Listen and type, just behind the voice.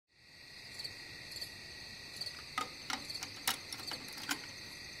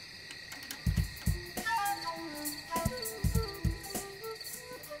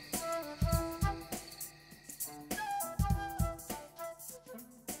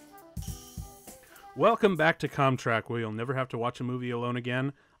Welcome back to Comtrack, where you'll never have to watch a movie alone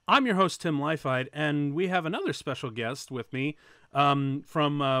again. I'm your host, Tim Leifheit, and we have another special guest with me from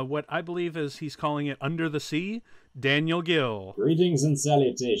what I believe is he's calling it Under the Sea, Daniel Gill. Greetings and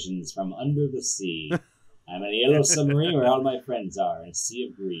salutations from under the sea. I'm in a yellow submarine where all my friends are in a sea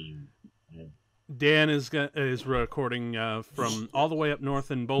of green. Dan is recording from all the way up north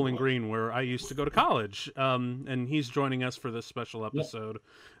in Bowling Green, where I used to go to college, and he's joining us for this special episode.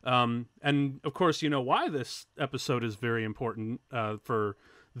 Yep. And of course, you know why this episode is very important for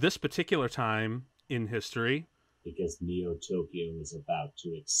this particular time in history. Because Neo Tokyo is about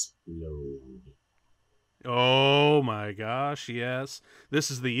to explode. Oh my gosh, yes. This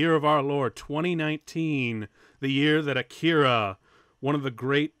is the year of our Lord, 2019, the year that Akira, one of the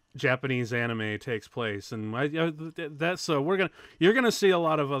great Japanese anime, takes place, and you're gonna see a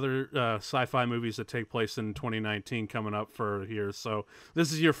lot of other sci-fi movies that take place in 2019 coming up for here. So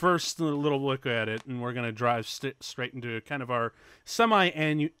this is your first little look at it, and we're gonna drive straight into kind of our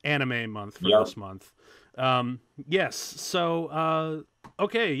semi-anime month for this month. Yes. So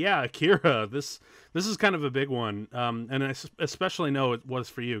okay, yeah, Akira. This is kind of a big one, and I especially know it was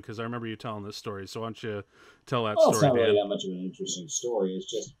for you because I remember you telling this story. So why don't you tell that story? It's not really that much of an interesting story.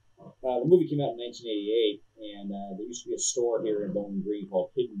 It's just the movie came out in 1988, and there used to be a store here in Bowling Green called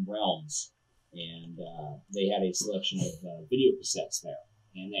Hidden Realms, and they had a selection of video cassettes there,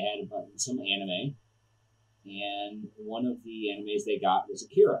 and they had some anime, and one of the animes they got was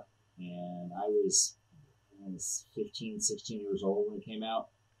Akira, and I was 15, 16 years old when it came out.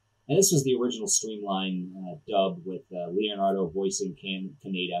 And this was the original Streamline dub with Leonardo voicing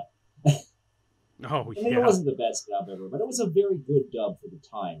Kaneda. Oh, yeah. And it wasn't the best dub ever, but it was a very good dub for the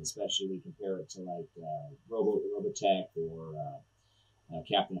time, especially when you compare it to like Robotech or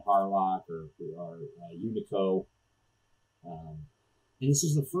Captain Harlock or Unico. And this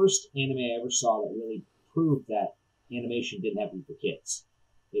was the first anime I ever saw that really proved that animation didn't have to be for kids.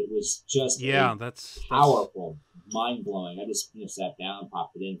 It was just that's powerful, mind-blowing. I just sat down,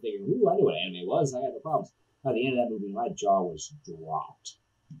 popped it in, figuring, ooh, I knew what anime was. I had no problems. By the end of that movie, my jaw was dropped.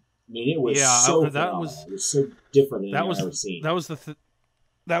 I mean, it was phenomenal. It was so different than anything I've ever seen.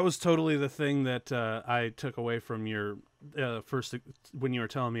 That was totally the thing that I took away from your first, when you were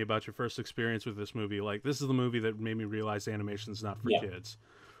telling me about your first experience with this movie. Like, this is the movie that made me realize animation's not for kids,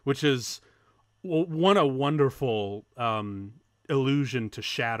 which is a wonderful illusion to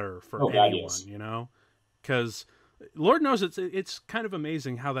shatter for anyone, because Lord knows it's kind of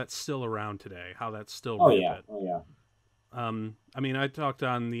amazing how that's still around today, how that's still rampant. I mean, I talked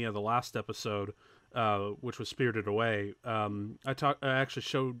on the last episode, which was Spirited Away. I actually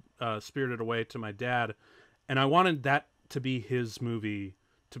showed Spirited Away to my dad, and I wanted that to be his movie,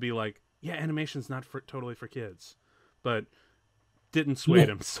 to be like, yeah, animation's not totally for kids, but didn't sway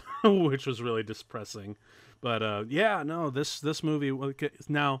him, which was really depressing. But this movie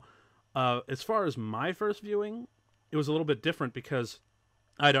now, as far as my first viewing, it was a little bit different because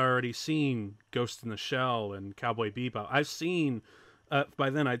I'd already seen Ghost in the Shell and Cowboy Bebop. I've seen by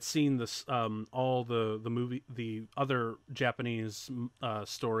then I'd seen this all the other Japanese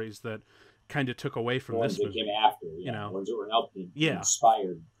stories that kind of took away from this movie. Came after, ones that were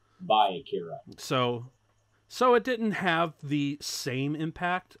inspired by Akira. So it didn't have the same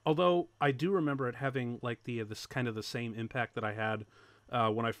impact, although I do remember it having like this kind of the same impact that I had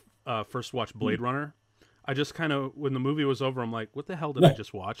when I first watched Blade Runner. I just kind of, when the movie was over, I'm like, what the hell did I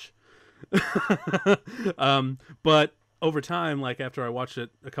just watch? But over time, like after I watched it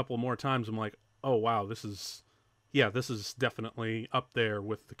a couple more times, I'm like, oh wow, this is definitely up there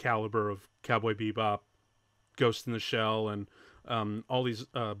with the caliber of Cowboy Bebop, Ghost in the Shell, and all these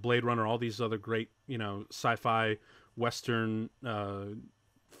Blade Runner, all these other great, sci-fi, Western,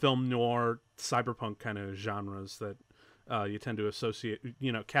 film noir, cyberpunk kind of genres that you tend to associate,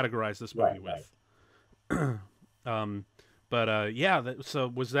 categorize this movie with.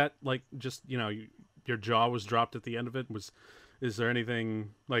 So was that like just your jaw was dropped at the end of it? Is there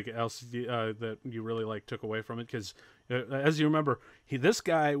anything like else that you really like took away from it? Because as you remember, this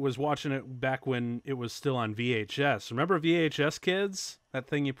guy was watching it back when it was still on VHS. Remember VHS, kids? That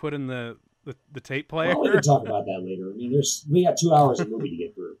thing you put in the tape player. Well, we can talk about that later. I mean, we got 2 hours of movie to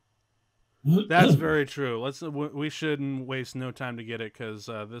get through. That's very true. We shouldn't waste no time to get it because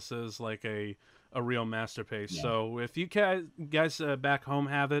this is like a real masterpiece. Yeah. So if you guys back home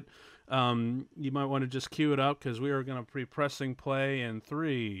have it, you might want to just cue it up because we are going to be pressing play in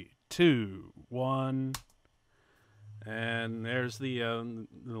 3, 2, 1, and there's the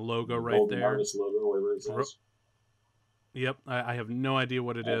logo right there. Artist logo, whatever it says. Yep, I have no idea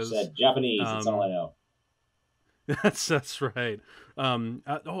what it is. Japanese. That's all I know. That's right.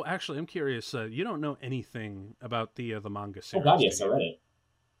 Oh, actually, I'm curious. You don't know anything about the manga Oh God, series, do yes, I you? read it.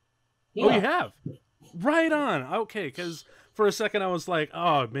 Oh, you Yeah, have. Right on. Okay, because for a second I was like,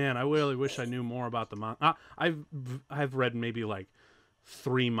 oh man, I really wish I knew more about the manga. I've read maybe like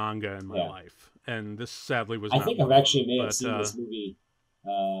 3 manga in my yeah. life, and this sadly was I not think I've one of them. actually may have But seen this movie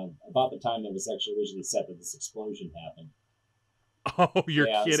about the time that was actually originally set that this explosion happened. oh, you're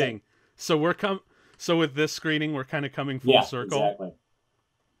Yeah, it's like kidding. So we're come. So with this screening, we're kind of coming full yeah, circle. exactly.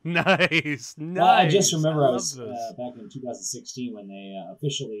 Nice, Well, I just nice. I remember I love was this. back in 2016 when they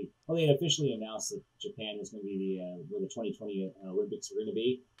they had officially announced that Japan was going to be where the 2020 Olympics were going to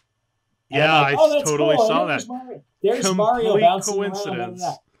be, and I'm Yeah, like, I oh, that's totally cool. And saw that. There's Mario Complete bouncing around. Blah, blah, blah.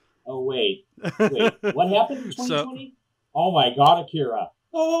 coincidence. Oh wait, what happened in So 2020? Oh my God, Akira.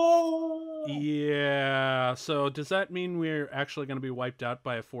 Oh, yeah. So does that mean we're actually going to be wiped out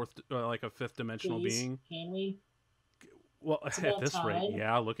by a like a fifth dimensional please, being? can we? Well, It's at about this rate, time.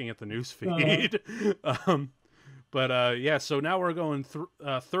 yeah. Looking at the news Uh, feed. But yeah. So now we're going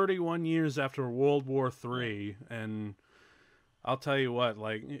 31 years after World War yeah, III, and I'll tell you what.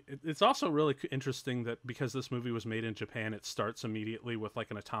 Like, it's also really interesting that because this movie was made in Japan, it starts immediately with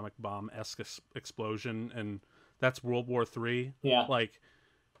like an atomic bomb esque explosion, and that's World War III. yeah. Like,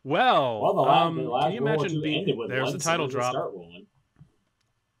 Well, well, the can last you World War imagine II being ended with there's one, the so title we're going to drop? start one.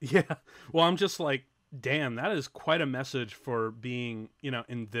 Yeah. Well, I'm just like, damn, that is quite a message for being,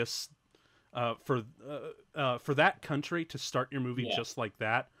 in this, for that country to start your movie Yeah. just like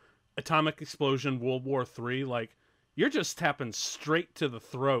that. Atomic explosion, World War III. Like, you're just tapping straight to the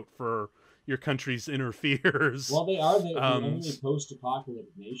throat for your country's inner fears. Well, they are the Um, only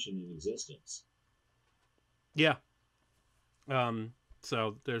post-apocalyptic nation in existence. yeah.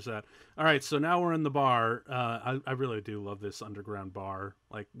 So there's that. All right, so now we're in the bar. I really do love this underground bar,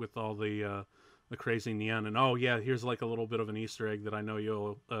 like with all the crazy neon. And oh yeah, here's like a little bit of an Easter egg that I know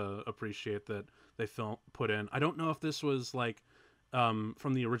you'll appreciate that they put in. I don't know if this was like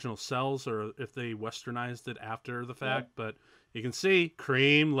from the original Cells or if they westernized it after the Yeah. fact, but you can see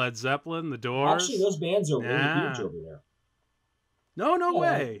Cream, Led Zeppelin, The Actually, Doors. those bands are really huge Yeah. over there. No, no Yeah,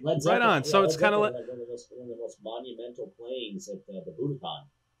 way. Led Right Zeppelin. on. Yeah, So Led it's kind of Zeppelin like had one of the most monumental playings at the Budokan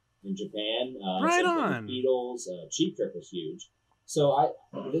in Japan. right Same thing with on. Beatles. Cheap Trick was huge. So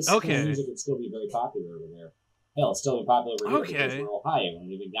this kind of Okay. music would still be very popular over there. Hell, it's still be popular over here because Okay. we're Ohio. We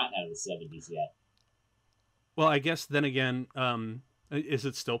haven't even gotten out of the 70s yet. Well, I guess then again, is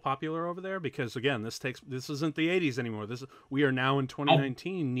it still popular over there? Because again, this isn't the '80s anymore. We are now in I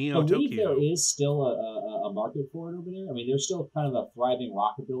 2019, Neo believe there Tokyo. is still a market for it over there. I mean, there's still kind of a thriving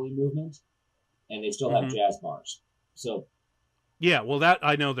rockabilly movement, and they still have Hmm. jazz bars. So, Yeah, well, that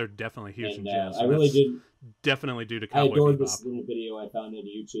I know they're definitely huge in and jazz, I and really that's did. definitely due to I Cowboy adored this Bebop. little video I found on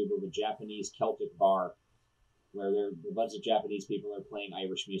YouTube of a Japanese Celtic bar where a bunch of Japanese people are playing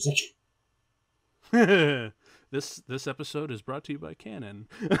Irish music. This episode is brought to you by Canon.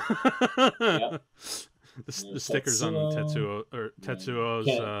 Yep. The stickers on Tetsuo. Tetsuo's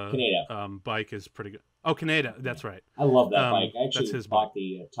Kaneda. bike is pretty good. Oh, Kaneda, that's right. I love that bike. I That's actually his bought bike.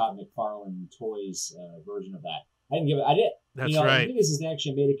 the Todd McFarlane Toys version of that. I didn't give it. I did. That's The right. thing is they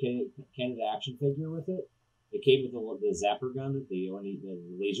actually made a Canada action figure with it. It came with the zapper gun that the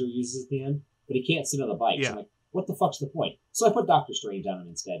laser uses at the end, but he can't sit on the bike. So Yeah. I'm like, what the fuck's the point? So I put Doctor Strange on him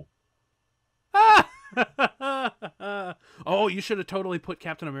instead. Oh, you should have totally put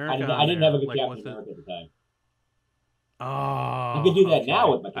Captain America. I didn't have a good like, Captain with it. America at the time. Oh, I could do that okay.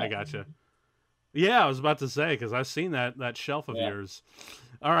 now with my Captain I gotcha. America. Yeah, I was about to say because I've seen that shelf of Yeah. yours.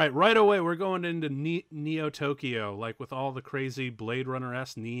 All right, right away we're going into Neo Tokyo, like with all the crazy Blade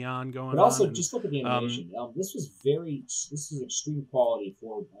Runner-esque neon going But also, on. just look at the animation. This was extreme quality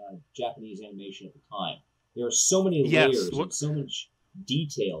for Japanese animation at the time. There are so many layers and so much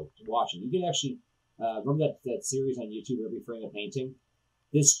detail to watching. You can actually remember that series on YouTube, Every Frame a Painting.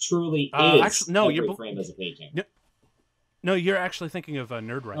 This truly is actually, no, every frame as a painting. No, you're actually thinking of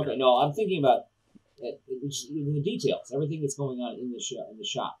Nerd Writer. Okay, no, I'm thinking about the details, everything that's going on in the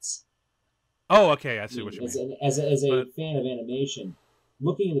shots. Oh, okay, I see what you mean. As a fan of animation,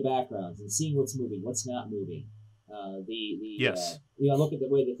 looking in the backgrounds and seeing what's moving, what's not moving. Yes. Look at the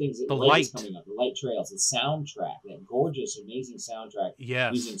way the light is coming up, the light trails, the soundtrack, that gorgeous, amazing soundtrack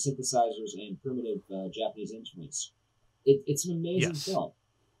Yes. using synthesizers and primitive Japanese instruments. It's an amazing film.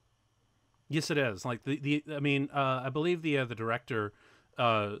 Yes, it is. Like I believe the director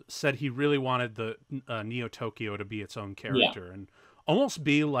said he really wanted the Neo Tokyo to be its own character and almost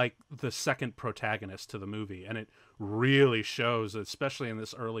be like the second protagonist to the movie, and it really shows, especially in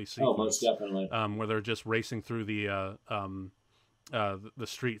this early sequence. Oh, most definitely. Where they're just racing through the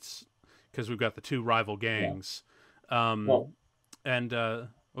streets because we've got the two rival gangs. Well, And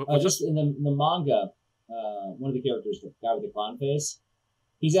just in the manga, one of the characters, the guy with the clown face,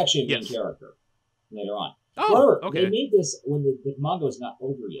 he's actually a main character later on. Oh, However, okay. they made this when the manga was not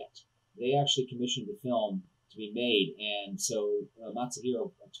over yet. They actually commissioned the film to be made, and so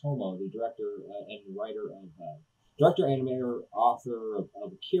Matsuhiro Otomo, the director and writer of director, animator, author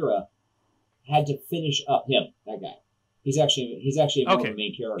of Akira, had to finish up him. That guy, he's actually more of a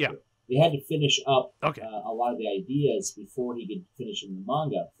main character. Yeah. They had to finish up a lot of the ideas before he could finish in the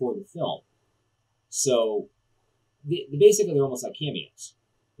manga for the film. So basically, they're almost like cameos.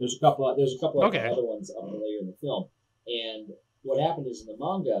 There's a couple of other ones up later in the film, and what happened is in the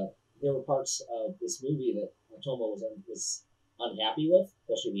manga there were parts of this movie that Otomo was unhappy with,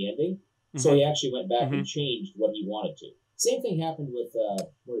 especially the ending. Mm-hmm. So he actually went back and changed what he wanted to. Same thing happened with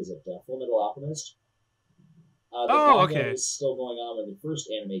Full Metal Alchemist. The manga was still going on when the first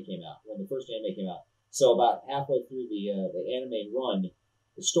anime came out. So about halfway through the anime run,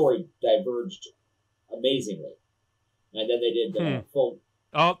 the story diverged amazingly, and then they did full.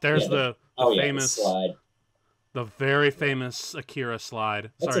 Oh, there's the famous slide. The very famous Akira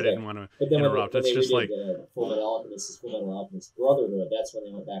slide. Sorry, I didn't want to interrupt. When it's just like Full Metal Alchemist Brotherhood. That's when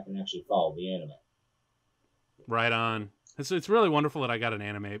they went back and actually followed the anime. Right on. It's really wonderful that I got an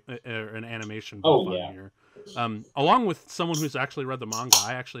animation on here. Along with someone who's actually read the manga.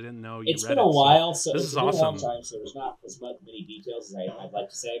 I actually didn't know you read it. It's been a while, so this is awesome. A long time, so there's not as many details as I'd like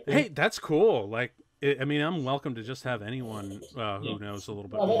to say. Hey, that's cool. Like, I mean, I'm welcome to just have anyone who knows a little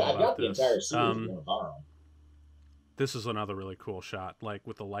bit more I've got about this. The entire series if you want to borrow. This is another really cool shot, like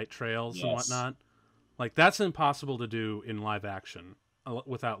with the light trails and whatnot. Like, that's impossible to do in live action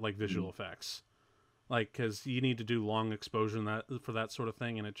without like visual effects. Like, because you need to do long exposure for that sort of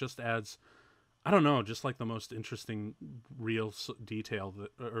thing, and it just adds, I don't know, just like the most interesting real detail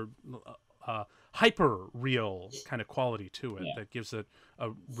or hyper real kind of quality to it that gives it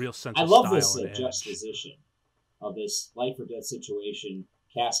a real sense of style. I love this juxtaposition of this life or death situation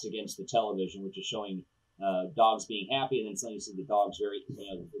cast against the television, which is showing dogs being happy, and then suddenly you see the dogs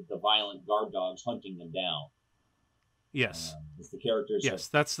the violent guard dogs hunting them down. Yes, the characters. Yes,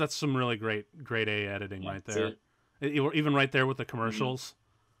 that's some really great A editing right there. Even right there with the commercials,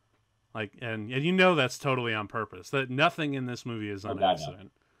 like and you know that's totally on purpose. That nothing in this movie is on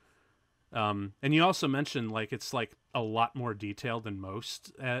accident. No. And you also mentioned like it's like a lot more detailed than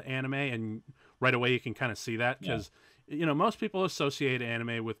most anime, and right away you can kind of see that because you know most people associate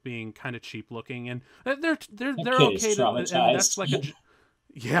anime with being kind of cheap looking, and they're okay. And that's like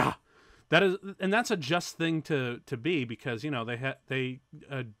yeah. That is, and that's a just thing to be because you know they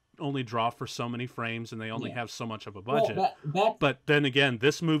only draw for so many frames and they only have so much of a budget. Well, but then again,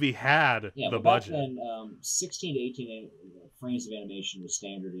 this movie had the budget. Back then, 16 to 18 frames of animation was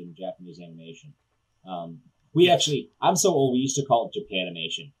standard in Japanese animation. I'm so old. We used to call it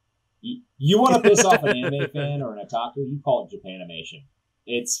Japanimation. You want to piss off an anime fan or an otaku? You call it Japanimation.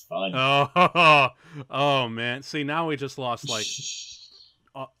 It's fun. Oh man! See, now we just lost like.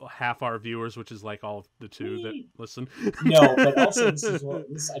 Half our viewers, which is like all of the two that listen. No, but also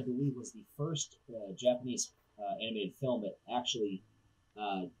this I believe was the first Japanese animated film that actually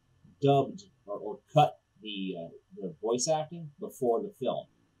dubbed or cut the voice acting before the film.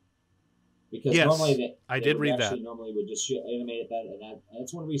 Because normally normally would just animate that, and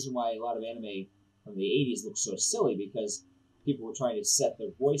that's one reason why a lot of anime from the 80s looks so silly because people were trying to set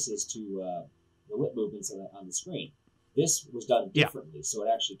their voices to the lip movements on the screen. This was done differently, so it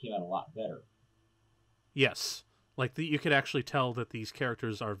actually came out a lot better. Yes. Like, you could actually tell that these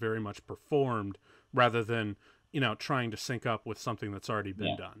characters are very much performed rather than, you know, trying to sync up with something that's already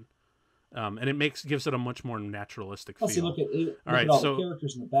been done. And it gives it a much more naturalistic feel. Look at all the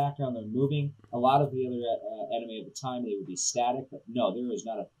characters in the background. They're moving. A lot of the other anime at the time, they would be static. But no, there is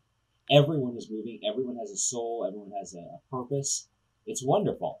not everyone is moving. Everyone has a soul. Everyone has a purpose. It's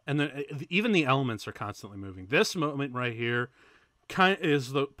wonderful. And even the elements are constantly moving. This moment right here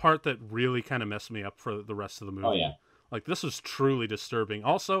is the part that really kind of messed me up for the rest of the movie. Oh, yeah. Like, this is truly disturbing.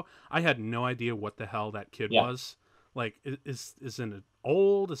 Also, I had no idea what the hell that kid was. Like, is it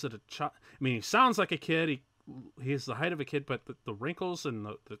old? Is it a child? I mean, he sounds like a kid. He's the height of a kid, but the wrinkles and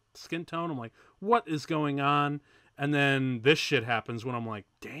the skin tone, I'm like, what is going on? And then this shit happens when I'm like,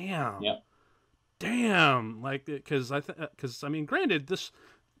 damn. Yep. Damn, like, because I mean, granted, this,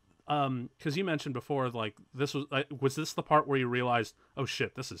 because you mentioned before, like, this was this the part where you realized, oh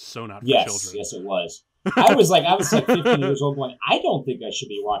shit, this is so not for children? Yes, it was. I was like 15 years old, going, I don't think I should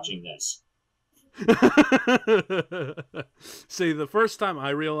be watching this. See, the first time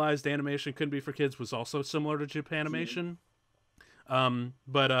I realized animation couldn't be for kids was also similar to Japanimation,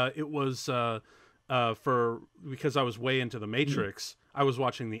 but it was because I was way into the Matrix, I was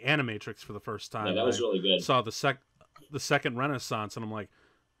watching the Animatrix for the first time. Yeah, that was really good. Saw the second Renaissance, and I'm like,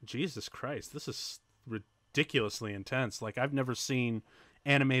 Jesus Christ, this is ridiculously intense. Like, I've never seen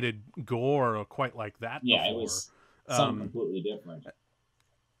animated gore quite like that before. It was something completely different.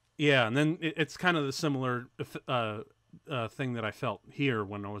 Yeah, and then it's kind of the similar thing that I felt here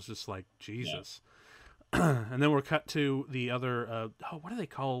when I was just like, Jesus. Yeah. And then we're cut to the other, what do they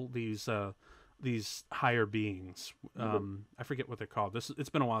call these higher beings? I forget what they're called. It's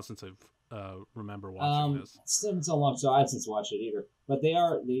been a while since I've remember watching this. It's been so long, so I haven't since watched it either. But they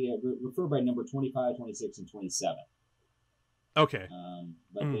refer by number 25, 26, and 27. Okay.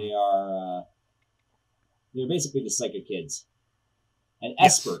 But they're basically just psychic kids. An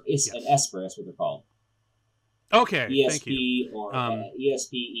Esper an Esper. That's what they're called. Okay. ESP thank you. Or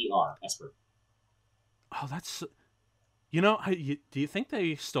ESPER Esper. Oh, that's. Do you think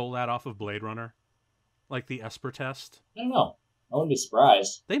they stole that off of Blade Runner, like the Esper test? I don't know. I wouldn't be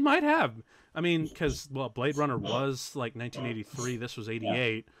surprised. They might have. I mean, because Blade Runner was like 1983. This was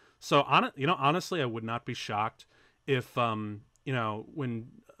 88. Yeah. So honestly, I would not be shocked if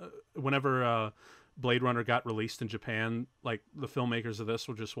whenever Blade Runner got released in Japan, like the filmmakers of this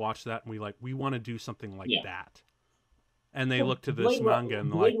will just watch that and we want to do something like that. And they look to this manga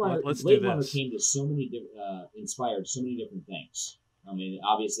and they're like, let's do this. Blade Runner came to so many inspired so many different things. I mean,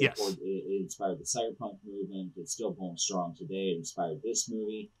 obviously, it inspired the cyberpunk movement. It's still going strong today. It inspired this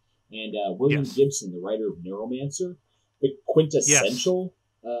movie. And William Gibson, the writer of Neuromancer, the quintessential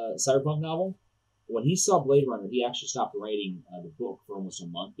cyberpunk novel, when he saw Blade Runner, he actually stopped writing the book for almost a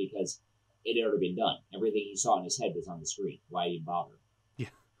month because it had already been done. Everything he saw in his head was on the screen. Why even bother? Yeah.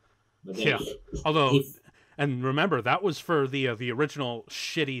 But then although... And remember, that was for the original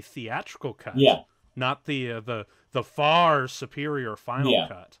shitty theatrical cut. Yeah. Not the far superior final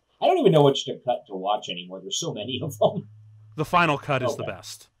cut. I don't even know which cut to watch anymore. There's so many of them. The final cut is the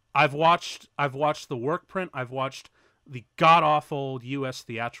best. I've watched the work print. I've watched the god awful U.S.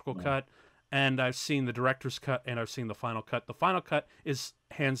 theatrical cut, and I've seen the director's cut, and I've seen the final cut. The final cut is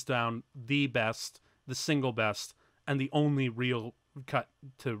hands down the best, the single best, and the only real cut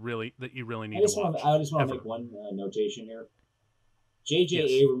that you really need to watch. I just want to make one notation here. J.J.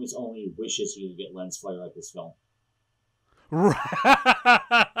 Abrams only wishes he could get lens flare like this film.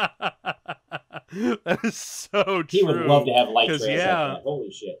 That is so true. He would love to have light trails like that.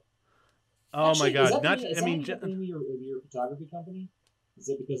 Holy shit! Oh my god! Is that the name of your photography company? Is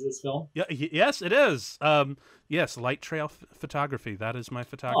it because of this film? Yeah. Yes, it is. Yes, Light Trail Photography. That is my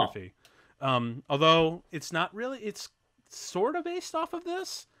photography. Although it's not really. It's sort of based off of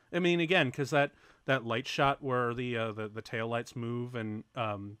this. I mean, again, because that light shot where the tail lights move and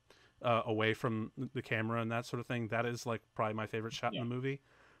away from the camera and that sort of thing, that is like probably my favorite shot in the movie.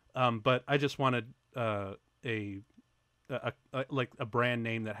 But I just wanted a brand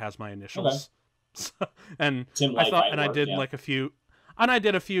name that has my initials. Okay. And I thought, and I did like a few. And I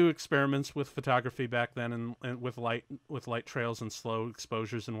did a few experiments with photography back then, and with light trails and slow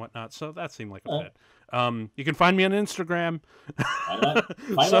exposures and whatnot. So that seemed like a fit. You can find me on Instagram. Find him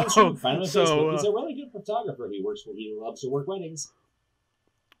on Facebook. He's a really good photographer. He loves to work weddings.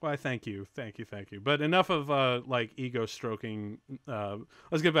 Why, thank you. But enough of ego stroking.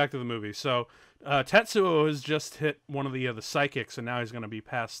 Let's get back to the movie. So Tetsuo has just hit one of the psychics, and now he's going to be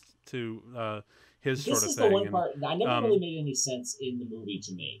passed to his sort of thing. This is the one part that never really made any sense in the movie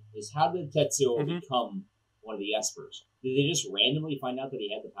to me. Is how did Tetsuo become one of the Espers? Did they just randomly find out that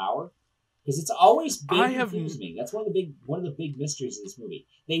he had the power? Because it's always confused me. That's one of the big mysteries of this movie.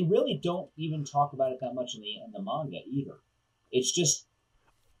 They really don't even talk about it that much in the manga either. It's just,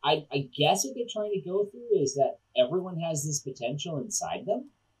 I guess what they're trying to go through is that everyone has this potential inside them,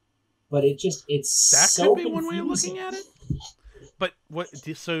 but it's that so could be confusing. One way of looking at it. But what?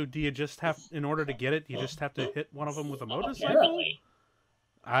 So do you just have, in order to get it, you just have to hit one of them with a motorcycle? Apparently.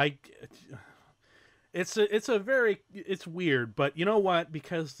 It's weird, but you know what?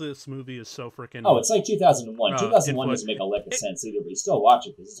 Because this movie is so freaking... Oh, it's like 2001. 2001 doesn't make a lick of sense either, but you still watch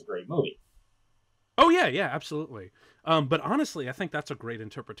it because it's a great movie. Oh, yeah, absolutely. But honestly, I think that's a great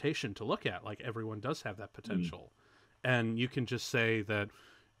interpretation to look at. Like, everyone does have that potential. And you can just say that,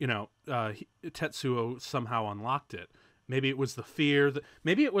 Tetsuo somehow unlocked it. Maybe it was the fear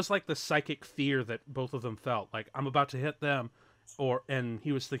maybe it was like the psychic fear that both of them felt. Like, I'm about to hit them, and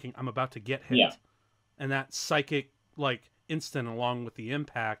he was thinking, I'm about to get hit. Yeah. And that psychic, instant along with the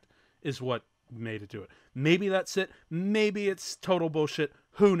impact is what made it do it. Maybe that's it. Maybe it's total bullshit.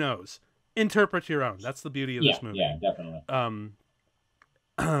 Who knows? Interpret your own. That's the beauty of this movie. Yeah, definitely.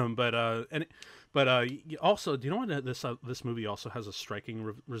 But also, do you know what this movie also has a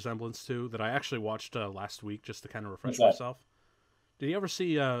striking resemblance to that I actually watched last week just to kind of refresh myself? Did you ever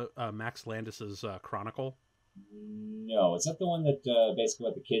see Max Landis's Chronicle? No, is that the one that basically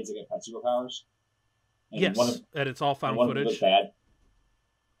about the kids that get superpowers? And yes, and it's all found footage. Look bad.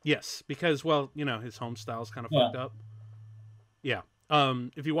 Yes, because his home style's kind of fucked up. Yeah.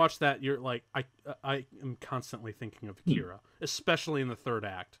 If you watch that, you're like, I am constantly thinking of Akira, especially in the third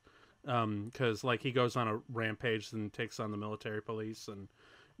act, because like he goes on a rampage and takes on the military police and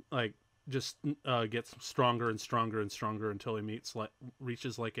like just gets stronger and stronger and stronger until he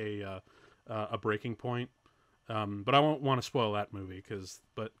reaches like a breaking point. But I won't want to spoil that movie because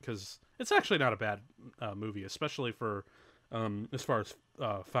it's actually not a bad movie, especially for as far as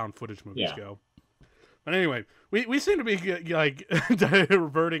found footage movies go. But anyway, we seem to be like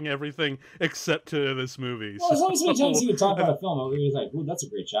diverting everything except to this movie. Well, as long as many times you can talk about a film, we're like, "Ooh, that's a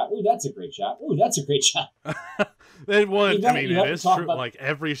great shot. Ooh, that's a great shot. Ooh, that's a great shot." It is true. Like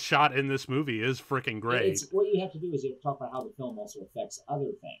every shot in this movie is freaking great. What you have to do is you have to talk about how the film also affects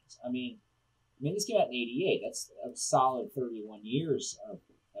other things. I mean, this came out in '88. That's a solid 31 years of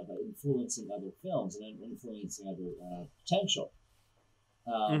influencing other films and influencing other potential.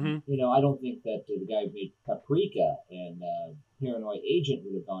 I don't think that the guy who made Paprika and Paranoid Agent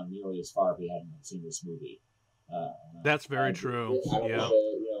would have gone nearly as far if he hadn't seen this movie. That's very true. I don't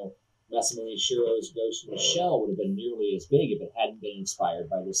think Masamune Shirow's Ghost in the Shell would have been nearly as big if it hadn't been inspired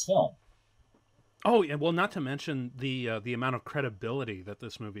by this film. Oh, yeah. Well, not to mention the amount of credibility that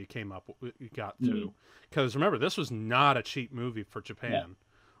this movie got to. Because remember, this was not a cheap movie for Japan. Yeah.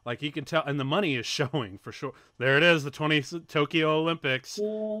 Like you can tell, and the money is showing for sure. There it is, the Tokyo Olympics,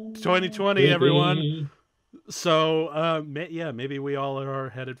 2020, everyone. So, maybe we all are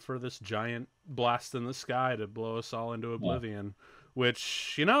headed for this giant blast in the sky to blow us all into oblivion.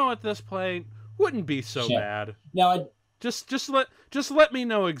 Which, at this point, wouldn't be so bad. Now, just let me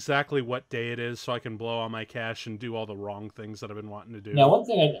know exactly what day it is so I can blow all my cash and do all the wrong things that I've been wanting to do. Now, one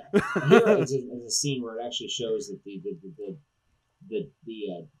thing here is a scene where it actually shows that the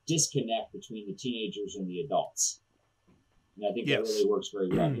disconnect between the teenagers and the adults. And I think that really works very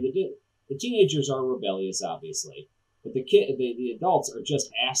well. The teenagers are rebellious, obviously, but the adults are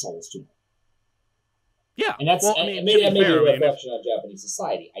just assholes to them. Yeah, and that's maybe a reflection on Japanese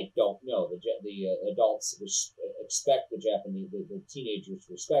society. I don't know. The adults expect the teenagers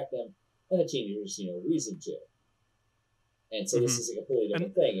to respect them, and the teenagers, reason to. And so this is a completely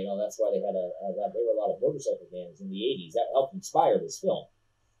different thing. That's why there were a lot of motorcycle gangs in the 80s. That helped inspire this film.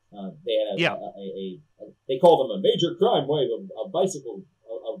 They had they called them a major crime wave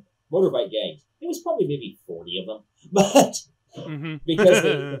of motorbike gangs. It was probably maybe 40 of them, but because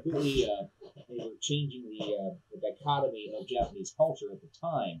they were changing the dichotomy of Japanese culture at the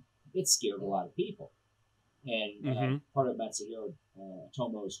time, it scared a lot of people. And part of Matsuhiro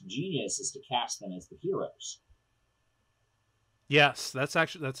Tomo's genius is to cast them as the heroes. Yes, that's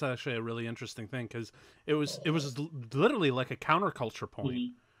actually a really interesting thing because it was literally like a counterculture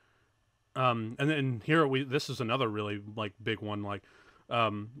point. And then here this is another really like big one, like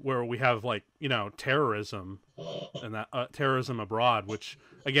where we have like terrorism and that terrorism abroad, which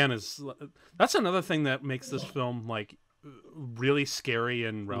again that's another thing that makes this film like really scary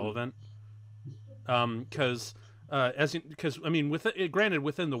and relevant. Because granted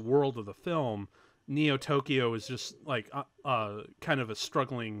within the world of the film, Neo Tokyo is just like kind of a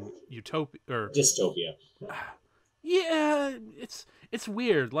struggling utopia or dystopia. Yeah, it's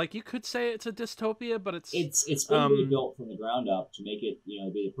weird. Like you could say it's a dystopia, but it's been rebuilt from the ground up to make it be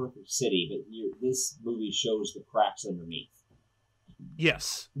the perfect city. But this movie shows the cracks underneath.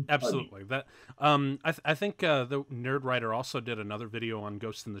 Yes, absolutely. That I think the Nerd Writer also did another video on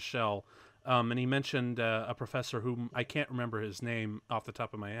Ghost in the Shell, and he mentioned a professor whom I can't remember his name off the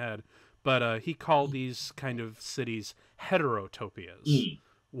top of my head. But he called these kind of cities heterotopias,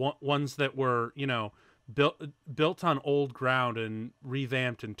 ones that were, built on old ground and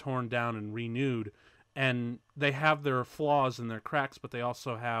revamped and torn down and renewed, and they have their flaws and their cracks, but they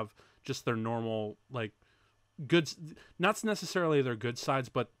also have just their normal like goods, not necessarily their good sides,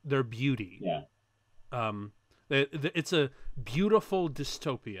 but their beauty. Yeah. It's a beautiful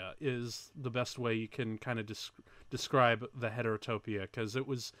dystopia is the best way you can kind of describe the heterotopia, because it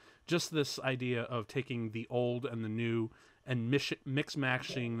was just this idea of taking the old and the new and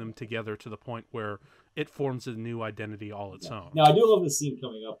mix-matching them together to the point where it forms a new identity all its own. Now, I do love this scene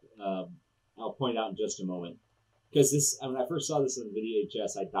coming up. I'll point out in just a moment. Because when I first saw this on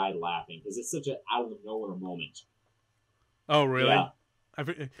VHS, I died laughing because it's such an out-of-nowhere moment. Oh, really? Yeah.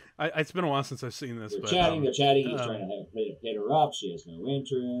 It's been a while since I've seen this. They're chatting. He's trying to hit her up. She has no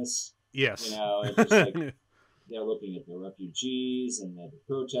interest. Yes. You know, it's just like they're looking at the refugees and the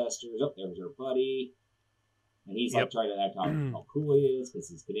protesters. Oh, there's her buddy. And he's like trying to act how cool he is because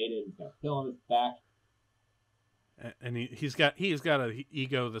he's Canadian. He's got a pill on his back. And he's got an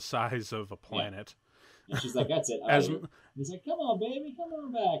ego the size of a planet. Yeah. And she's like, "That's it." He's like, "Come on, baby, come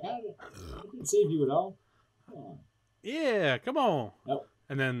on back. I didn't save you at all. Come on." Yeah, come on. Nope.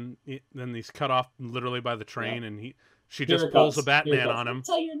 And then he's cut off literally by the train, and she just pulls a Batman on him.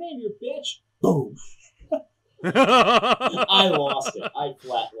 Tell your name, you bitch. Boom. I lost it. I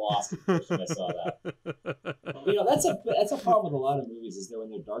flat lost it when I saw that. You know, that's a problem with a lot of movies is that when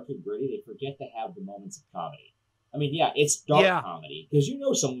they're dark and gritty, they forget to have the moments of comedy. I mean, yeah, it's dark comedy because you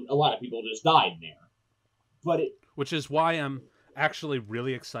know a lot of people just died there, but which is why I'm actually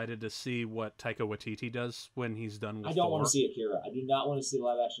really excited to see what Taika Waititi does when he's done with I don't Thor. want to see Akira. I do not want to see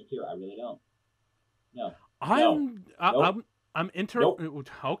live action Akira. I really don't. No. I'm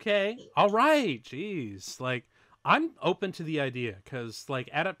okay. All right. Jeez. Like, I'm open to the idea because like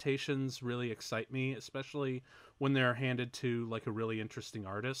adaptations really excite me, especially when they're handed to like a really interesting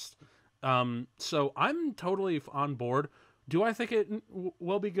artist. So I'm totally on board. Do I think it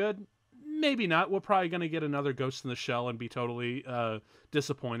will be good? Maybe not. We're probably going to get another Ghost in the Shell and be totally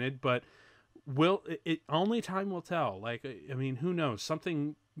disappointed, but only time will tell. Like, I mean, who knows?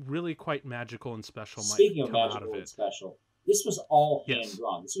 Something really quite magical and special might come out of it. And special, this was all hand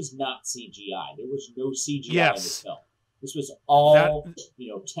drawn. This was not CGI. There was no CGI in this film. This was all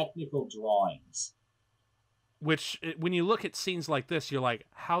technical drawings. Which, when you look at scenes like this, you're like,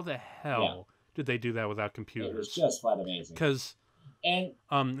 how the hell did they do that without computers? It was just flat amazing. Because,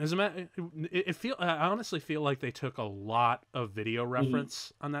 as a matter, I honestly feel like they took a lot of video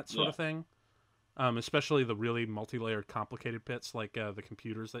reference on that sort of thing, especially the really multi-layered, complicated bits like the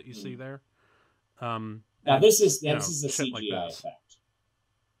computers that you see there. Now this is a CGI effect.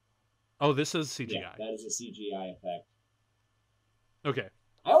 Oh, this is CGI. Yeah, that is a CGI effect. Okay.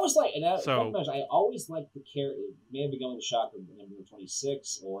 I always like, I always like the character. It may have been going to shock of number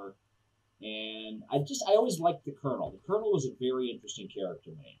 26, I always liked the Colonel. The Colonel was a very interesting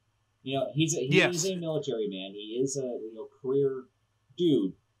character, man. You know, he's a military man. He is a career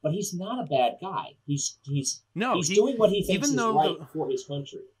dude, but he's not a bad guy. He's doing what he thinks is right for his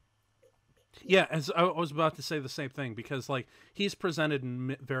country. Yeah, as I was about to say the same thing because like he's presented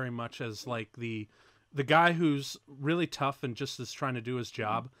very much as like the guy who's really tough and just is trying to do his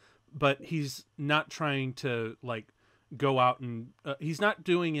job, but he's not trying to like go out and he's not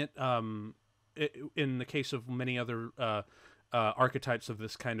doing it in the case of many other archetypes of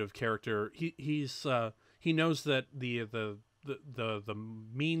this kind of character. He knows that the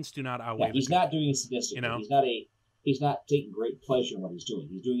means do not outweigh. Yeah, he's not doing it sadistically. He's not taking great pleasure in what he's doing.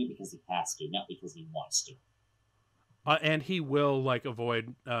 He's doing it because he has to, not because he wants to. And he will like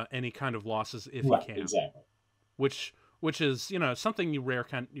avoid any kind of losses if he can. Exactly. Which is something you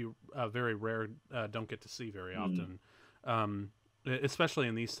very rare don't get to see very often, especially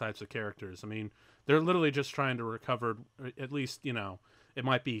in these types of characters. I mean, they're literally just trying to recover. At least it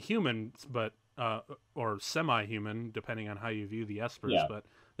might be human, but or semi-human, depending on how you view the espers. Yeah. But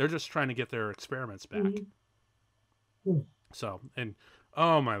they're just trying to get their experiments back. So, and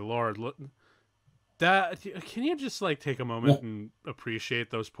oh my lord, look. Can you just like take a moment and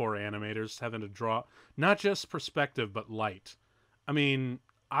appreciate those poor animators having to draw not just perspective but light? I mean,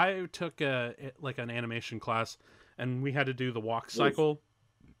 I took an animation class and we had to do the walk cycle,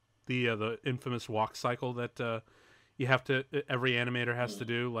 the infamous walk cycle that you have to every animator has to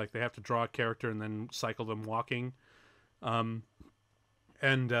do. Like they have to draw a character and then cycle them walking, that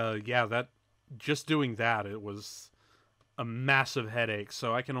just doing that it was a massive headache,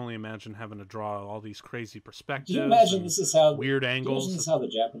 so I can only imagine having to draw all these crazy perspectives. Do you imagine this is how weird angles? This is how the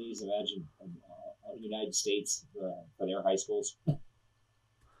Japanese imagine the United States for their high schools.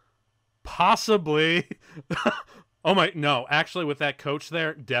 Possibly. Oh my no! Actually, with that coach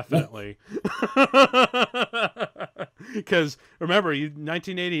there, definitely. Because remember,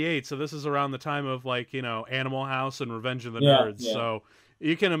 1988, so this is around the time of Animal House and Revenge of the Nerds. Yeah. So.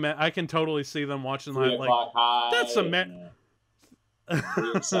 You can I can totally see them watching that. Like that's a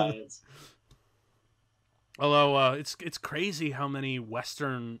weird science. Although it's crazy how many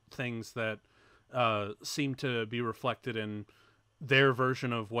Western things that seem to be reflected in their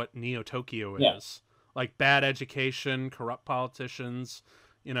version of what Neo Tokyo is. Like bad education, corrupt politicians,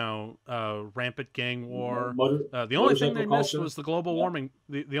 rampant gang war. The only thing they missed was the global warming.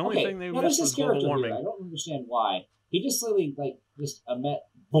 The only thing they missed was global warming. I don't understand why. He just literally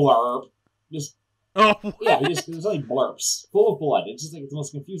blurb. There's only blurps full of blood. It's just like it's the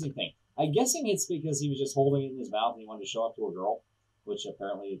most confusing thing. I'm guessing it's because he was just holding it in his mouth and he wanted to show off to a girl, which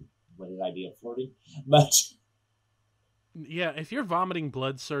apparently his idea of flirting. But Yeah, if you're vomiting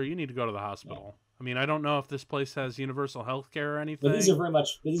blood, sir, you need to go to the hospital. Yeah. I mean, I don't know if this place has universal health care or anything. but these are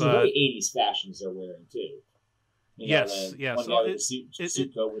very 80s fashions they're wearing too. Yes. One guy with the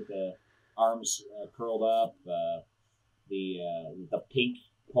suit coat with the arms curled up, the pink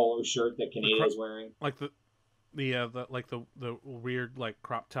polo shirt that Kaneda is wearing, like the weird like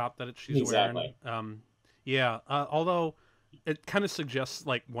crop top that she's exactly. wearing. Although it kind of suggests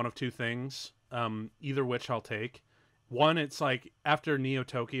like one of two things, either which I'll take. One, it's like after Neo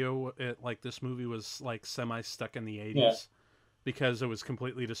Tokyo, like this movie was like semi stuck in the 80s because it was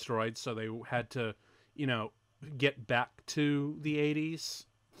completely destroyed, so they had to, get back to the 80s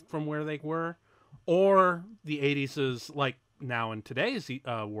from where they were, or the 80s is like now in today's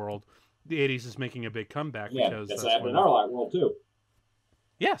world, the 80s is making a big comeback because that's what happened in our world too.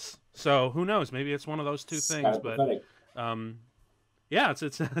 Yes, so who knows? Maybe it's one of those two things, kind of but prophetic. Yeah,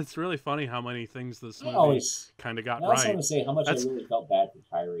 it's really funny how many things this movie kind of got right. I also want to say how much I really felt bad for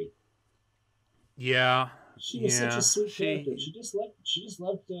Kairi. Yeah, she was such a sweet character. She just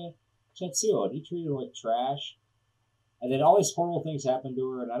loved Tetsuo, and he treated her like trash. And then all these horrible things happened to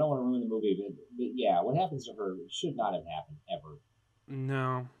her, and I don't want to ruin the movie, but yeah, what happens to her should not have happened ever.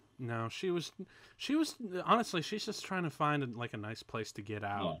 No, she was honestly, she's just trying to find like a nice place to get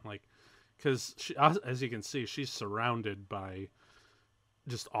out, like because as you can see, she's surrounded by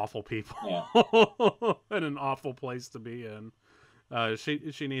just awful people and an awful place to be in.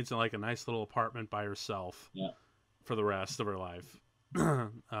 She needs like a nice little apartment by herself for the rest of her life.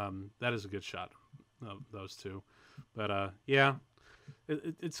 That is a good shot of those two, but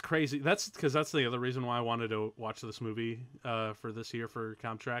it's crazy. That's because that's the other reason why I wanted to watch this movie for this year for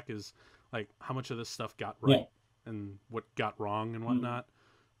Comtrack is like how much of this stuff got right and what got wrong and whatnot.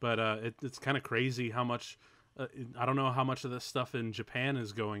 But it's kind of crazy how much. I don't know how much of this stuff in Japan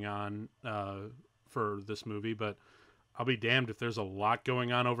is going on for this movie, but I'll be damned if there's a lot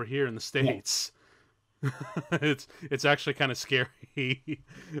going on over here in the States. It's actually kind of scary.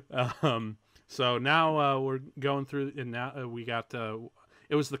 So now we're going through, and now we got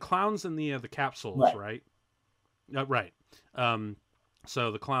it was the clowns and the capsules, right? Right.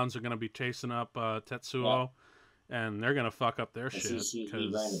 So the clowns are going to be chasing up Tetsuo, and they're going to fuck up their shit. He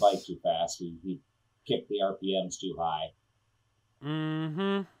ran the bike too fast. He kicked the RPMs too high.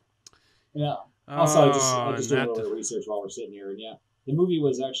 Mm-hmm. Yeah. Also, I just did a little research while we're sitting here, and the movie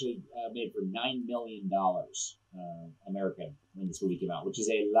was actually made for $9 million American when this movie came out, which is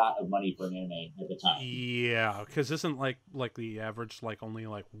a lot of money for an anime at the time. Yeah, because isn't like the average like only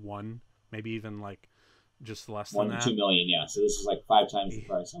like one, maybe even like just less than that? 1 to 2 million, yeah. So this is like 5 times the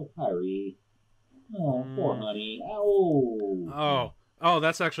price. Oh, Kairi. Oh, poor honey. Oh,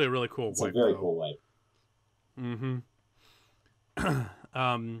 that's actually a really cool wipe. It's a very cool wipe. Mm-hmm.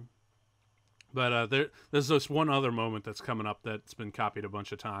 But there's this one other moment that's coming up that's been copied a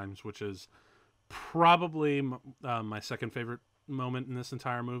bunch of times, which is probably my second favorite moment in this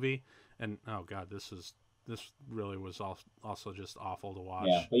entire movie. And oh god, this really was also just awful to watch.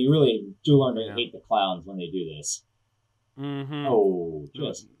 Yeah, but you really do learn to hate the clowns when they do this. Mm-hmm. Oh,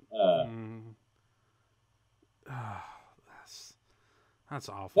 just that's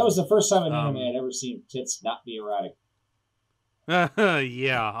awful. That was the first time in anime I'd ever seen tits not be erotic.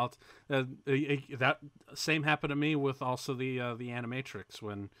 Yeah, that same happened to me with also the Animatrix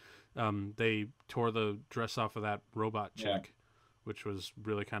when they tore the dress off of that robot chick, which was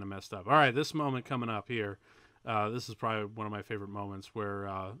really kind of messed up. All right, this moment coming up here, this is probably one of my favorite moments where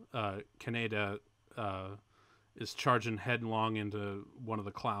Kaneda is charging headlong into one of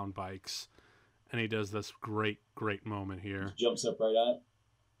the clown bikes, and he does this great moment here. He jumps up right on it.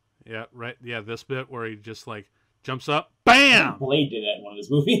 Yeah, right. Yeah, this bit where he just like jumps up, bam! Blade did that in one of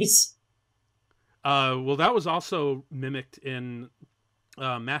his movies. Well, that was also mimicked in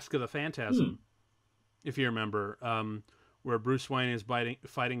Mask of the Phantasm, if you remember, where Bruce Wayne is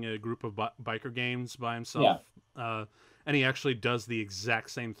fighting a group of biker gangs by himself. Yeah. And he actually does the exact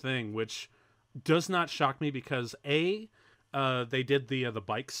same thing, which does not shock me because they did the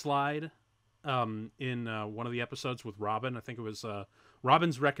bike slide in one of the episodes with Robin. I think it was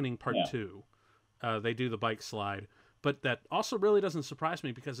Robin's Reckoning Part 2. They do the bike slide, but that also really doesn't surprise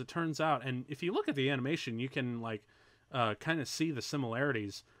me because it turns out, and if you look at the animation, you can like kind of see the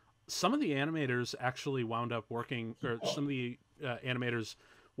similarities. Some of the animators actually wound up working, or some of the animators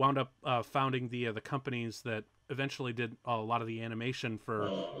wound up founding the companies that eventually did a lot of the animation for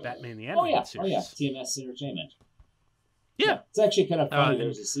Batman the Animated Series. TMS Entertainment. Yeah, it's actually kind of funny.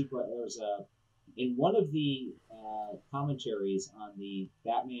 There's a sequence. In one of the commentaries on the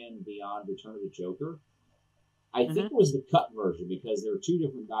Batman Beyond Return of the Joker, I think it was the cut version because there were two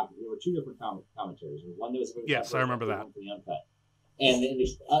different commentaries. One that was yes, I remember that. The uncut, and in the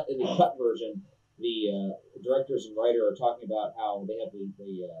cut version, the directors and writer are talking about how they have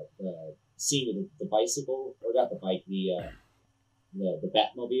the scene with the bicycle, or not the bike, the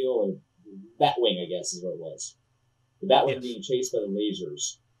Batmobile or Batwing, I guess is what it was. The Batwing being chased by the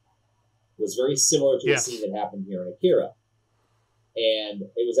lasers was very similar to the scene that happened here in Akira. And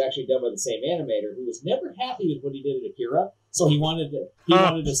it was actually done by the same animator who was never happy with what he did at Akira, so he wanted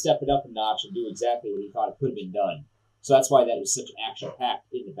to step it up a notch and do exactly what he thought it could have been done. So that's why that was such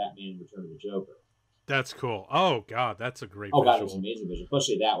action-packed in the Batman Return of the Joker. That's cool. Oh, God, that's a great visual. God, it was an amazing visual.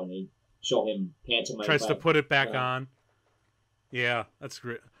 Especially that when they show him pantomime. Tries to put it back on. Yeah, that's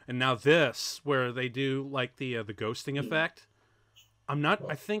great. And now this, where they do, like, the ghosting effect.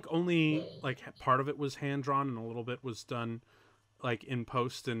 I think only, like, part of it was hand-drawn and a little bit was done, like, in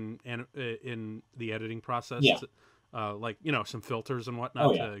post and in the editing process. Yeah. Like, you know, some filters and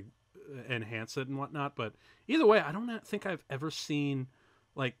whatnot to enhance it and whatnot. But either way, I don't think I've ever seen,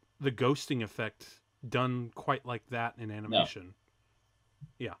 like, the ghosting effect done quite like that in animation. No.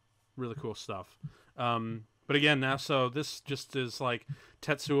 Yeah, really cool stuff. But again, now, so this just is like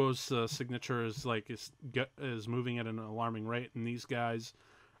Tetsuo's signature is like is moving at an alarming rate, and these guys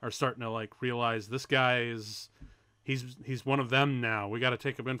are starting to like realize this guy is he's one of them now. We got to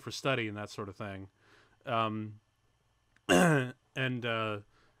take him in for study and that sort of thing. And that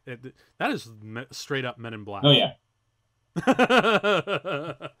is straight up Men in Black. Oh yeah.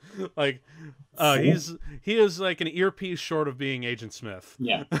 Like he is like an earpiece short of being Agent Smith.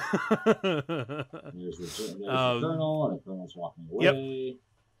 Yeah. There's the colonel, and the colonel's walking away. Yep.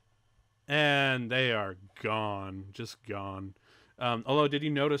 And they are gone, just gone. Although, did you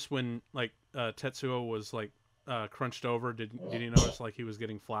notice when like Tetsuo was like crunched over? Did you notice like he was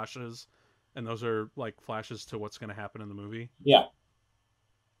getting flashes, and those are like flashes to what's going to happen in the movie? Yeah.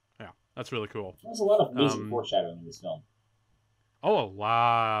 Yeah, that's really cool. There's a lot of amazing foreshadowing in this film. Oh, a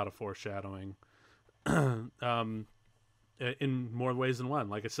lot of foreshadowing. In more ways than one.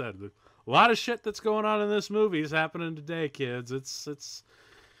 Like I said, a lot of shit that's going on in this movie is happening today, kids. It's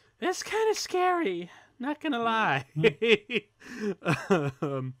kind of scary. Not gonna lie.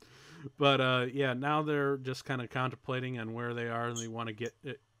 But yeah, now they're just kind of contemplating on where they are, and they want to get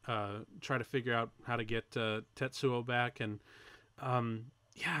try to figure out how to get Tetsuo back. And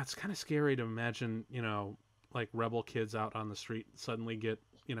yeah, it's kind of scary to imagine, you know, like rebel kids out on the street suddenly get,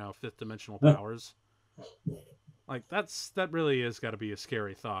 you know, fifth dimensional powers. Like that really is got to be a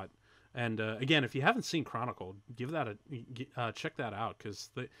scary thought. And again, if you haven't seen Chronicle, give that a check that out, because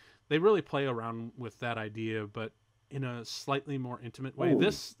they really play around with that idea, but in a slightly more intimate way. Ooh.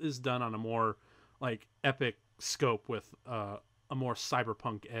 This is done on a more like epic scope with a more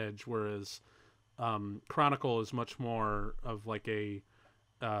cyberpunk edge, whereas Chronicle is much more of like a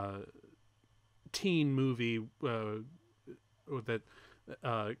teen movie that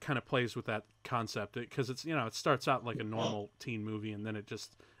kind of plays with that concept, because it's, you know, it starts out like a normal teen movie and then it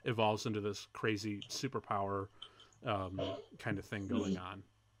just evolves into this crazy superpower kind of thing going on.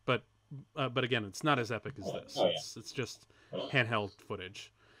 But again, it's not as epic as this. Oh, yeah. It's just handheld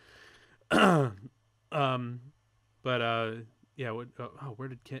footage. Yeah. Where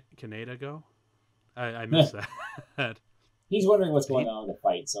did Kaneda go? I missed that. He's wondering what's going on in the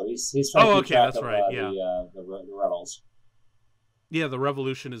fight, so he's trying to keep track of the rebels. Yeah, the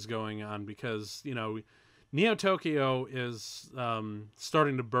revolution is going on because, you know, Neo Tokyo is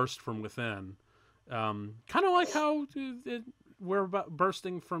starting to burst from within, kind of like how we're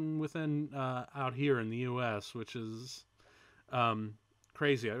bursting from within out here in the U.S., which is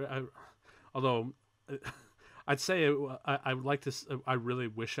crazy. Although I'd say I would like to. I really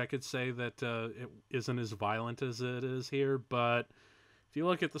wish I could say that it isn't as violent as it is here, but if you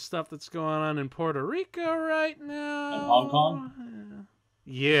look at the stuff that's going on in Puerto Rico right now, and Hong Kong,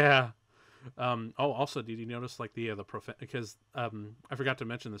 yeah. Also, did you notice like the because I forgot to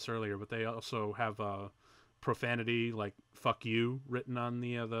mention this earlier, but they also have profanity like "fuck you" written on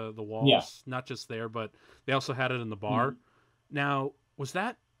the walls. Yeah. Not just there, but they also had it in the bar. Mm-hmm. Now, was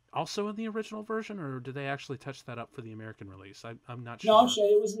that also in the original version, or did they actually touch that up for the American release? I'm not sure. No, I'm sure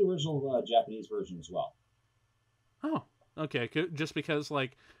it was the original Japanese version as well. Oh, okay. Just because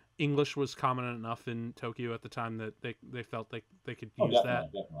like English was common enough in Tokyo at the time that they felt they could use that.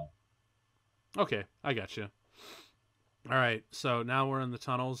 Definitely. Okay, I got you. All right, so now we're in the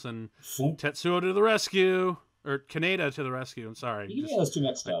tunnels, and Tetsuo to the rescue, or Kaneda to the rescue. I'm sorry. You get those two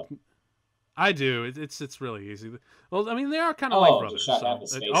mixed up. I do. It's really easy. Well, I mean, they are kind of like brothers.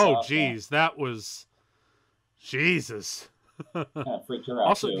 So. Geez, that was Jesus. Kind of freaked her out.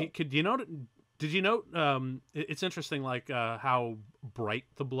 Also, too. do Did you note? It's interesting, like how bright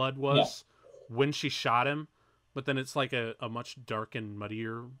the blood was when she shot him, but then it's like a much dark and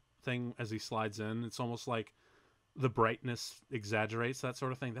muddier thing as he slides in. It's almost like the brightness exaggerates that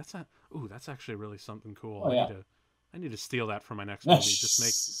sort of thing. That's actually really something cool. Oh, yeah. I need to steal that for my next movie. Just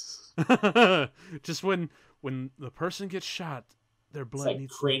make just when the person gets shot, their blood like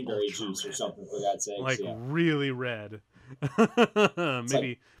needs cranberry juice or something, for God's sakes. like really red.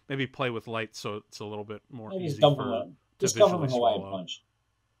 Maybe play with light so it's a little bit more easy just cover them with Hawaiian Punch.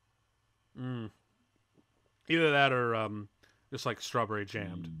 Either that or just like strawberry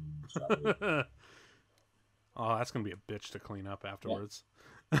jammed. Strawberry. Oh, that's gonna be a bitch to clean up afterwards.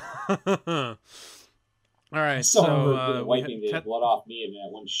 Yeah. All right, so wiping the blood off me in that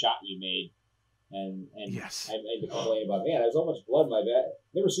one shot you made, and yes, I made the complaint about, man, there's so much blood in my bath.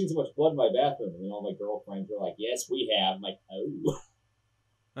 Never seen so much blood in my bathroom. And all my girlfriends were like, "Yes, we have." I'm like,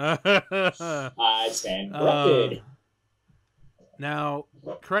 "Oh, I stand corrected." Now,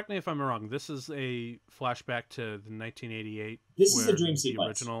 correct me if I'm wrong. This is a flashback to the 1988. This is the dream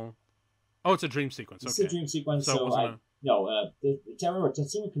sequence. Original. Oh, it's a dream sequence. It's a dream sequence. So Teruo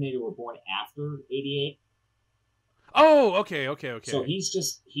and Kaneda were born after 88. Oh, okay. So he's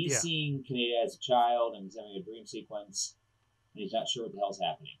seeing Kaneda as a child, and he's having a dream sequence, and he's not sure what the hell's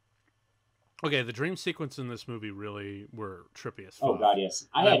happening. Okay, the dream sequence in this movie really were trippy as fuck. Oh god, yes.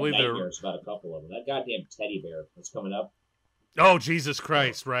 I had nightmares about a couple of them. That goddamn teddy bear that's coming up. Oh, Jesus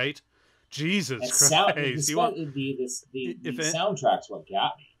Christ! Right? Jesus Christ! The soundtrack's what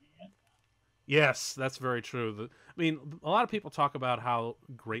got me. Yes, that's very true. I mean, a lot of people talk about how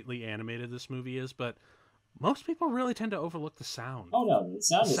greatly animated this movie is, but most people really tend to overlook the sound. Oh no, the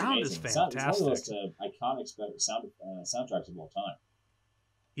sound is fantastic. It's one of the most iconic soundtracks of all time.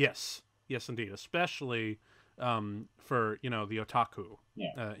 Yes, indeed, especially for the otaku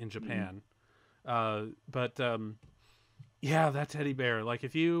in Japan. Yeah, that teddy bear. Like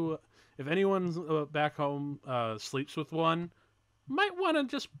if anyone back home sleeps with one, might want to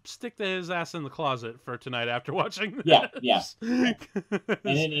just stick his ass in the closet for tonight after watching this. Yeah. And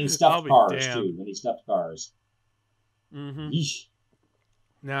then he stuffed cars, too. When he stuffed cars. Mm-hmm.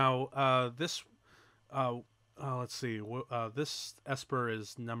 Now, this... let's see. This Esper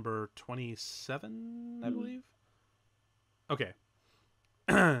is number 27, I believe? Okay.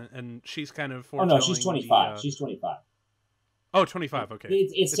 And she's kind of... Oh, no, she's 25. She's 25. Oh, 25, okay.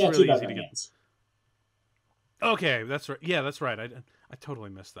 It's really easy to get. Okay, that's right. Yeah, that's right. I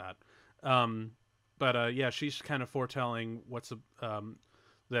totally missed that. But she's kind of foretelling what's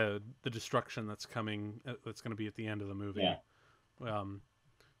the destruction that's coming. That's going to be at the end of the movie. Yeah.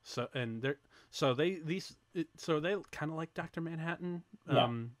 So they kind of like Dr. Manhattan,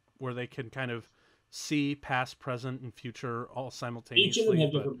 where they can kind of see past, present, and future all simultaneously. Each of them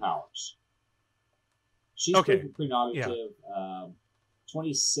have different powers. She's pre-cognitive.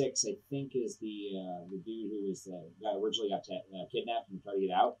 26, I think, is the dude who was the guy who originally got kidnapped and tried to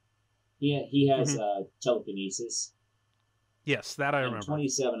get out. He has telekinesis. Yes, that I remember.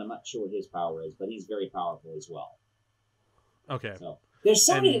 27, I'm not sure what his power is, but he's very powerful as well. Okay. So there's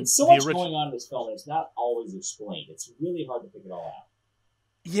so much going on in this film. It's not always explained. It's really hard to figure it all out.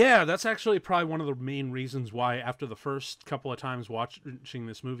 Yeah, that's actually probably one of the main reasons why after the first couple of times watching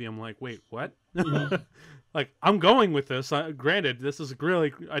this movie, I'm like, wait, what? Mm-hmm. Like, I'm going with this. Granted,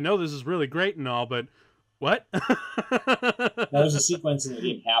 I know this is really great and all, but what? There's a sequence in the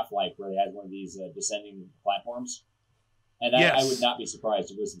game Half-Life where they had one of these descending platforms. And I would not be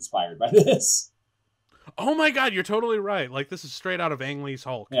surprised if it was inspired by this. Oh my god, you're totally right. Like, this is straight out of Ang Lee's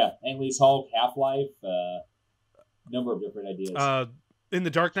Hulk. Yeah, Ang Lee's Hulk, Half-Life, number of different ideas. In The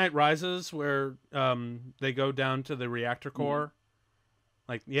Dark Knight Rises, where they go down to the reactor core.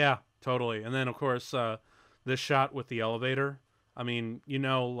 Mm-hmm. Like, yeah, totally. And then, of course, this shot with the elevator. I mean,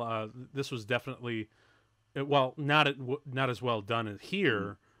 this was definitely, not as well done as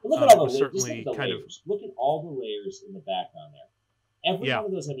here. But look at all the certainly kind layers. Look at all the layers in the background there. Every one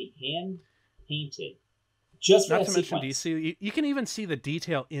of those had be hand painted. Just for not that to sequence. mention, you can even see the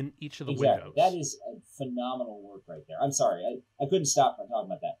detail in each of the windows. That is a phenomenal work right there. I'm sorry, I couldn't stop talking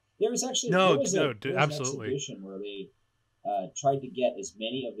about that. There was actually absolutely an exhibition where they tried to get as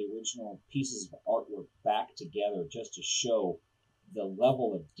many of the original pieces of artwork back together just to show the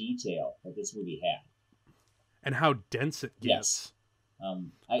level of detail that this movie had. And how dense it gets. Yes.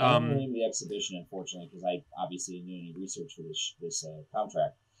 I don't remember the name of the exhibition, unfortunately, because I obviously didn't do any research for this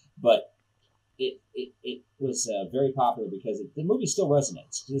contract. But it was very popular because the movie still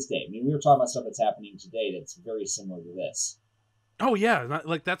resonates to this day. I mean, we were talking about stuff that's happening today that's very similar to this. Oh yeah,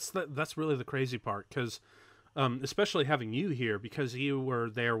 like that's really the crazy part because especially having you here because you were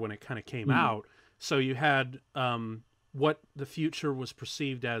there when it kind of came Mhm. out. So you had what the future was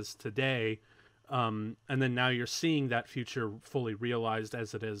perceived as today, and then now you're seeing that future fully realized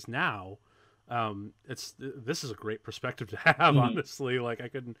as it is now. This is a great perspective to have, Mhm. honestly. Like I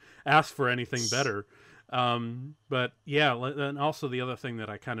couldn't ask for anything better. But yeah, and also the other thing that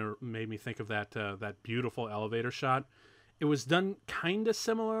I kind of made me think of that beautiful elevator shot. It was done kind of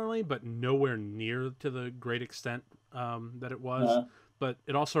similarly, but nowhere near to the great extent that it was. Uh-huh. But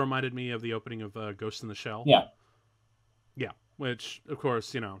it also reminded me of the opening of Ghost in the Shell. Yeah. Yeah, which of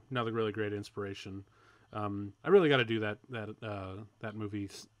course, another really great inspiration. I really got to do that movie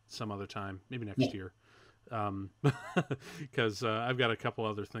some other time, maybe next year, because I've got a couple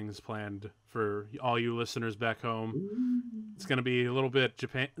other things planned for all you listeners back home. It's going to be a little bit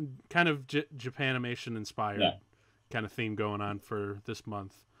Japanimation inspired kind of theme going on for this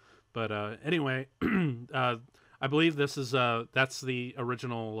month. But anyway, I believe this is that's the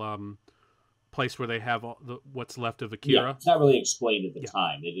original place where they have what's left of Akira. Yeah, it's not really explained at the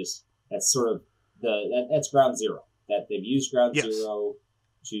time. They just that's sort of that's ground zero. That they've used ground zero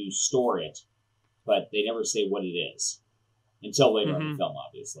to store it, but they never say what it is until later in the film,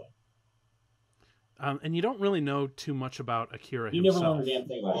 obviously. And you don't really know too much about Akira You himself. never learn a damn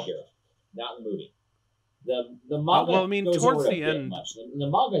thing about Akira. Not in the movie. The manga goes towards over the a bit end. much. In the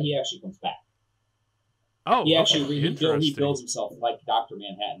manga, he actually comes back. Oh, he actually okay. he builds himself like Dr.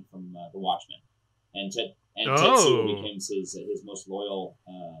 Manhattan from The Watchmen, and Tetsuo becomes his most loyal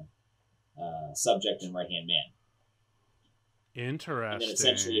subject and right hand man. Interesting. And then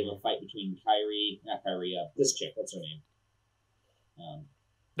essentially you have a fight between this chick, what's her name?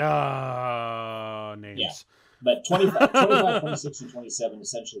 Names. Yeah. But 25, 26, and 27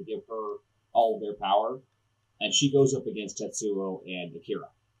 essentially give her all of their power, and she goes up against Tetsuo and Akira.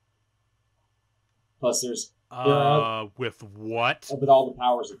 Plus with what? With all the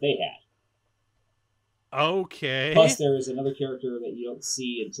powers that they had. Okay. Plus there is another character that you don't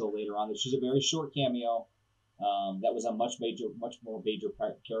see until later on. She's a very short cameo. That was a much more major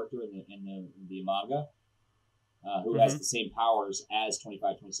character in the manga, who has the same powers as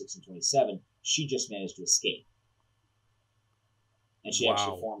 25, 26, and 27. She just managed to escape. And she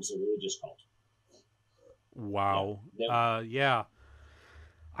actually forms a religious cult. Wow. Yeah.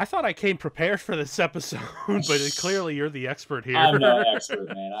 I thought I came prepared for this episode, but clearly you're the expert here. I'm no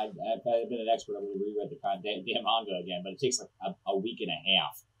expert, man. I've been an expert. I would have reread the damn manga again, but it takes like a week and a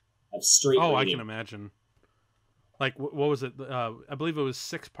half of straight reading. I can imagine. Like, what was it? I believe it was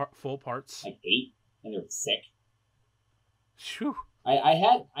 6 full parts. Like 8, and they're thick. Phew. I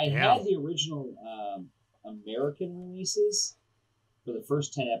had the original American releases for the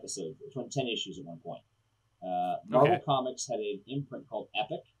first 10 episodes, 10 issues at one point. Marvel Comics had an imprint called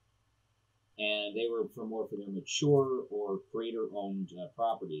Epic, and they were for their mature or creator-owned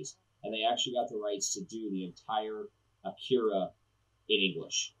properties, and they actually got the rights to do the entire Akira in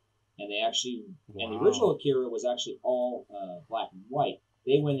English. And they actually, and the original Akira was actually all black and white.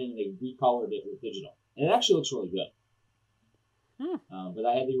 They went in and they recolored it with digital, and it actually looks really good. But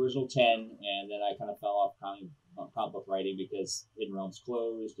I had the original 10, and then I kind of fell off comic book writing because Hidden Realms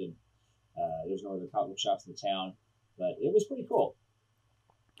closed, and there's no other comic book shops in the town. But it was pretty cool.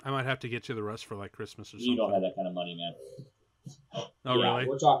 I might have to get you the rest for like Christmas or something. You don't have that kind of money, man. Oh, really?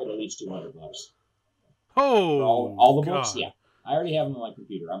 We're talking at least $200. Oh, for all the books? Yeah. I already have them on my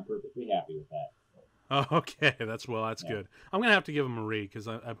computer. I'm perfectly happy with that. Oh, okay, that's good. I'm gonna have to give them a read because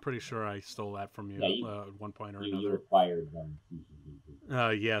I'm pretty sure I stole that from you, at one point or another. You acquired them.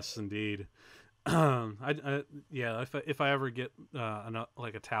 Yes, indeed. If I ever get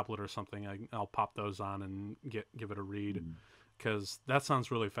like a tablet or something, I'll pop those on and give it a read because that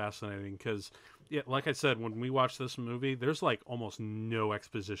sounds really fascinating. Because like I said, when we watch this movie, there's like almost no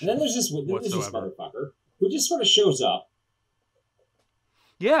exposition. And then there's this motherfucker who just sort of shows up.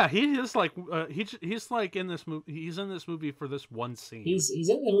 Yeah, he is like he's like in this movie. He's in this movie for this one scene. He's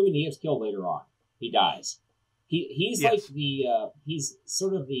in the movie and he gets killed later on. He dies. He's like he's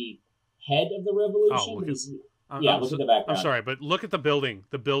sort of the head of the revolution. Look at the background. I'm sorry, but look at the building.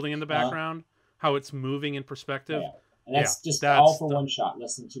 The building in the background, how it's moving in perspective. Yeah. And that's all for one shot,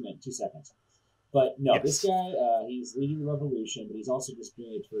 less than 2 seconds. But no, this guy, he's leading the revolution, but he's also just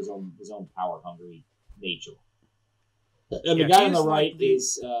doing it for his own power hungry nature. And the guy on the right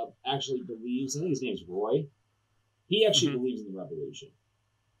actually believes. I think his name's Roy. He actually believes in the revolution.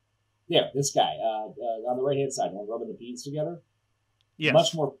 Yeah, this guy on the right hand side, the one rubbing the beads together. Yes.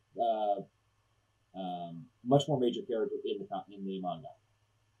 Much more major character in the manga.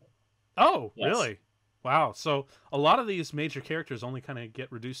 Oh, yes. Really? Wow. So a lot of these major characters only kind of get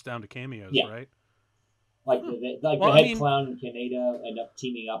reduced down to cameos, right? Like the head clown and Kaneda end up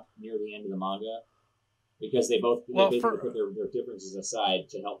teaming up near the end of the manga because they basically put their differences aside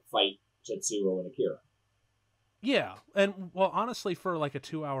to help fight Tetsuo and Akira. Yeah, and well, honestly, for like a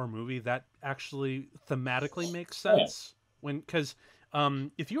 2-hour movie, that actually thematically makes sense. Because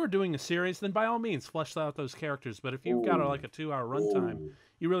if you were doing a series, then by all means, flesh out those characters. But if you've got like a 2-hour runtime,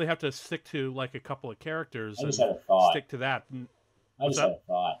 you really have to stick to like a couple of characters and stick to that. I just had a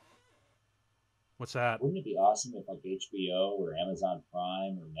thought. What's that? Wouldn't it be awesome if like HBO or Amazon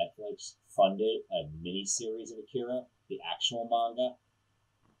Prime or Netflix funded a mini-series of Akira, the actual manga?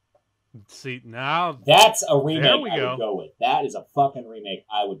 See, now that's a remake I would go with. That is a fucking remake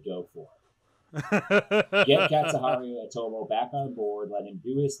I would go for. Get Katsuhiro Otomo back on board, let him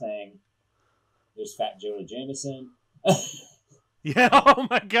do his thing. There's Fat Jonah Jameson. Yeah, oh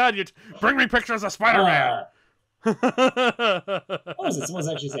my god, bring me pictures of Spider-Man. What was it? Someone's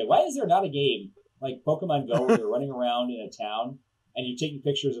actually saying, why is there not a game like Pokemon Go where you're running around in a town and you're taking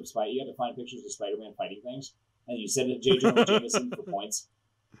pictures of you have to find pictures of Spider-Man fighting things, and you send it to J. Jonah Jameson for points?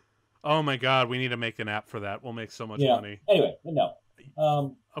 Oh my god, we need to make an app for that. We'll make so much money. Anyway, no.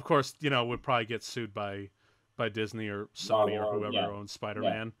 Of course, would probably get sued by Disney or Sony or whoever owns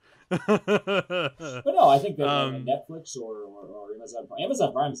Spider-Man. Yeah. But no, I think that Netflix or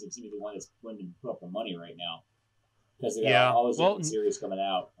Amazon Prime seems to be the one that's going to put up the money right now because they got all those different series coming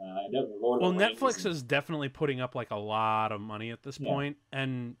out. Netflix is definitely putting up like a lot of money at this point,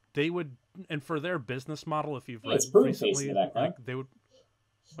 and they would, and for their business model, if you've read recently, they would.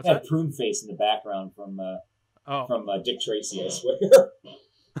 What's that? Prune Face in the background from Dick Tracy, I swear.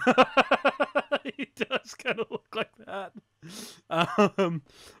 He does kind of look like that.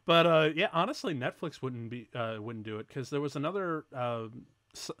 But yeah, honestly, Netflix wouldn't do it because there was another.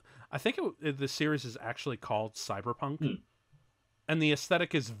 I think the series is actually called Cyberpunk, and the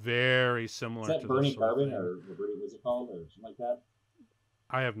aesthetic is very similar. Is that to Burning Carbon or what's it called or something like that?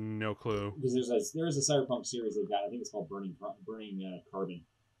 I have no clue. Because there is a Cyberpunk series they've got. I think it's called Burning Carbon.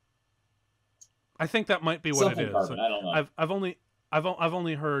 I think that might be what it is. Carbon, I don't know. I've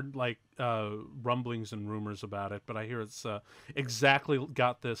only heard like rumblings and rumors about it, but I hear it's exactly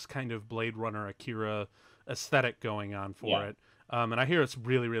got this kind of Blade Runner Akira aesthetic going on for it, and I hear it's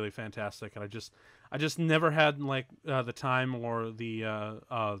really really fantastic. And I just never had like the time or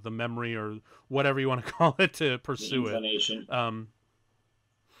the memory or whatever you want to call it to pursue it.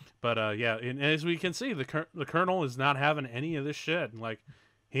 But yeah, and as we can see, the Colonel is not having any of this shit. Like.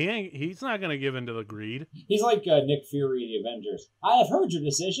 He's not going to give in to the greed. He's like Nick Fury, the Avengers. I have heard your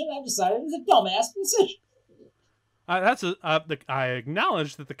decision. I've decided it's a dumbass decision. I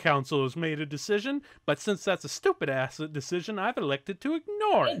acknowledge that the council has made a decision, but since that's a stupid ass decision, I've elected to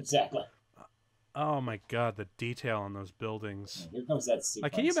ignore it. Exactly. Oh my god, the detail on those buildings. Here comes that sequence.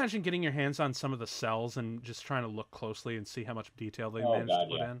 Like, can you imagine getting your hands on some of the cells and just trying to look closely and see how much detail they managed to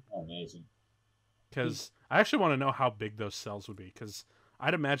put in? Oh, amazing. Because I actually want to know how big those cells would be, because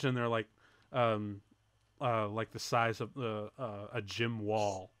I'd imagine they're like the size of a gym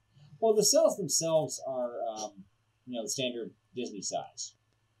wall. Well, the cells themselves are, the standard Disney size.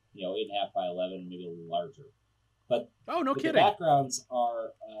 8.5 by 11, maybe a little larger. But no kidding. The backgrounds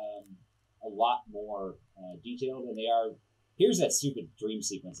are a lot more detailed, and they are. Here's that stupid dream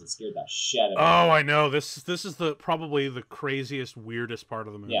sequence that scared the shit out of me. Oh, I know. This is probably the craziest, weirdest part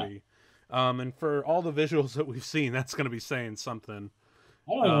of the movie. Yeah. And for all the visuals that we've seen, that's going to be saying something.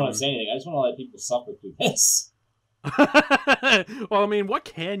 I don't even want to say anything. I just want to let people suffer through this. Well, I mean, what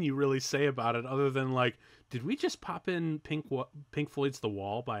can you really say about it other than, like, did we just pop in Pink Floyd's The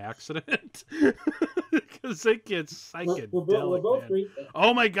Wall by accident? Because it gets psychedelic, man.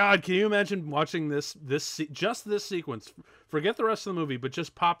 Oh my god, can you imagine watching just this sequence? Forget the rest of the movie, but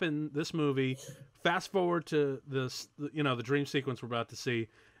just pop in this movie, fast forward to this, the dream sequence we're about to see,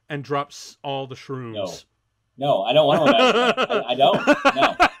 and drops all the shrooms. No, I don't want to imagine that. I don't.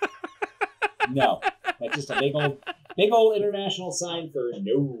 No. That's just a big old international sign for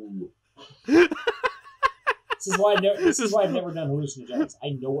no. This is why I've never done hallucinogens. I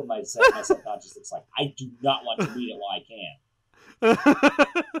know what my subconscious looks like. I do not want to read it while I can.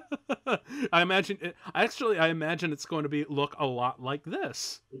 I imagine it's going to look a lot like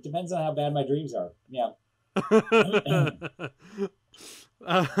this. It depends on how bad my dreams are. Yeah.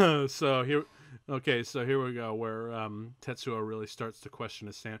 So here we go, where Tetsuo really starts to question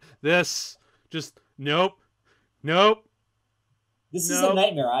his stand. This just nope. This is a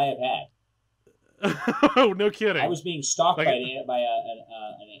nightmare I have had. Oh, no kidding. I was being stalked by a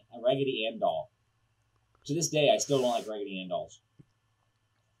Raggedy Ann doll. To this day, I still don't like Raggedy Ann dolls.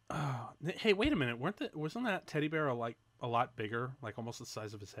 Oh, hey, wait a minute! Wasn't that teddy bear a lot bigger, like almost the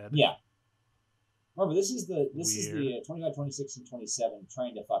size of his head? Yeah. Remember, this is the 25, 26, and 27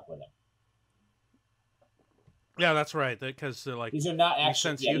 trying to fuck with him. Yeah, that's right. Because like these are not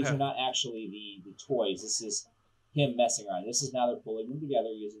actually are not actually the toys. This is him messing around. This is now they're pulling them together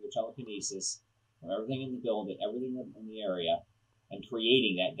using their telekinesis from everything in the building, everything in the area, and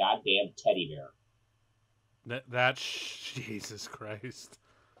creating that goddamn teddy bear. Jesus Christ.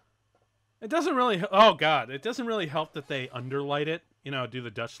 It doesn't really. Oh God! It doesn't really help that they underlight it. You know, do the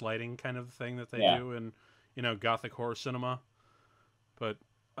Dutch lighting kind of thing that they do in Gothic horror cinema. But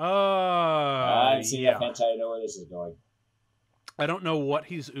I've seen enough hentai to know where this is going. I don't know what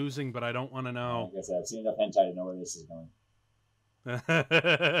he's oozing, but I don't want to know. Like I said, I've seen enough hentai to know where this is going.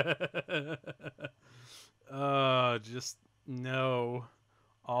 Just no.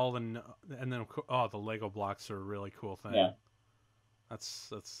 All the and then the Lego blocks are a really cool thing. Yeah.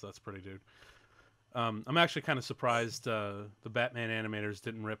 That's pretty, dude. I'm actually kind of surprised the Batman animators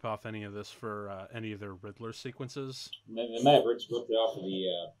didn't rip off any of this for any of their Riddler sequences. They might have ripped it off of the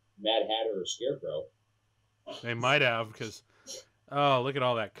Mad Hatter or Scarecrow. They might have, because look at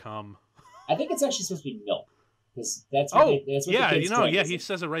all that cum. I think it's actually supposed to be milk, because that's what the kids drink. He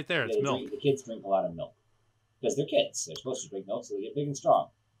says it right there. It's milk. The kids drink a lot of milk because they're kids. They're supposed to drink milk so they get big and strong,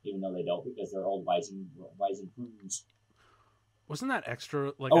 even though they don't because they're old Weizen prunes. Wasn't that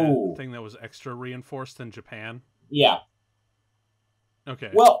extra, a thing that was extra reinforced in Japan? Yeah. Okay.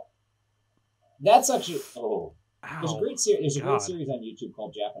 Well, that's actually... There's a great series on YouTube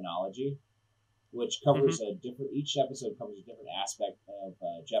called Japanology, which covers each episode covers a different aspect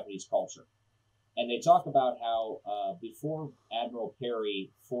of Japanese culture. And they talk about how before Admiral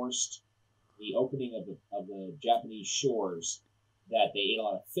Perry forced the opening of the Japanese shores, that they ate a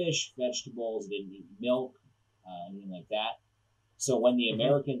lot of fish, vegetables, they didn't eat milk, anything like that. So when the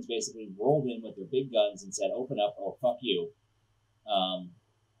Americans basically rolled in with their big guns and said, open up or fuck you,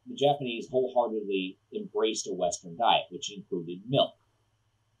 the Japanese wholeheartedly embraced a Western diet, which included milk.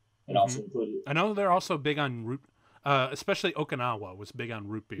 It also included... I know they're also big on root, especially Okinawa was big on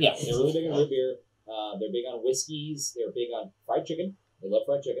root beer. Yeah, they're really big on root beer. They're big on whiskeys. They're big on fried chicken. They love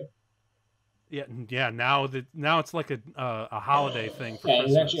fried chicken. Yeah. Now it's like a holiday thing for Christmas.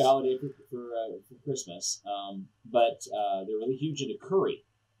 It's actually a holiday for Christmas. But they're really huge into curry.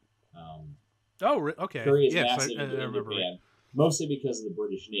 Okay. Curry is massive in Japan, mostly because of the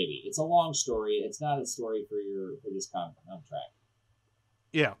British Navy. It's a long story. It's not a story for this contract.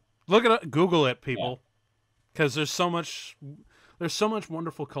 Yeah, look at it. Google it, people, because there's so much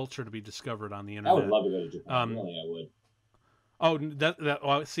wonderful culture to be discovered on the internet. I would love to go to Japan. Really, I would.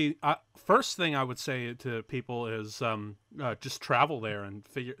 First thing I would say to people is just travel there and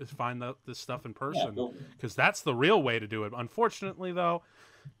find out this stuff in person, because that's the real way to do it. Unfortunately, though,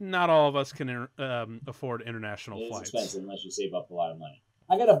 not all of us can afford international flights. It's expensive unless you save up a lot of money.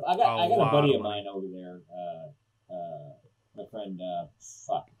 I got a buddy of mine over there. My friend, I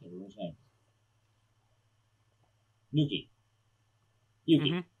can't remember his name. Yuki.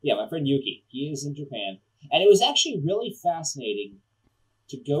 Yeah, my friend Yuki. He is in Japan. And it was actually really fascinating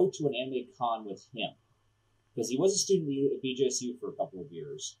to go to an anime con with him, because he was a student at BJSU for a couple of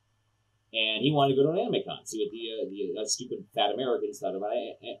years, and he wanted to go to an anime con, see what the stupid fat Americans thought about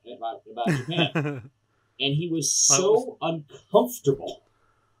Japan. And he was so uncomfortable.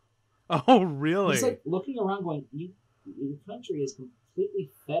 Oh, really? He's like looking around going, your country has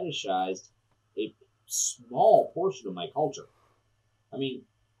completely fetishized a small portion of my culture. I mean,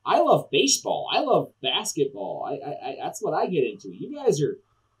 I love baseball. I love basketball. I that's what I get into. You guys are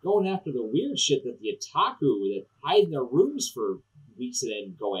going after the weird shit that the otaku that hide in their rooms for weeks and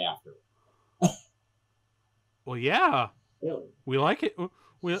then go after. Well, yeah. Really? We like it.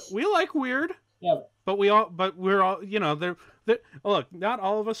 We like weird. Yeah. But we're all, they're look, not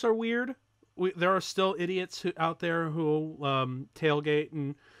all of us are weird. There are still idiots out there who tailgate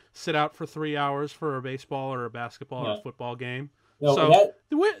and sit out for 3 hours for a baseball or a basketball or a football game. No, so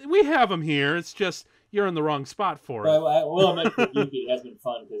we have them here. It's just you're in the wrong spot for it. Well, I meant that Yuki has been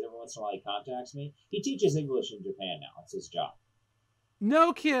fun because every once in a while he contacts me. He teaches English in Japan now. It's his job.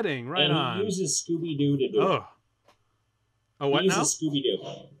 No kidding. Right and on. He uses Scooby-Doo to do it. Oh, what now? He uses Scooby-Doo.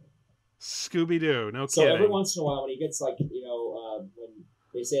 Scooby-Doo. No kidding. So every once in a while when he gets when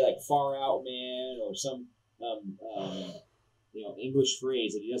they say far out man or some English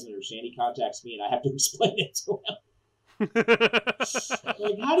phrase that he doesn't understand, he contacts me and I have to explain it to him.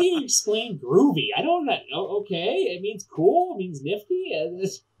 How do you explain groovy? I don't know. Okay, it means cool. It means nifty.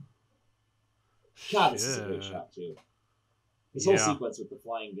 God, this is a great shot too. This whole sequence with the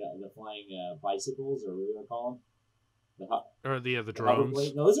flying bicycles, or what do you want to call them? The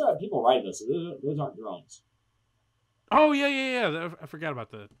drones. No, those are people riding those. So those aren't drones. Oh yeah. I forgot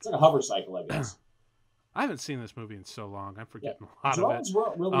about that. It's like a hover cycle, I guess. I haven't seen this movie in so long. I'm Yeah. forgetting a lot Drones of it.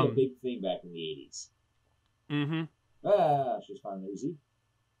 weren't really a big thing back in the 80s. Mm-hmm. She's fine, Lucy.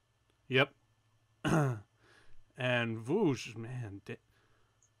 Yep. And Voosh, man,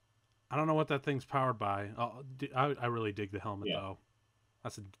 I don't know what that thing's powered by. I really dig the helmet, though.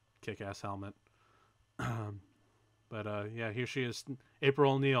 That's a kick-ass helmet. But yeah, here she is,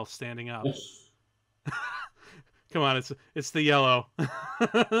 April O'Neil, standing up. Come on, it's the yellow.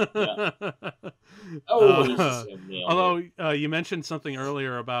 Yeah. Oh, although you mentioned something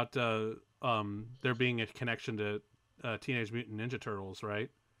earlier about there being a connection to Teenage Mutant Ninja Turtles, right?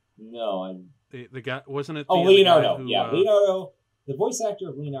 No, the guy, wasn't it? Leonardo. Who, Leonardo. The voice actor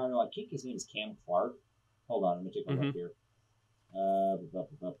of Leonardo, I think his name is Cam Clark. Hold on, let me take a look here.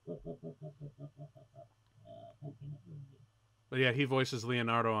 But yeah, he voices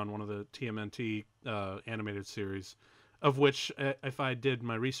Leonardo on one of the TMNT animated series, of which, if I did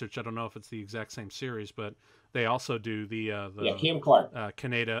my research, I don't know if it's the exact same series, but they also do the Cam Clark.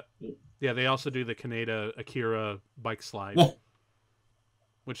 Kaneda. Yeah, they also do the Kaneda Akira bike slide,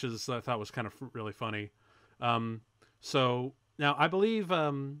 which is I thought was kind of really funny. So now I believe,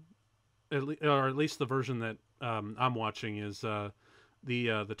 or at least the version that I'm watching is the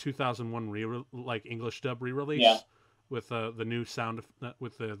 2001 like English dub re-release. Yeah. With the new sound,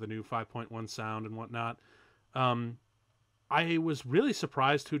 with the new 5.1 sound and whatnot. I was really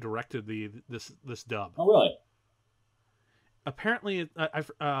surprised who directed this dub. Oh, really? Apparently, I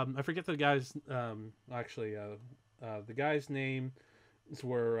forget the guy's the guy's name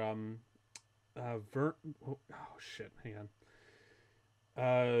were oh shit, hang on.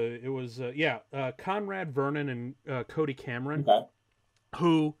 It was Conrad Vernon and Cody Cameron,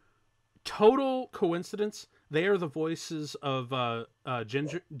 who, total coincidence, they are the voices of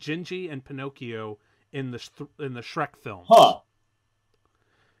Gingy and Pinocchio in the Shrek films. Huh.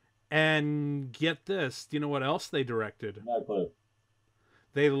 And get this, do you know what else they directed? Not a clue.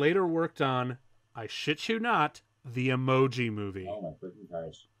 They later worked on, I shit you not, the Emoji Movie. Oh my freaking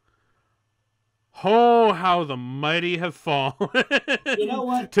Christ. Oh, how the mighty have fallen. You know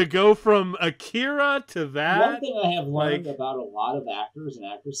what? To go from Akira to that. One thing I have learned about a lot of actors and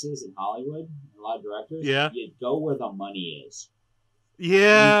actresses in Hollywood, a lot of directors, you go where the money is.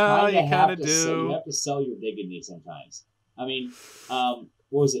 Yeah, you kind of do. You have to sell your dignity sometimes. I mean, what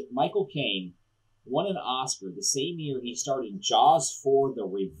was it? Michael Caine won an Oscar the same year he starred in Jaws 4: The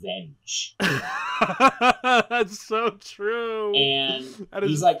Revenge. That's so true. And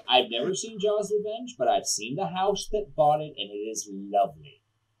he's like, I've never seen Jaws Revenge, but I've seen the house that bought it, and it is lovely.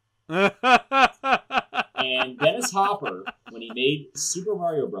 And Dennis Hopper, when he made Super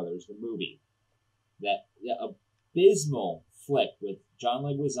Mario Brothers, the movie, that abysmal flick with John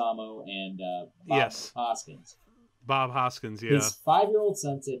Leguizamo and Bob Hoskins. Bob Hoskins, yeah. His 5-year-old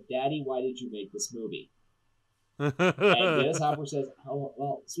son said, Daddy, why did you make this movie? And Dennis Hopper says, oh,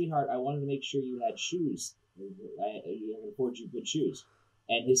 well, sweetheart, I wanted to make sure you had shoes. You can afford you good shoes.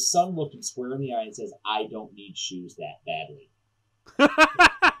 And his son looked him square in the eye and says, I don't need shoes that badly.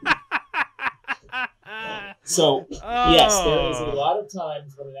 So, yes, there is a lot of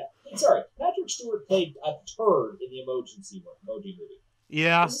times when Patrick Stewart played a turd in the Emoji Movie.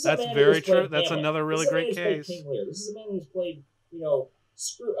 Yeah, that's very true. That's another really great case. King Lear. This is a man who's played,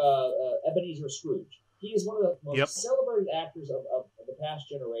 Ebenezer Scrooge. He is one of the most celebrated actors of the past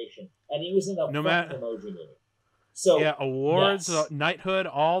generation, and he was in the Emoji Movie. So yeah, awards, knighthood,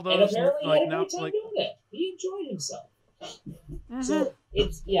 all those. And apparently, he had a great time doing it. He enjoyed himself. Mm-hmm. So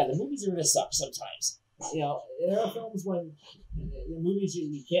the movies are going to suck sometimes. There are films when the movies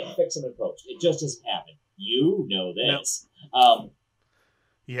you can't fix them in post. It just doesn't happen. You know this. No.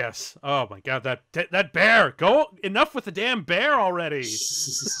 Yes. Oh my God, that bear! Enough with the damn bear already.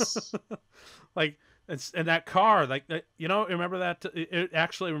 And that car, remember that? It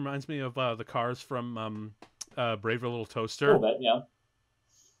actually reminds me of the cars from Brave Little Toaster. A little bit, yeah.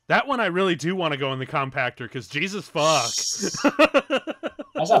 That one I really do want to go in the compactor because Jesus fuck.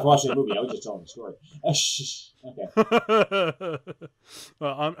 I stopped watching the movie. I was just telling the story. Okay.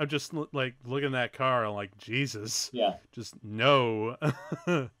 Well, I'm just like looking at that car. I'm like, Jesus. Yeah. Just no.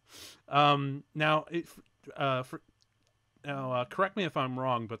 Now, correct me if I'm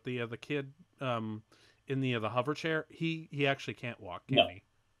wrong, but the kid in the hover chair, he actually can't walk, can he?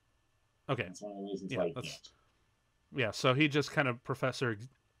 Okay. That's one of the reasons why he can't. Yeah. So he just kind of Professor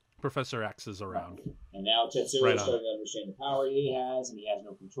X's around. Right. And now Tetsuo is starting to understand the power he has, and he has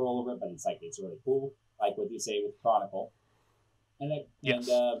no control over it, but it's really cool. Like what you say with Chronicle. And a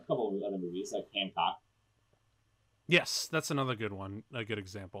couple of other movies, like Hancock. Yes, that's another good one, a good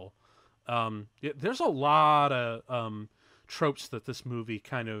example. There's a lot of tropes that this movie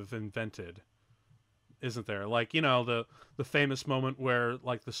kind of invented. isn't there? Like, you know, the famous moment where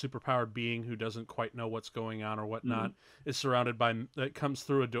like the superpowered being who doesn't quite know what's going on or whatnot is surrounded by it comes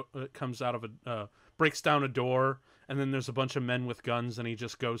through it comes out of a breaks down a door, and then there's a bunch of men with guns, and he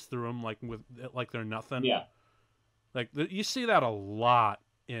just goes through them like they're nothing. Yeah. Like you see that a lot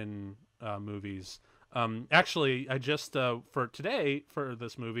in movies. Actually, I just for today for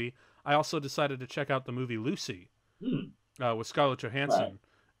this movie, I also decided to check out the movie Lucy with Scarlett Johansson, Right.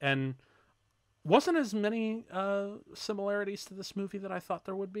 and wasn't as many similarities to this movie that I thought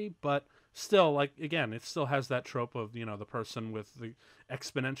there would be, but still, like again, it still has that trope of, you know, the person with the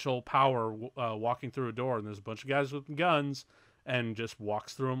exponential power walking through a door, and there's a bunch of guys with guns, and just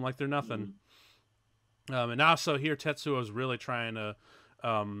walks through them like they're nothing. And also here, Tetsuo is really trying to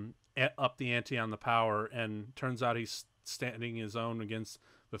up the ante on the power, and turns out he's standing his own against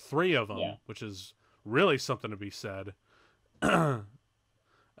the three of them, which is really something to be said. And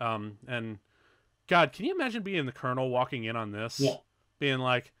God, can you imagine being the Colonel walking in on this? Yeah. Being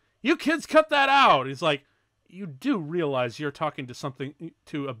like, "You kids, cut that out." He's like, "You do realize you're talking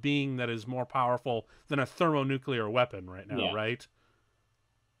to a being that is more powerful than a thermonuclear weapon right now, right?"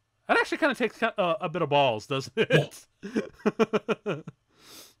 That actually kind of takes a bit of balls, doesn't it?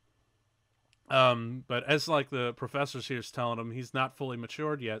 But as like the professors here is telling him, he's not fully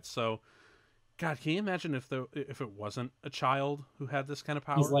matured yet. So, God, can you imagine if it wasn't a child who had this kind of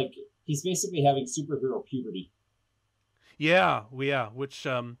power? He's basically having superhero puberty. Yeah, which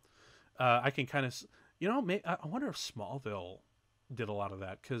I can kind of, you know, I wonder if Smallville did a lot of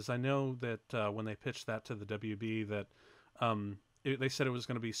that, because I know that when they pitched that to the WB, that they said it was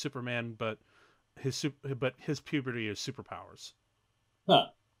going to be Superman, but his puberty is superpowers. Huh.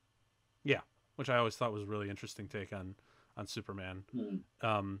 Yeah, which I always thought was a really interesting take on Superman.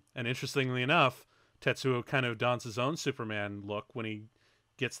 And interestingly enough, Tetsuo kind of dons his own Superman look when he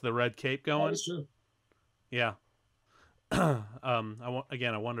gets the red cape going. That's true. Yeah. I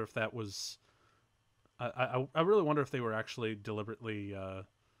wonder if that was. I really wonder if they were actually deliberately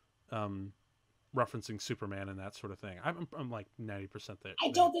referencing Superman and that sort of thing. I'm like 90% there. I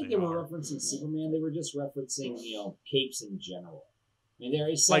don't think they were referencing Superman. They were just referencing, you know, capes in general. I mean, there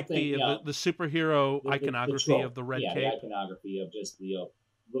is something like the superhero iconography of the red cape. The iconography of just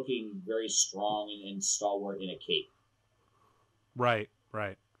looking very strong and stalwart in a cape. Right.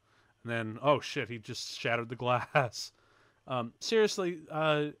 And then, oh shit, he just shattered the glass. Seriously,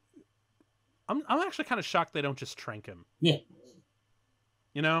 I'm actually kind of shocked they don't just trank him. Yeah.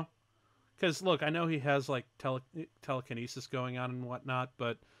 You know, because look, I know he has like telekinesis going on and whatnot,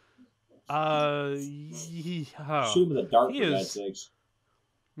 but shoot him with a dart for God's sakes.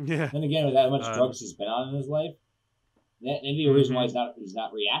 Yeah. Then again, with that much drugs he's been on in his life, that may be the reason why he's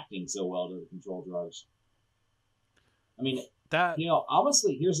not reacting so well to the controlled drugs. I mean,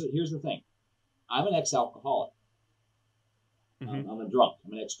 honestly, here's the thing. I'm an ex-alcoholic. I'm a drunk.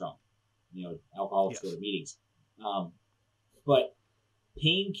 I'm an ex-drunk. You know, alcoholics go to meetings. But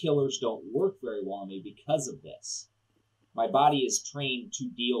painkillers don't work very well on me because of this. My body is trained to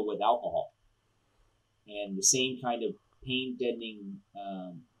deal with alcohol. And the same kind of pain-deadening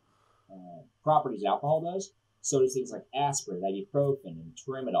properties alcohol does, so does things like aspirin, ibuprofen, and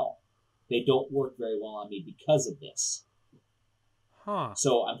tramadol. They don't work very well on me because of this. Huh.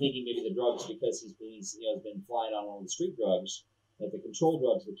 So I'm thinking maybe the drugs, because he's been flying on all the street drugs, that the control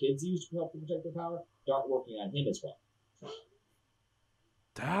drugs the kids use to help to protect their power aren't working on him as well.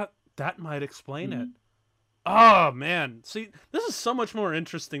 That might explain it. Oh man, see, this is so much more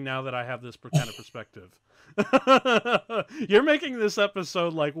interesting now that I have this kind of perspective. You're making this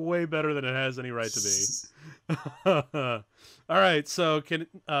episode like way better than it has any right to be. All right, so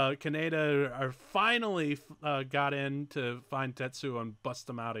Kaneda finally got in to find Tetsuo and bust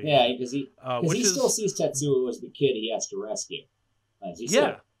him out of here. Yeah, because he still sees Tetsuo as the kid he has to rescue. As he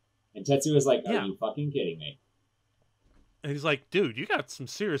said. And Tetsuo is like, "Are you fucking kidding me?" And he's like, "Dude, you got some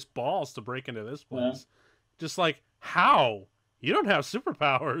serious balls to break into this place." Just like, how? You don't have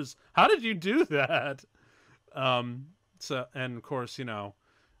superpowers. How did you do that? So, and of course, you know,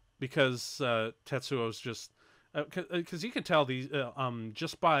 because Tetsuo's just, because you can tell these,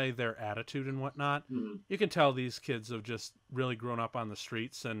 just by their attitude and whatnot, you can tell these kids have just really grown up on the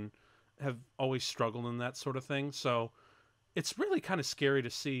streets and have always struggled in that sort of thing. So it's really kind of scary to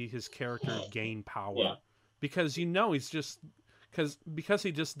see his character gain power, because you know he's just because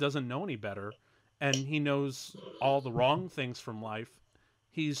he just doesn't know any better, and he knows all the wrong things from life.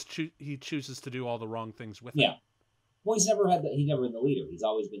 He chooses to do all the wrong things with it. Well, he's never been the leader. He's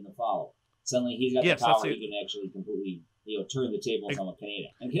always been the follower. Suddenly he's got the power. He can actually completely, turn the tables on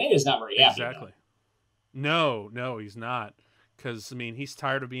Kaneda. And Kaneda's not very happy. Exactly. No, he's not. Because, I mean, he's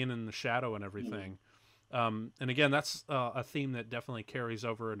tired of being in the shadow and everything. And again, that's a theme that definitely carries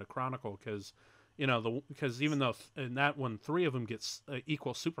over into Chronicle because, because even though in that one 3 of them gets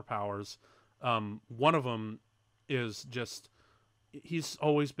equal superpowers, one of them is just he's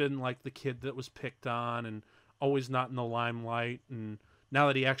always been like the kid that was picked on and always not in the limelight, and now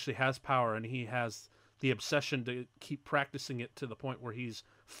that he actually has power and he has the obsession to keep practicing it to the point where he's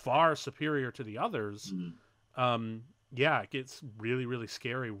far superior to the others, yeah, it gets really, really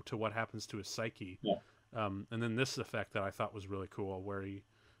scary to what happens to his psyche. Yeah. And then this effect that I thought was really cool, where he,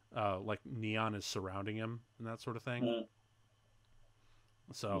 like neon is surrounding him and that sort of thing.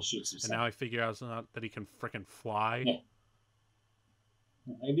 So, and now I figure out that he can frickin' fly. Yeah.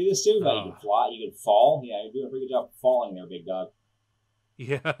 I can do this too, but you can fly, you can fall. Yeah, you're doing a pretty good job falling there, big dog.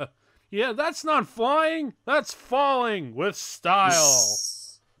 Yeah. Yeah, that's not flying. That's falling with style.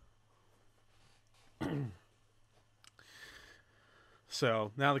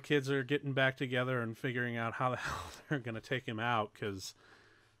 So now the kids are getting back together and figuring out how the hell they're going to take him out, because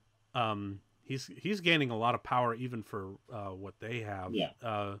he's gaining a lot of power even for what they have. Yeah.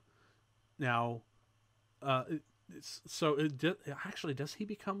 Now, actually, does he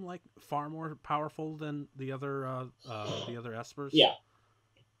become like far more powerful than the other Espers? Yeah.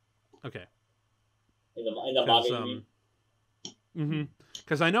 Okay. In the manga,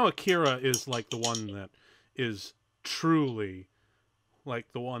 because I know Akira is like the one that is truly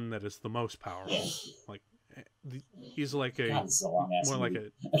like the one that is the most powerful. Yeah. Like he's like a God, this is a long ass more movie.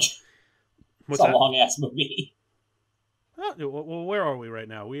 like a what's that? A long ass movie. Well, where are we right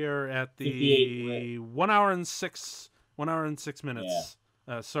now? We are at the 1 hour and 6 minutes.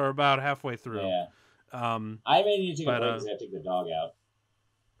 Yeah. So we're about halfway through. Yeah. I may need to take a break because I have to take the dog out.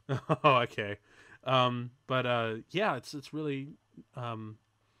 Oh, okay. Yeah, it's really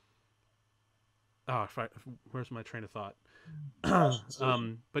where's my train of thought?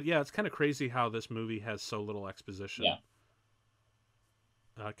 But yeah, it's kind of crazy how this movie has so little exposition. Yeah.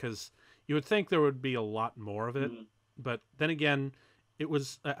 Because you would think there would be a lot more of it, but then again, it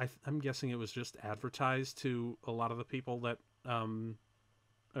was. I'm guessing it was just advertised to a lot of the people that, or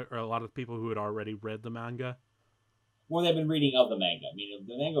a lot of people who had already read the manga. Well, they've been reading of the manga. I mean,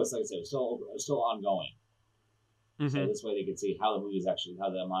 the manga was, like I said, still ongoing. So this way they could see how the movie is actually, how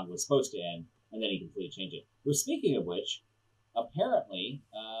the manga was supposed to end, and then he completely change it. Well, speaking of which, apparently,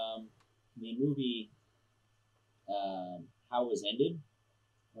 the movie, how it was ended,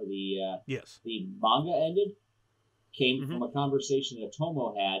 or the manga ended, came from a conversation that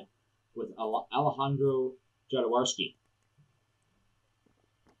Otomo had with Alejandro Jodorowsky.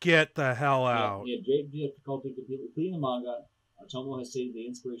 Get the hell out. He had great difficulty completing the manga. Otomo has stated the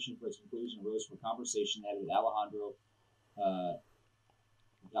inspiration for its conclusion arose from a conversation had with Alejandro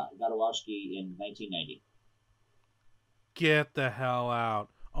Jodorowsky in 1990. Get the hell out.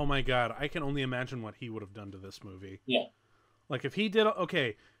 Oh my god, I can only imagine what he would have done to this movie. Yeah. Like if he did,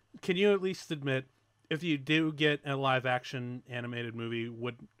 okay, can you at least admit, if you do get a live action animated movie,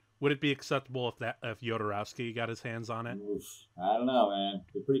 would it be acceptable if Jodorowsky got his hands on it? Oof. I don't know, man.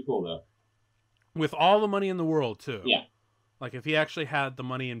 They're pretty cool though. With all the money in the world too. Yeah. Like if he actually had the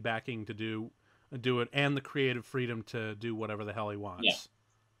money and backing to do it, and the creative freedom to do whatever the hell he wants. Yeah.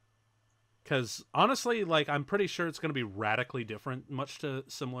 Because honestly, like I'm pretty sure it's going to be radically different,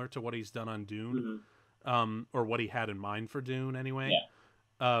 similar to what he's done on Dune, or what he had in mind for Dune anyway.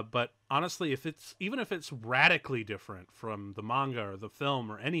 Yeah. But honestly, even if it's radically different from the manga or the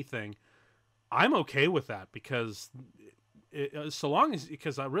film or anything, I'm okay with that because so long as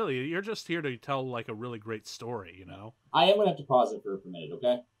really you're just here to tell like a really great story, you know. I am gonna have to pause it for a minute,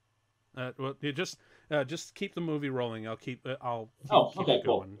 okay? Well, you just keep the movie rolling. I'll keep it okay,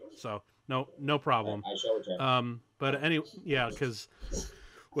 going. Cool. So no problem. I shall return. But anyway, yeah, because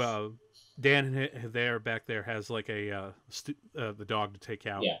Dan back there has like the dog to take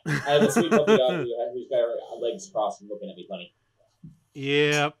out. Yeah, I have a sweet puppy dog who's got her legs crossed and looking at me funny.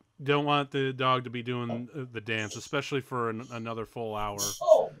 Yep, don't want the dog to be doing the dance, especially for another full hour.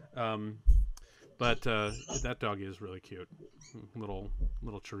 Oh. But that dog is really cute, little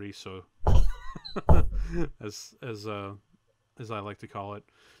chorizo, as I like to call it.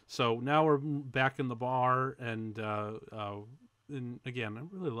 So now we're back in the bar, and again, I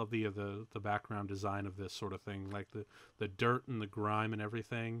really love the background design of this sort of thing, like the dirt and the grime and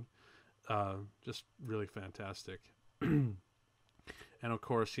everything, just really fantastic. And of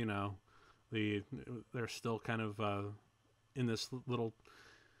course, you know, they're still kind of in this little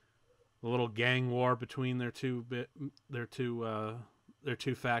gang war between their two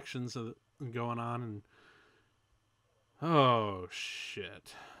factions going on, and oh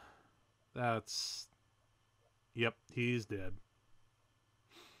shit, yep, he's dead.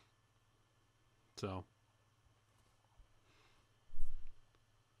 So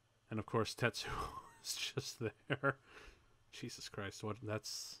And of course, Tetsuo is just there. Jesus Christ, what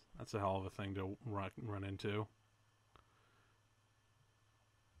that's a hell of a thing to run into.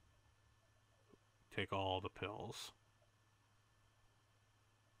 Take all the pills.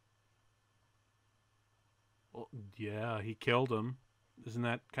 Well, yeah, he killed him. Isn't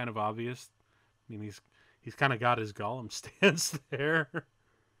that kind of obvious? I mean, he's kind of got his Gollum stance there.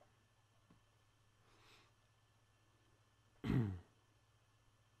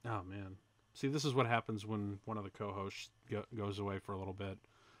 Oh man, see, this is what happens when one of the co-hosts goes away for a little bit.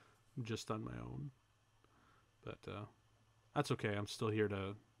 I'm just on my own, but that's okay. I'm still here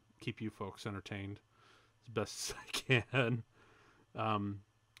to keep you folks entertained as best as I can.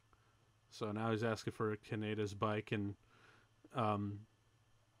 So now he's asking for Kaneda's bike, and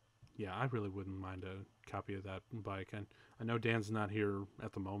yeah, I really wouldn't mind a copy of that bike. And I know Dan's not here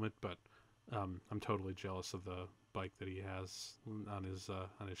at the moment, but I'm totally jealous of the bike that he has on his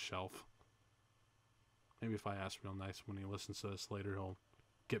shelf. Maybe if I ask real nice when he listens to this later, he'll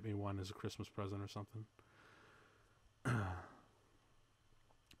get me one as a Christmas present or something.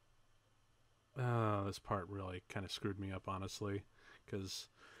 This part really kind of screwed me up, honestly, because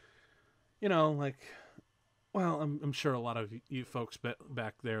like, well, I'm sure a lot of you folks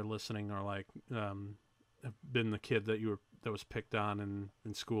back there listening are like, have been the kid that was picked on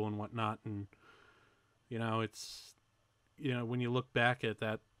in school and whatnot, and it's when you look back at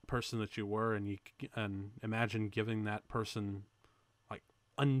that person that you were, and imagine giving that person like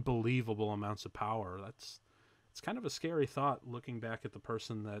unbelievable amounts of power. It's kind of a scary thought, looking back at the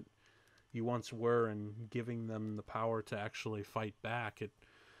person that you once were and giving them the power to actually fight back.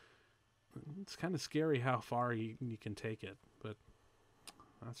 It's kind of scary how far you can take it, but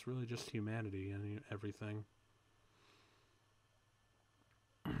that's really just humanity and everything.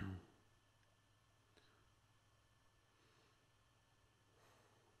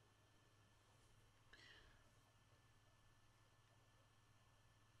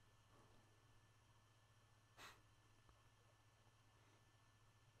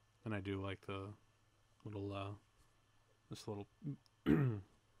 And I do like the little this little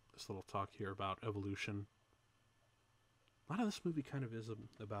this little talk here about evolution. A lot of this movie kind of is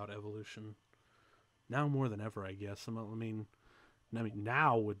about evolution now more than ever, I guess. I mean,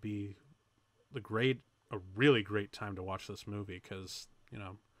 now would be a really great time to watch this movie, because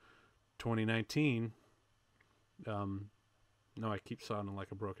 2019. No, I keep sounding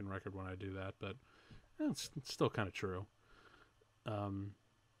like a broken record when I do that, but it's still kind of true.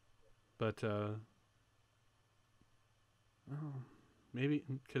 But maybe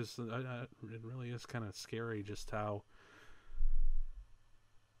because it really is kind of scary just how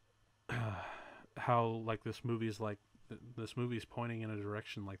like this movie's pointing in a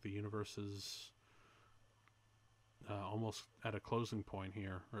direction like the universe is almost at a closing point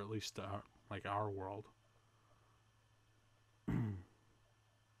here, or at least like our world.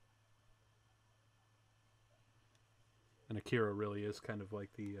 And Akira really is kind of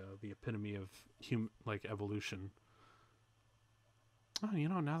like the epitome of like evolution. Oh,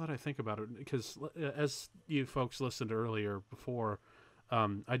 now that I think about it, because as you folks listened earlier before,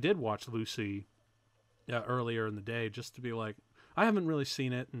 I did watch Lucy earlier in the day, just to be like, I haven't really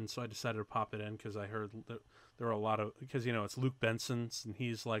seen it, and so I decided to pop it in because I heard that there are a lot of, because it's Luke Benson's, and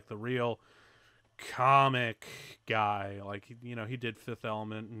he's like the real comic guy. Like he did Fifth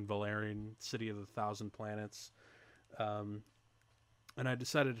Element and Valerian, City of the Thousand Planets. And I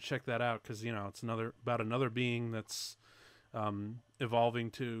decided to check that out because it's about another being that's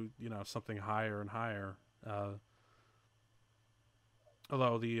evolving to something higher and higher.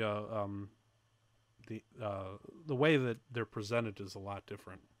 Although the way that they're presented is a lot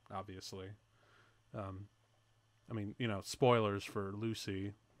different, obviously. I mean, spoilers for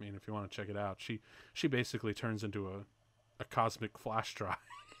Lucy. I mean, if you want to check it out, she basically turns into a cosmic flash drive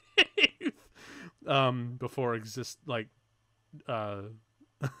before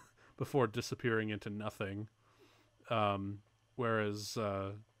before disappearing into nothing. Whereas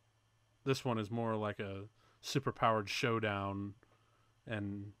this one is more like a superpowered showdown,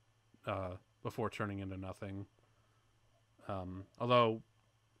 and before turning into nothing. Although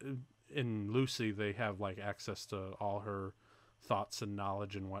in Lucy they have like access to all her thoughts and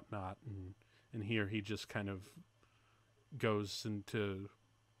knowledge and whatnot, and here he just kind of goes into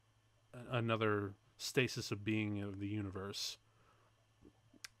another stasis of being of the universe.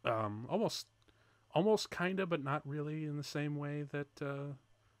 Almost kinda, but not really in the same way that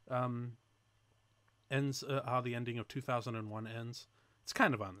ends how the ending of 2001 ends. It's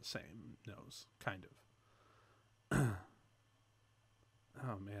kind of on the same nose, kind of.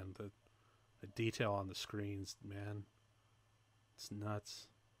 Oh man, the detail on the screens, man, it's nuts.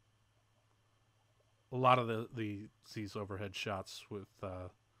 a lot of these overhead shots with the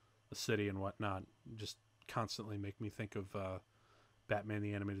city and whatnot just constantly make me think of Batman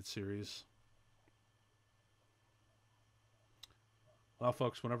the Animated Series. Well,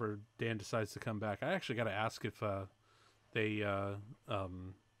 folks, whenever Dan decides to come back, I actually got to ask if they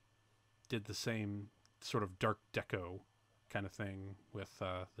did the same sort of dark deco kind of thing with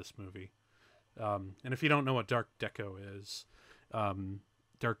this movie. And if you don't know what dark deco is,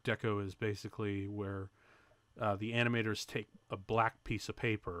 dark deco is basically where the animators take a black piece of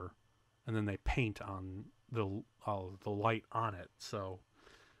paper and then they paint on the light on it. So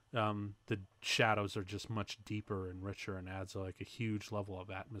the shadows are just much deeper and richer and adds like a huge level of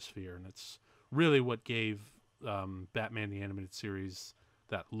atmosphere. And it's really what gave Batman the Animated Series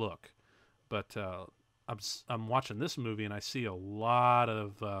that look. But I'm watching this movie and I see a lot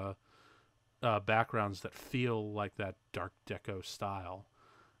of backgrounds that feel like that dark deco style.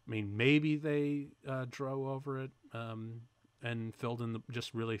 I mean, maybe they drove over it and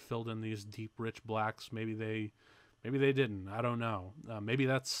just really filled in these deep, rich blacks. Maybe they didn't. I don't know. Maybe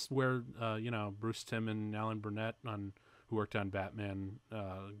that's where Bruce Timm and Alan Burnett, who worked on Batman,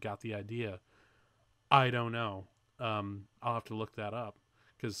 got the idea. I don't know. I'll have to look that up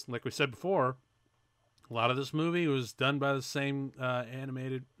because, like we said before, a lot of this movie was done by the same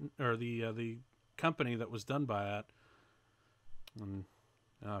animated or the company that was done by it. And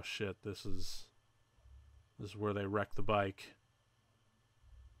oh shit, this is where they wrecked the bike.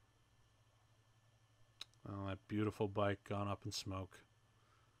 Oh, that beautiful bike gone up in smoke.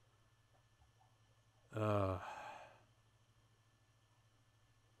 I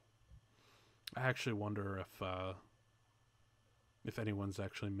actually wonder if anyone's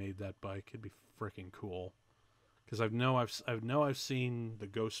actually made that bike. It'd be freaking cool. Because I've seen the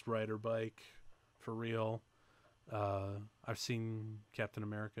Ghost Rider bike for real. I've seen Captain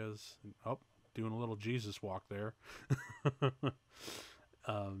America's. Oh, doing a little Jesus walk there.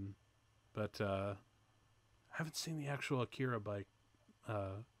 But I haven't seen the actual Akira bike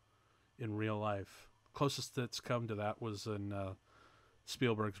in real life. Closest that's come to that was in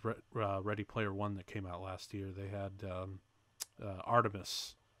Spielberg's Ready Player One that came out last year. They had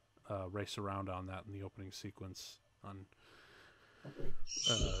Artemis race around on that in the opening sequence on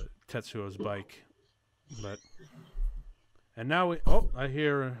Tetsuo's bike. And now I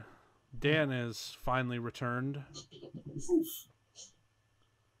hear Dan is finally returned.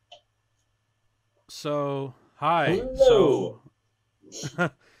 So hi. Hello.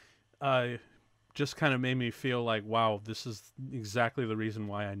 So just kind of made me feel like, wow, this is exactly the reason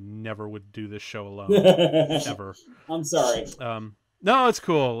why I never would do this show alone. Ever. I'm sorry. No, it's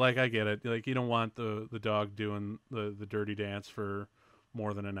cool. Like, I get it. Like, you don't want the dog doing the dirty dance for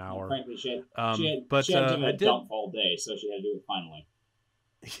more than an hour. Frankly, she had I a dump all day, so she had to do it finally.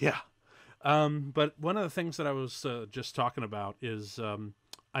 Yeah. But one of the things that I was just talking about is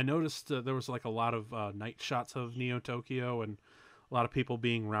I noticed there was like a lot of night shots of Neo Tokyo and a lot of people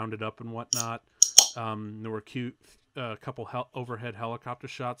being rounded up and whatnot. There were cute couple overhead helicopter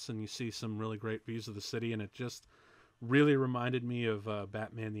shots, and you see some really great views of the city, and it just really reminded me of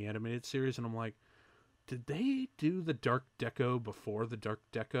Batman the Animated Series. And I'm like, did they do the dark deco before the dark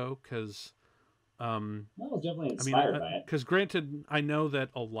deco? Because that was definitely inspired by it. Because granted, I know that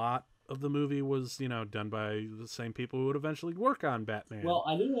a lot of the movie was done by the same people who would eventually work on Batman. Well,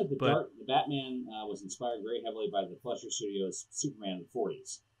 I knew that the Batman was inspired very heavily by the Fleischer Studios' Superman in the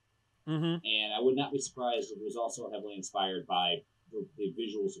 40s. Mm-hmm. And I would not be surprised if it was also heavily inspired by the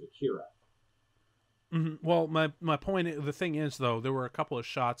visuals of Akira. Mm-hmm. Well, my point, the thing is, though, there were a couple of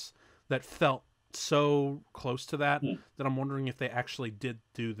shots that felt so close to that that I'm wondering if they actually did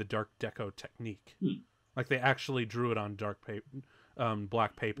do the dark deco technique. Like they actually drew it on dark paper,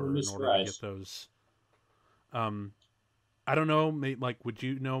 black paper in order to get those. I don't know. Like, would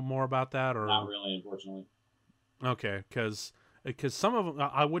you know more about that, or not really, unfortunately? Okay, because some of them,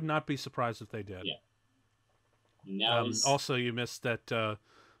 I would not be surprised if they did. Yeah. Now also, you missed that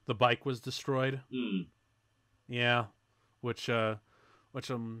the bike was destroyed. Yeah, which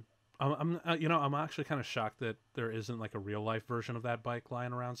I'm actually kind of shocked that there isn't like a real life version of that bike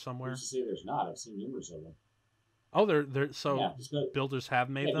lying around somewhere. Who's to say there's not? I've seen numerous of them. Oh, builders have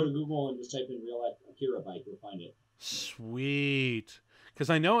made them. Go to Google and just type in real life Akira bike, you'll find it. Sweet, because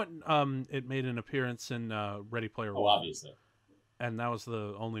I know it made an appearance in Ready Player One. Obviously. And that was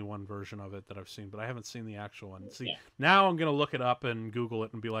the only one version of it that I've seen, but I haven't seen the actual one. See, now I'm gonna look it up and Google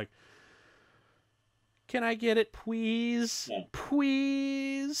it and be like, "Can I get it, please? Yeah.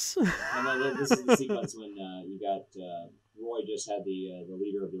 Please." And then this is the sequence when you got Roy just had the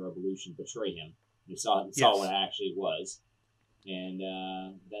leader of the revolution betray him. You saw what it actually was, and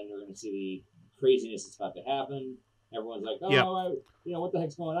then we're going to see the craziness that's about to happen. Everyone's like, oh, Yep. What the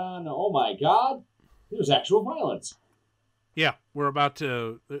heck's going on? Oh my God, there's actual violence. Yeah, we're about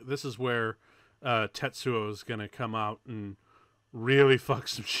to. This is where Tetsuo is gonna come out and really fuck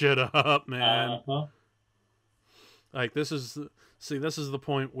some shit up, man. Like this is the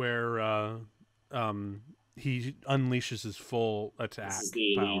point where he unleashes his full attack This is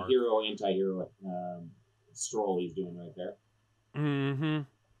the power. hero anti-hero stroll he's doing right there. Mm-hmm.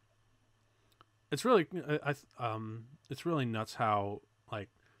 It's really it's really nuts how like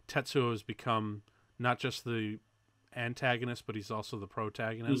Tetsuo has become not just the antagonist, but he's also the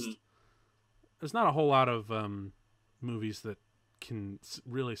protagonist. Mm-hmm. There's not a whole lot of movies that can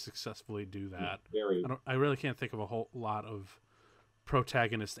really successfully do that. I really can't think of a whole lot of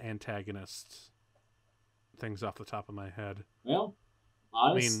protagonist antagonist things off the top of my head. Well,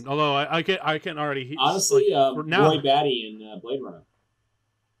 I mean, although I can already honestly, now, Roy Batty in Blade Runner.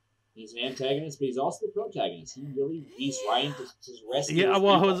 He's an antagonist, but he's also the protagonist. He's trying to rescue. Yeah,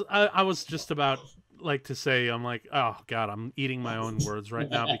 well, I was just about like to say, I'm like, oh God, I'm eating my own words right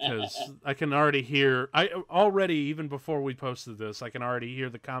now because I can already hear. Even before we posted this, I can already hear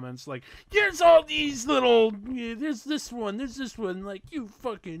the comments like, "There's all these little, there's this one, like you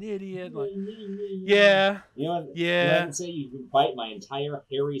fucking idiot." Like, yeah, you know what? Yeah, I can say you can bite my entire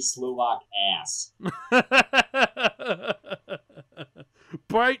hairy Slovak ass.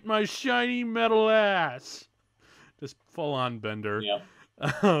 Bite my shiny metal ass. Just full on Bender. Yep.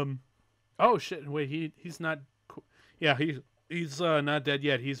 Oh shit! Wait, he's not. Yeah, he's not dead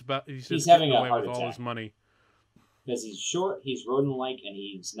yet. He's just having away a heart with attack. all his money because he's short, he's rodent-like, and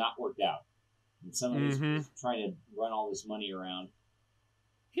he's not worked out. And somebody's trying to run all this money around.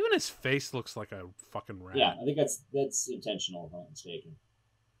 Even his face looks like a fucking rat. Yeah, I think that's intentional, if I'm not mistaken.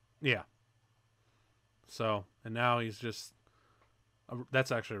 Yeah. So, and now he's just.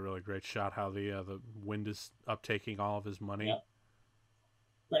 That's actually a really great shot. How the wind is uptaking all of his money. Yep.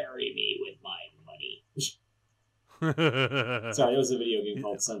 Bury me with my money. Sorry, there was a video game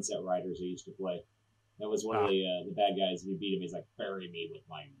called Sunset Riders I used to play. That was one of the bad guys. If you beat him, he's like, "Bury me with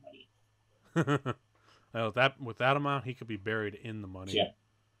my money." Well, with that amount, he could be buried in the money. Yeah.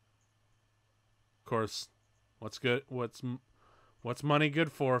 Of course, what's good? What's money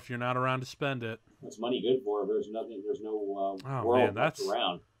good for if you're not around to spend it? What's money good for? There's nothing. There's no oh, world man, that's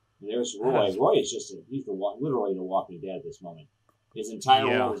around. And there's Roy. Roy is just literally the Walking Dead at this moment. His entire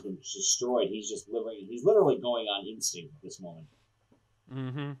world has been destroyed. He's just living. He's literally going on instinct at this moment.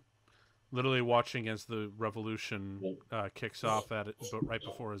 Mm-hmm. Literally watching as the revolution kicks off at it, but right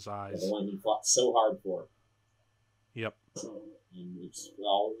before his eyes. The one he fought so hard for. Yep. And he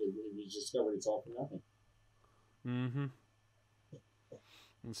discovered it's all for nothing. Mm-hmm.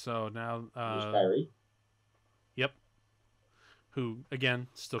 And so now, there's Kyrie. Yep. Who again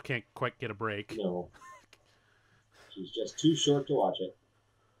still can't quite get a break. No. She's just too short to watch it.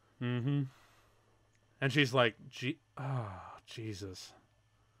 Mm-hmm. And she's like, Jesus.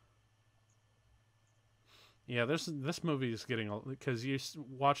 Yeah, this movie is getting, because you're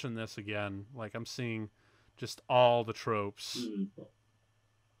watching this again, like I'm seeing just all the tropes. Mm-hmm.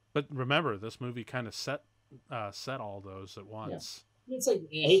 But remember, this movie kind of set all those at once. Yeah. It's like,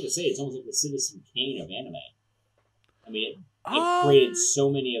 I hate to say it, it's almost like the Citizen Kane of anime. I mean, it created so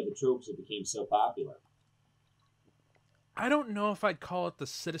many of the tropes that became so popular. I don't know if I'd call it the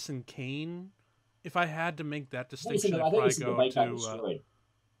Citizen Kane. If I had to make that distinction, I'd probably go to.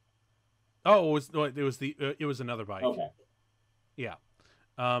 Oh, it was another bike. Okay. Yeah.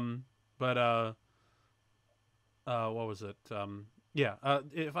 What was it?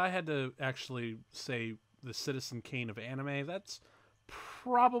 If I had to actually say the Citizen Kane of anime, that's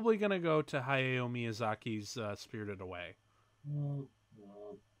probably gonna go to Hayao Miyazaki's Spirited Away.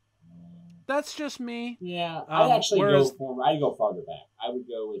 That's just me. Yeah, I'd actually I'd go farther back. I would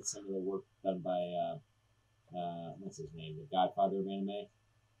go with some of the work done by what's his name, the Godfather of anime.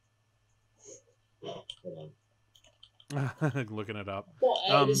 Hold on. Looking it up.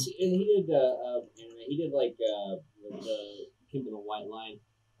 Well, he did like the Kim of the White Line.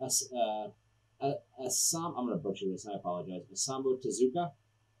 I'm gonna butcher this. I apologize. Osamu Tezuka.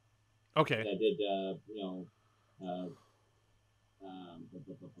 Okay. That did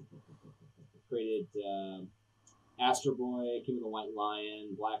created Astro Boy, Kim of the White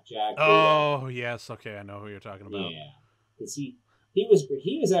Lion, Blackjack. Oh yes, okay, I know who you're talking about. Yeah, because he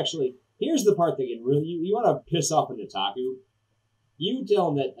was actually. Here's the part that can really you want to piss off a Nitaku. You tell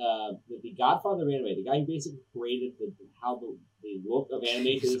him that the Godfather of anime, the guy who basically created the look of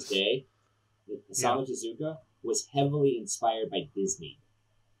anime to this day, Osamu Tezuka, was heavily inspired by Disney.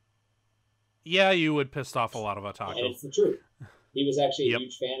 Yeah, you would piss off a lot of otaku. And it's the truth. He was actually a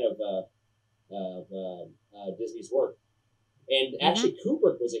huge fan of Disney's work. And actually,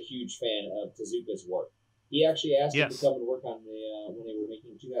 Kubrick was a huge fan of Tezuka's work. He actually asked him to come and work on the when they were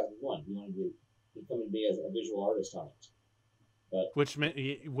making 2001. He wanted to come and be a visual artist on it. But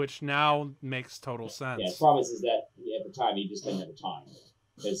which now makes total sense. Yeah, the problem is that at the time he just didn't have the time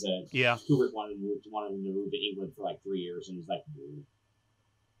because Kubrick wanted him to move to England for like 3 years, and he's like,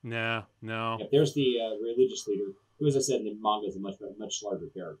 no. Yeah, there's the religious leader, who, as I said, in the manga is a much larger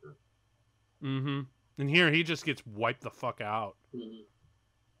character. Mm-hmm. And here he just gets wiped the fuck out. Mm-hmm.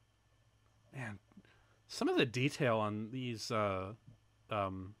 Man, some of the detail on these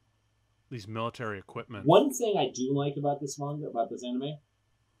military equipment. One thing I do like about this manga, about this anime,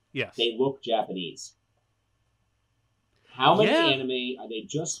 yes, they look Japanese. How many anime they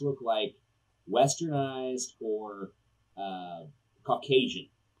just look like westernized or Caucasian?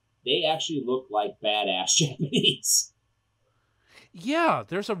 They actually look like badass Japanese. Yeah,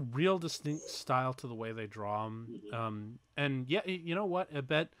 there's a real distinct style to the way they draw them. Mm-hmm. And yeah, you know what? I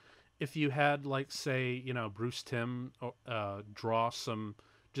bet if you had, like, say, Bruce Timm draw some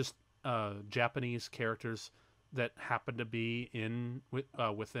just Japanese characters that happen to be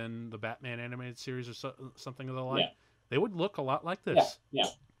within the Batman animated series or something of the like, they would look a lot like this. Yeah.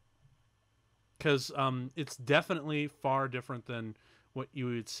 Because it's definitely far different than what you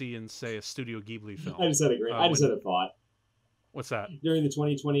would see in, say, a Studio Ghibli film. I just had a thought. What's that? During the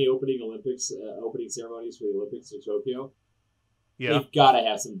 2020 opening ceremonies for the Olympics in Tokyo, they've got to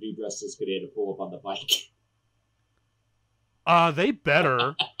have some dude dressed as Kade to pull up on the bike. They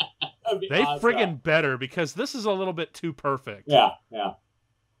better. They friggin' better, because this is a little bit too perfect. Yeah.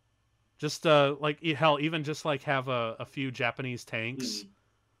 Just hell, even just like have a few Japanese tanks.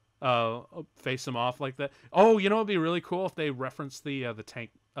 Face them off like that. Oh, it'd be really cool if they referenced the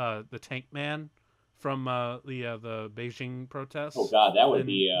tank man from the Beijing protests. Oh God, that would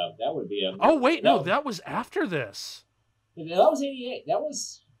be a. Oh wait, no, that was after this. That was 88. That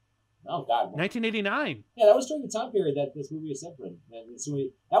was. Oh God. 1989. Yeah, that was during the time period that this movie was set in.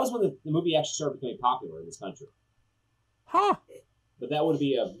 That was when the movie actually started becoming popular in this country. Huh. But that would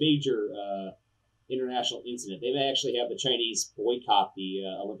be a major international incident. They may actually have the Chinese boycott the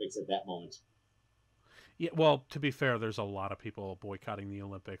Olympics at that moment. Yeah, well, to be fair, there's a lot of people boycotting the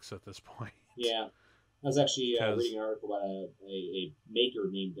Olympics at this point. Yeah. I was actually reading an article about a maker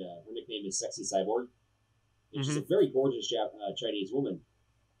named, her nickname is Sexy Cyborg. And she's a very gorgeous Chinese woman.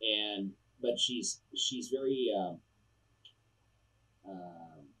 But she's very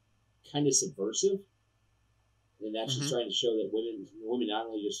kind of subversive. And that's just trying to show that women not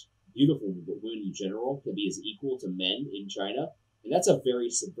only just beautiful, but women in general can be as equal to men in China. And that's a very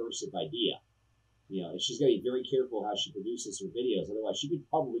subversive idea. And she's got to be very careful how she produces her videos. Otherwise, she could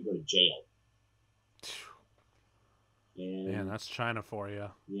probably go to jail. And, man, that's China for you.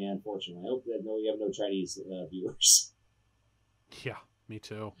 Yeah, unfortunately. I hope that we have no Chinese viewers. Yeah, me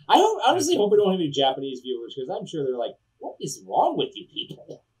too. I honestly hope we don't have any Japanese viewers, because I'm sure they're like, what is wrong with you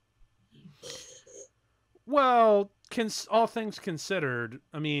people? Well, all things considered,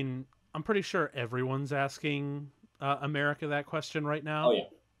 I mean, I'm pretty sure everyone's asking America that question right now. Oh, yeah.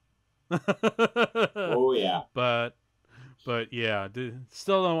 Oh, yeah. But yeah,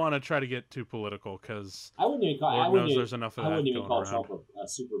 still don't want to try to get too political, because I wouldn't even call there's enough of that going around. Trump a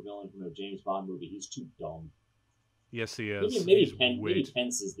super villain from a James Bond movie. He's too dumb. Yes, he is. Maybe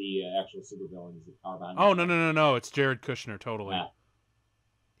Pence is the actual super villain. Is the power behind Oh, no. It's Jared Kushner, totally. Yeah.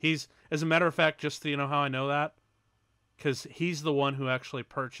 He's, as a matter of fact, just how I know that? Because he's the one who actually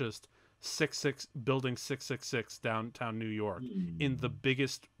purchased Building 666 downtown New York in the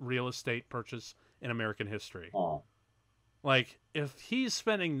biggest real estate purchase in American history. Oh. Like, if he's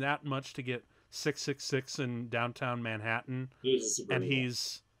spending that much to get 666 in downtown Manhattan, and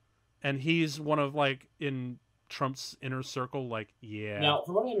he's one of, like, in Trump's inner circle, like, yeah. Now,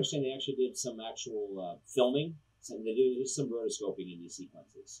 from what I understand, they actually did some actual filming. They did some rotoscoping in these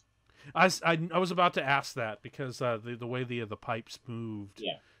sequences. I was about to ask that, because the way the pipes moved,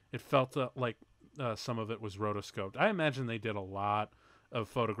 it felt like some of it was rotoscoped. I imagine they did a lot of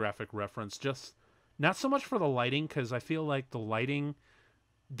photographic reference, just not so much for the lighting, because I feel like the lighting,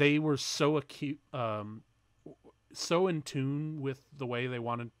 they were so acute, so in tune with the way they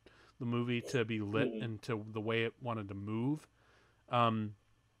wanted the movie to be lit and to the way it wanted to move,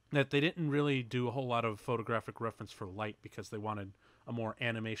 that they didn't really do a whole lot of photographic reference for light, because they wanted a more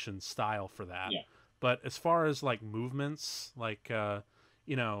animation style for that. Yeah. But as far as like movements, like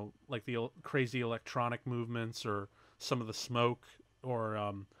like the crazy electronic movements, or some of the smoke,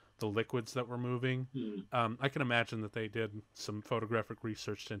 or the liquids that were moving, I can imagine that they did some photographic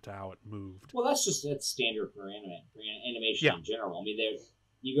research into how it moved. Well, that's standard for animation in general. I mean,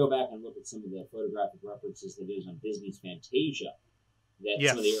 you go back and look at some of the photographic references they did on Disney's Fantasia. That Yes.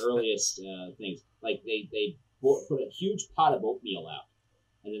 some of the earliest things, like they put a huge pot of oatmeal out,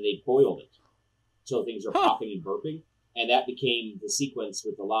 and then they boiled it till things are popping and burping, and that became the sequence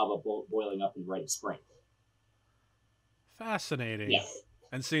with the lava boiling up in Rite of Spring. Fascinating. Yeah.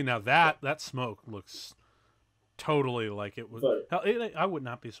 And see, now that smoke looks totally like it was. But- Hell, I would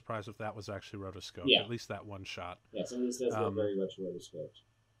not be surprised if that was actually rotoscoped. Yeah. At least that one shot. Yeah, some of this does look very much rotoscoped.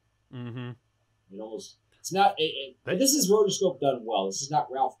 Mm-hmm. It almost, it's not, this is rotoscope done well. This is not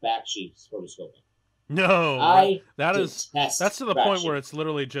Ralph Bakshi's rotoscoping. No, that's to the point where it's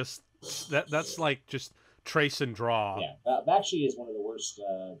literally just that's like just trace and draw. Yeah, Bakshi is one of the worst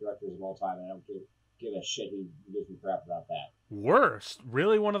directors of all time, and I don't give a shit who gives me crap about that. Worst?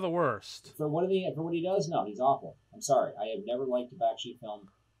 Really, one of the worst? For what he does, no, he's awful. I'm sorry, I have never liked a Bakshi film,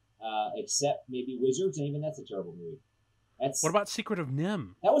 except maybe Wizards, and even that's a terrible movie. What about Secret of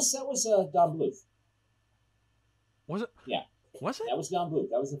Nim? That was Don Bluth. Was it? Yeah. Was it? That was Don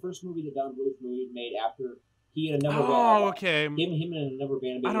Bluth. That was the first movie that Don Bluth made after he had a number of okay. Him and a number of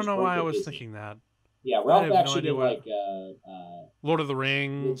animators. I don't know why I was Disney. thinking that. Yeah, Ralph actually did like Lord of the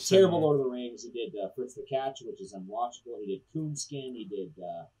Rings. Terrible Lord of the Rings. He did Fritz the Catch, which is unwatchable. He did Coonskin. He did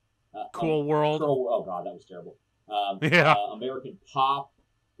Cool World. Oh god, that was terrible. Yeah. American Pop,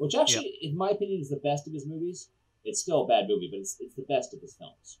 which actually, in my opinion, is the best of his movies. It's still a bad movie, but it's the best of his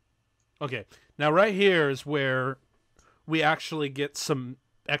films. Okay, now right here is where we actually get some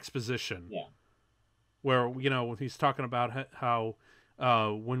exposition. Yeah. Where, he's talking about how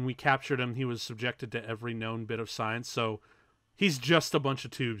when we captured him, he was subjected to every known bit of science. So he's just a bunch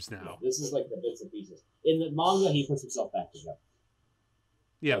of tubes now. Yeah, this is like the bits and pieces. In the manga, he puts himself back together.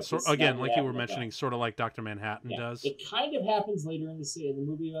 Yeah, Like, so again, like you were mentioning, sort of like Dr. Manhattan does. It kind of happens later in the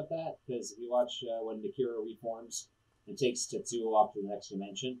movie about that, because if you watch when Nakira reforms and takes Tetsuo off to the next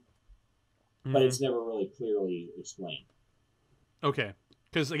dimension, but it's never really clearly explained. Okay,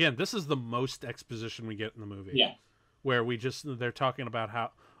 because again, this is the most exposition we get in the movie. Yeah, where they're talking about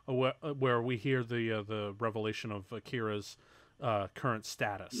how where we hear the revelation of Akira's current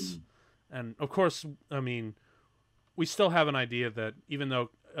status, and of course, I mean, we still have an idea that even though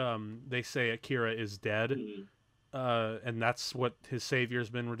they say Akira is dead, and that's what his savior's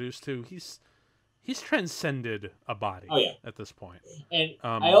been reduced to, he's transcended a body. Oh, yeah. At this point. And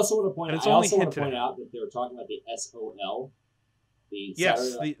I also want to point out that they were talking about the SOL, the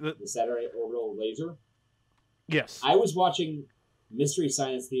Saturday Orbital Laser. Yes. I was watching Mystery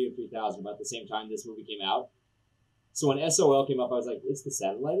Science Theater 3000 about the same time this movie came out. So when SOL came up, I was like, it's the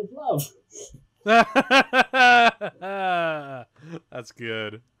satellite of love. That's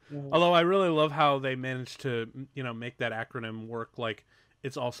good. Yeah. Although I really love how they managed to, make that acronym work. Like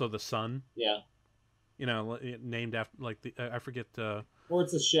it's also the sun. Yeah. Named after like I forget. Or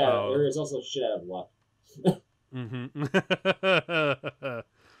it's a shadow. There is also a shadow of luck.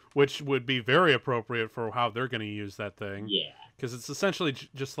 Which would be very appropriate for how they're going to use that thing. Yeah. Because it's essentially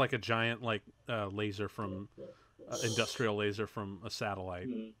just like a giant laser from industrial laser from a satellite.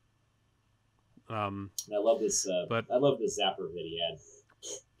 And I love this. I love this zapper that he had.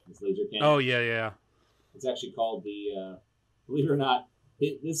 This laser cannon. Oh yeah. It's actually called the. Believe it or not,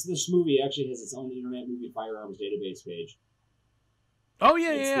 this movie actually has its own Internet Movie Firearms database page. Oh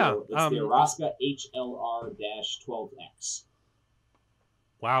yeah, It's the Araska HLR-12X.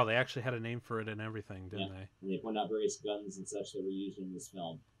 Wow, they actually had a name for it and everything, didn't they? And they point out various guns and such that were used in this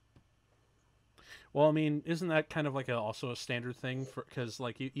film. Well, I mean, isn't that kind of like also a standard thing? Because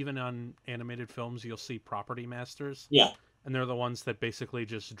even on animated films, you'll see property masters. Yeah. And they're the ones that basically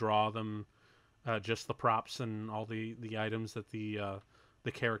just draw them, just the props and all the items that the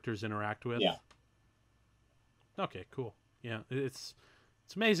characters interact with. Yeah. Okay, cool. Yeah, it's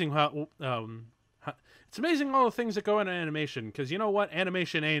amazing how it's amazing all the things that go into animation. Because you know what,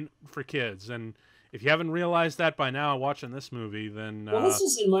 animation ain't for kids, and if you haven't realized that by now watching this movie, then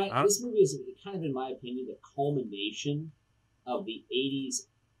this movie is kind of, in my opinion, the culmination of the '80s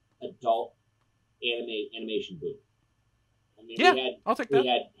adult animation boom. I mean, I'll take that. We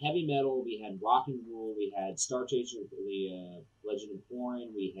had heavy metal, we had rock and roll, we had Star Chaser, the Legend of Korra,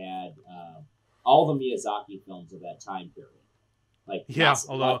 we had all the Miyazaki films of that time period, like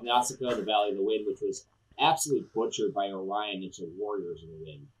Nausicaa, The Valley of the Wind, which was absolutely butchered by Orion into Warriors of the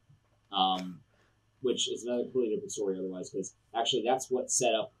Wind. Which is another completely different story otherwise, because actually that's what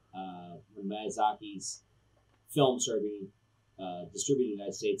set up when Miyazaki's films started being distributed in the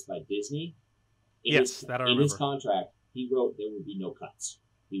United States by Disney. In his contract, he wrote there would be no cuts.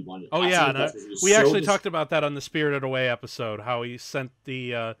 He wanted. Oh yeah, we actually talked about that on the Spirited Away episode. How he sent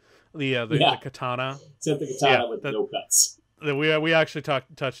the katana. Sent the katana with no cuts. We actually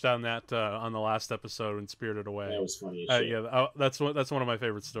touched on that on the last episode in Spirited Away. That was funny as shit. Yeah, that's one of my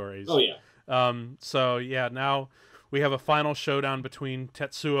favorite stories. Oh yeah. So yeah, now we have a final showdown between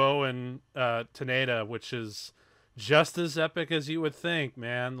Tetsuo and Taneda, which is just as epic as you would think,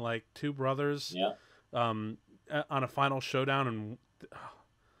 man. Like two brothers, Yeah. on a final showdown,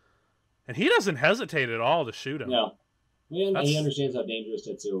 and he doesn't hesitate at all to shoot him. No. And he understands how dangerous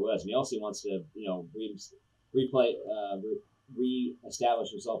Tetsuo was, and he also wants to, re-establish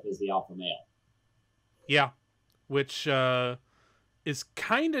himself as the alpha male. Yeah, which is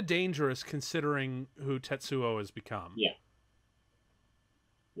kind of dangerous considering who Tetsuo has become. Yeah.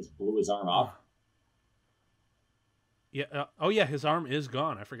 Just blew his arm off. Yeah. Oh yeah, his arm is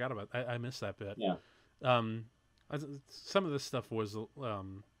gone. I forgot about. I missed that bit. Yeah. Some of this stuff was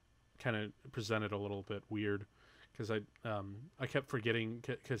kind of presented a little bit weird because I kept forgetting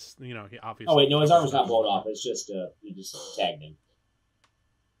because he obviously. Oh wait, no, his arm was not blown off. It's just he just tagged him.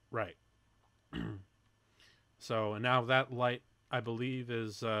 Right. So and now that light, I believe,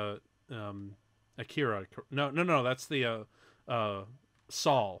 is Akira. No, that's the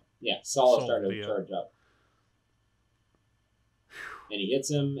Saul. Yeah, Saul is starting to charge up, and he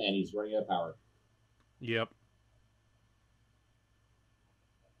hits him, and he's running out of power. Yep.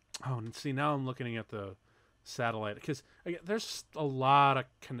 Oh, and see, now I'm looking at the satellite because there's a lot of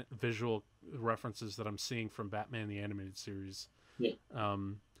visual references that I'm seeing from Batman the Animated Series. Yeah.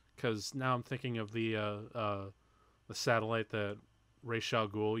 Because now I'm thinking of the satellite that Ra's al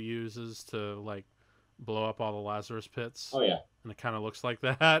Ghul uses to like blow up all the Lazarus pits. Oh yeah. And it kind of looks like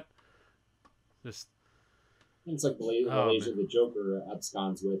that. Just. It's like the laser the Joker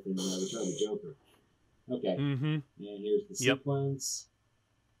absconds with in Return of the Joker. Okay. Mm-hmm. And here's the sequence.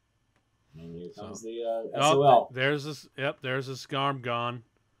 And here comes the SOL. There's this arm gone.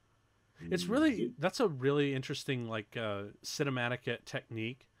 It's really that's a really interesting like cinematic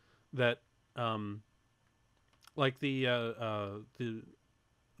technique that like the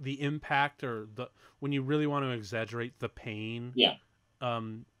impact or when you really want to exaggerate the pain. Yeah.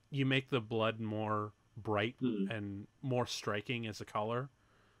 You make the blood more bright and more striking as a color.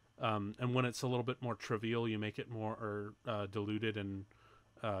 And when it's a little bit more trivial, you make it more diluted and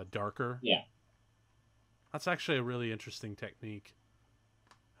darker. Yeah. That's actually a really interesting technique.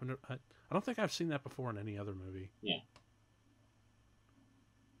 I don't think I've seen that before in any other movie. Yeah.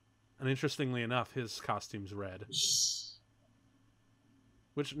 And interestingly enough, his costume's red.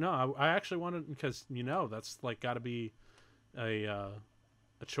 Which, no, I actually wanted, because, that's like got to be a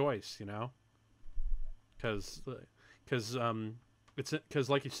choice, Because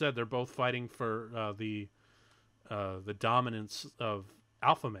like you said, they're both fighting for the dominance of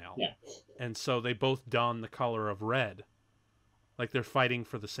alpha male. Yeah. And so they both don the color of red. Like they're fighting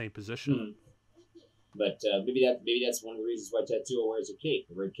for the same position. Mm-hmm. But maybe that's one of the reasons why Tetsuo wears a cape,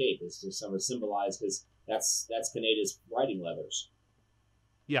 a red cape, is to sort of symbolize, because that's Kaneda's riding leathers.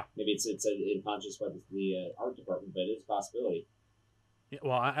 Yeah. Maybe it's unconscious by the art department, but it's a possibility. Yeah,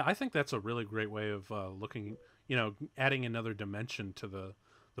 well, I think that's a really great way of looking, adding another dimension to the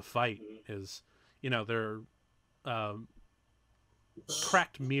fight is, they're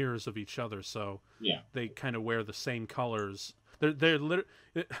cracked mirrors of each other, so yeah, they kind of wear the same colors. They're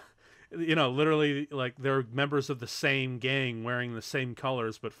literally like they're members of the same gang wearing the same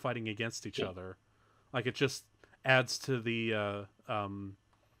colors but fighting against each other. Like it just adds to the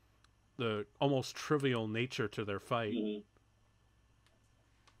almost trivial nature to their fight. Mm-hmm.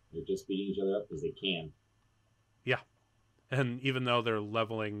 They're just beating each other up because they can. Yeah, and even though they're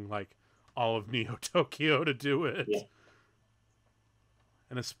leveling like all of Neo Tokyo to do it. Yeah.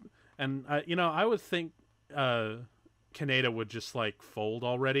 I would think Kaneda would just like fold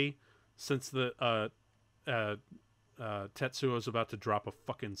already, since the Tetsuo's about to drop a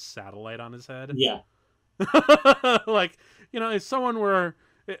fucking satellite on his head. Yeah. Like, if someone were,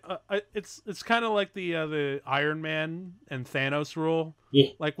 it's kind of like the Iron Man and Thanos rule. Yeah.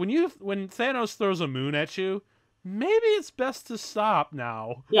 Like when Thanos throws a moon at you, maybe it's best to stop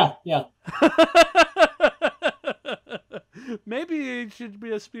now. Yeah. Yeah. Maybe it should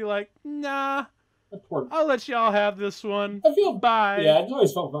just be like, nah, I'll let y'all have this one. I feel bye. Yeah, I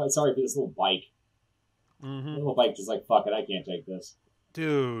always felt sorry for this little bike. Mm-hmm. The little bike just like, fuck it, I can't take this.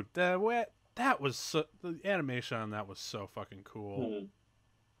 Dude, that was the animation on that was so fucking cool.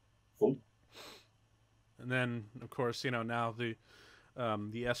 Mm-hmm. And then, of course, now the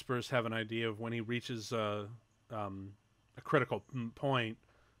Espers have an idea of when he reaches a critical point,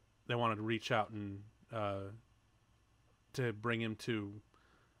 they wanted to reach out and to bring him to,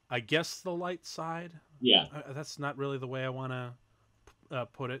 I guess, the light side. Yeah. That's not really the way I want to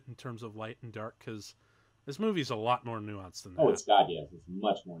put it in terms of light and dark, because This movie's a lot more nuanced than that. Oh, it's God, yes. It's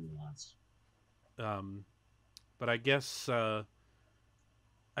much more nuanced. But I guess they're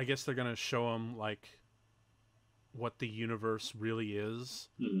gonna show him like what the universe really is,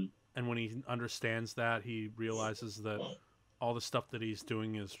 Mm-hmm. and when he understands that, he realizes that all the stuff that he's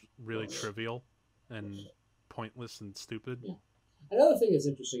doing is really trivial and pointless and stupid. Yeah. Another thing that's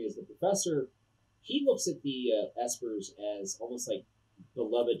interesting is the professor. He looks at the Espers as almost like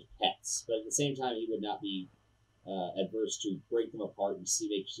beloved pets, but at the same time, he would not be adverse to break them apart and see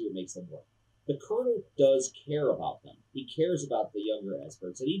what makes them work. The Colonel does care about them. He cares about the younger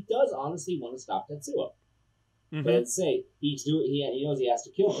Espers, and he does honestly want to stop Tetsuo. Mm-hmm. But let's say he knows he has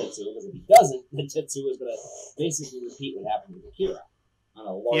to kill Tetsuo, because if he doesn't, then Tetsuo is going to basically repeat what happened with Akira on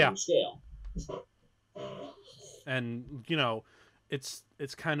a larger scale. And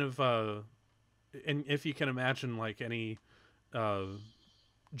it's kind of and if you can imagine like any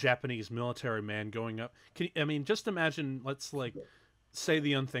Japanese military man going up, just imagine, let's like say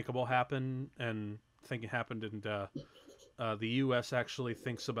the unthinkable happened, and think it happened, and the U.S. actually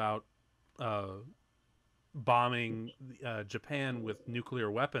thinks about bombing Japan with nuclear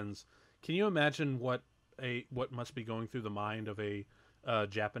weapons. Can you imagine what must be going through the mind of a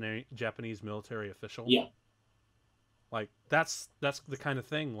Japanese military official? Yeah. Like that's the kind of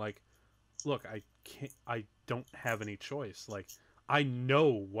thing. Like, look, I don't have any choice. Like, I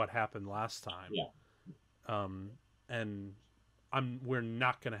know what happened last time. Yeah. And we're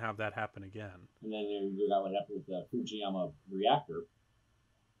not going to have that happen again. And then you got what happened with the Fujiyama reactor.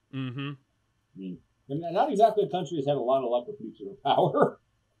 Mm-hmm. I mean, not exactly a country that's had a lot of luck with nuclear power.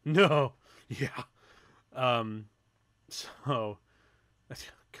 No. Yeah. So,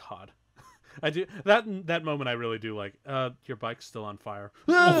 God. I do that moment. I really do like. Your bike's still on fire.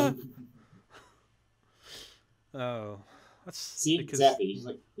 Oh, exactly. He's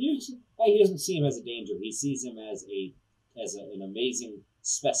like he doesn't see him as a danger. He sees him as an amazing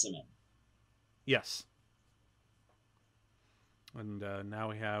specimen. Yes. And now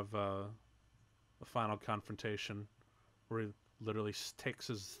we have the final confrontation, where he literally takes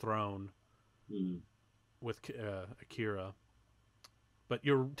his throne with Akira. But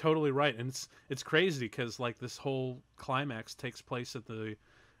you're totally right, and it's crazy because like this whole climax takes place at the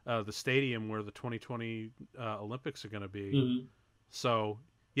stadium where the 2020 Olympics are going to be. Mm-hmm. So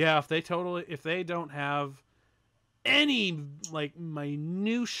yeah, if they don't have any like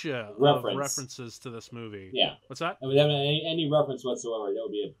minutia of references to this movie, yeah, what's that? And without any reference whatsoever, that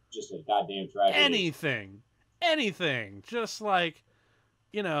would be just a goddamn tragedy. Anything, just like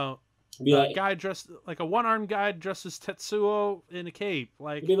guy dressed like a one-armed guy dressed as Tetsuo in a cape.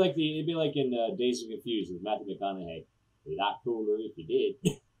 Like it'd be like in Days of Confused with Matthew McConaughey. It'd be a lot cooler if you did.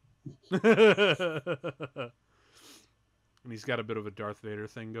 And he's got a bit of a Darth Vader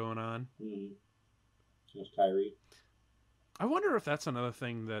thing going on. Mm-hmm. There's Kyrie. I wonder if that's another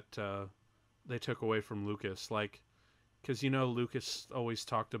thing that they took away from Lucas, like, because Lucas always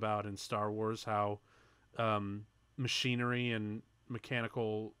talked about in Star Wars how machinery and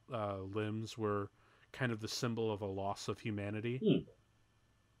mechanical limbs were kind of the symbol of a loss of humanity.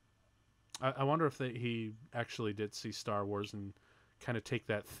 I wonder if he actually did see Star Wars and kind of take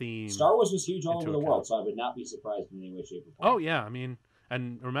that theme. Star Wars was huge all over the world, so I would not be surprised in any way, shape, or form. Oh yeah, I mean,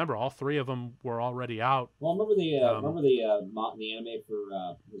 and remember, all three of them were already out. Well, remember the anime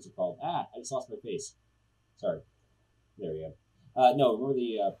for what's it called? I just lost my face. Sorry. There we go. No, remember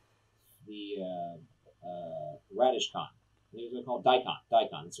the Radish Con. I think it's called Daikon.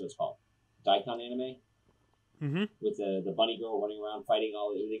 Daikon, that's what it's called. Daikon anime. Mm-hmm. With the bunny girl running around fighting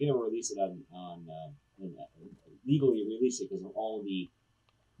all. They can never release it on legally release it because of all the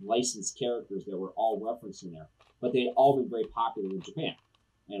licensed characters that were all referenced in there. But they had all been very popular in Japan,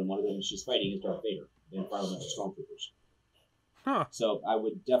 and one of them she's fighting is Darth Vader in front of a bunch of stormtroopers. Huh. So I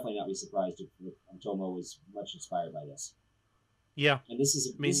would definitely not be surprised if Tomo was much inspired by this. Yeah. And this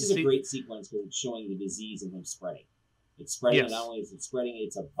is a great sequence because it's showing the disease and him spreading. It's spreading, and not only is it spreading,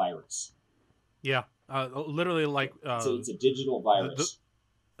 it's a virus. Yeah. Literally like... it's a digital virus.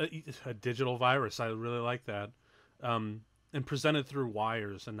 A digital virus. I really like that. And presented through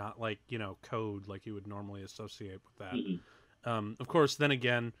wires and not like, code like you would normally associate with that. Mm-hmm. Of course, then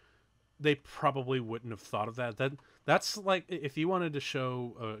again, they probably wouldn't have thought of that. That's like if you wanted to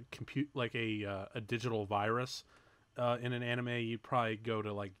show a digital virus in an anime, you'd probably go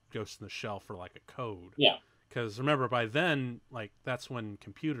to like Ghost in the Shell for like a code. Yeah. Because remember, by then, like that's when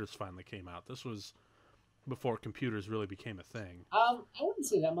computers finally came out. This was before computers really became a thing. I wouldn't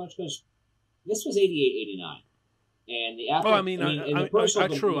say that much because this was 88, 89. And the after, I'm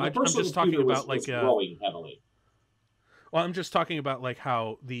just talking about like growing heavily. Well, I'm just talking about like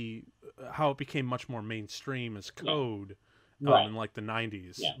how the how it became much more mainstream as code in like the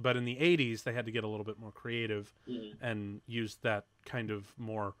 90s. Yeah. But in the 80s, they had to get a little bit more creative Mm-hmm. and use that kind of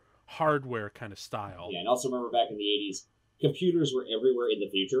more hardware kind of style. Yeah, and also remember back in the 80s, computers were everywhere in the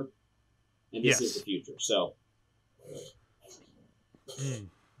future, and this is the future. So,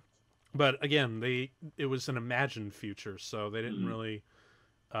 but again, it was an imagined future, so they didn't really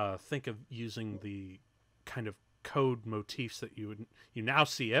think of using the kind of code motifs that you now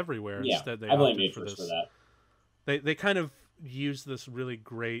see everywhere. Yeah, Instead, they I blame opted for Matrix this. for that. They kind of use this really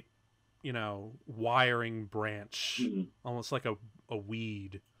great, wiring branch, almost like a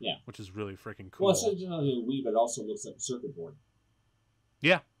weed. Yeah, which is really freaking cool. Well, it's not only a weed, but it also looks like a circuit board.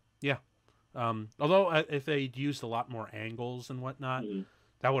 Yeah, yeah. Although if they'd used a lot more angles and whatnot,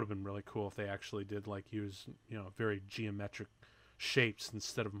 that would have been really cool if they actually did like use very geometric shapes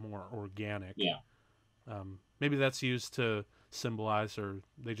instead of more organic. Yeah. Maybe that's used to symbolize, or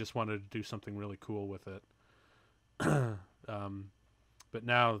they just wanted to do something really cool with it. But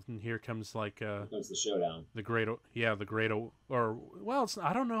now here comes like here comes the showdown. The great, or well,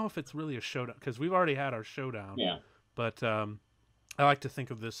 I don't know if it's really a showdown because we've already had our showdown. Yeah. But I like to think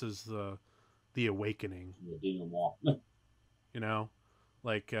of this as the awakening. The denouement.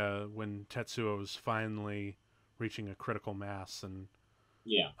 Like when Tetsuo is finally reaching a critical mass, and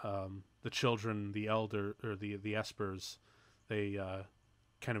the children, the elder or the Espers, they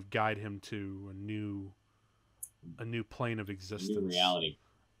kind of guide him to a new plane of existence, a new reality.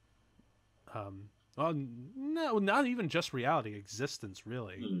 Well, no, not even just reality, existence,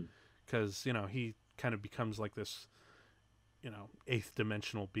 really, because he kind of becomes like this, eighth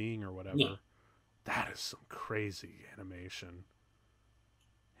dimensional being or whatever. Yeah. That is some crazy animation.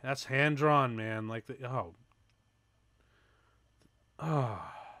 That's hand drawn, man. Like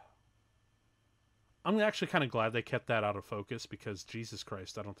I'm actually kind of glad they kept that out of focus because Jesus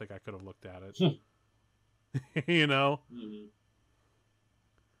Christ, I don't think I could have looked at it.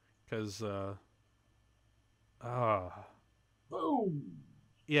 Because boom.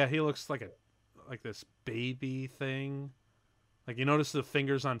 Yeah, he looks like this baby thing. Like, you notice the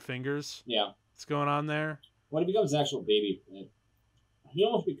fingers on fingers? Yeah. What's going on there? When he becomes an actual baby, he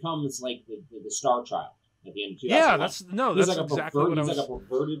almost becomes like the Star Child at the end of 2001. Yeah, that's like exactly what I was... He's like a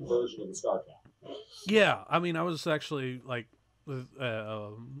perverted version of the Star Child. Yeah, I mean, I was actually like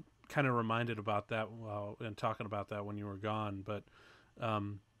kind of reminded about that and talking about that when you were gone. But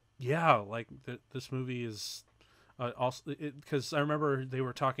yeah, like this movie is also because I remember they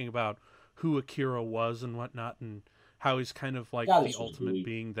were talking about who Akira was and whatnot, and how he's kind of like the ultimate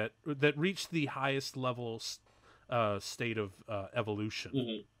being that reached the highest level state of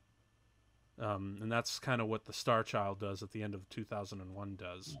evolution. And that's kind of what the Star Child does at the end of 2001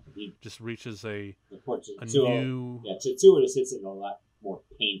 does. Yeah, he just reaches a new... Yeah, Tetsuo just hits it a lot more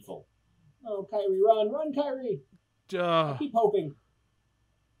painful. Oh, Kairi, run, Kairi! I keep hoping.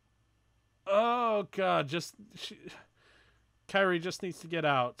 Oh, God, Kairi just needs to get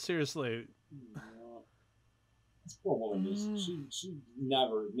out. Seriously. This poor woman, she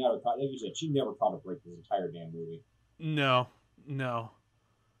never caught, like you said, she never caught a break this entire damn movie. No.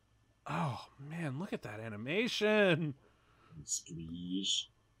 Oh, man, look at that animation. Squeeze.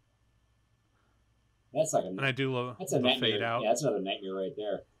 That's like and I do love that's a nightmare. Fade out. Yeah, that's another nightmare right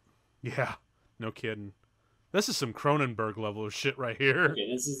there. Yeah, no kidding. This is some Cronenberg level of shit right here.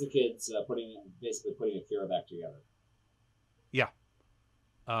 Okay, this is the kids basically putting Akira back together. Yeah.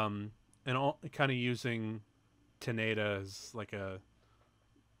 And all kind of using Taneda as like a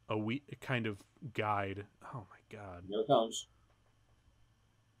kind of guide. Oh my God. Here it comes.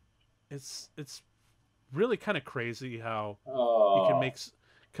 It's really kind of crazy how you can make,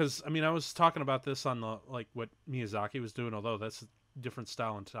 because I mean, I was talking about this on the like what Miyazaki was doing, although that's a different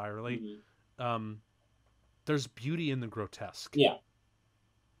style entirely. There's beauty in the grotesque. Yeah,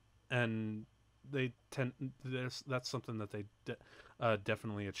 and they that's something that they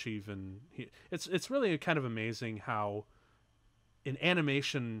definitely achieve, and it's really kind of amazing how in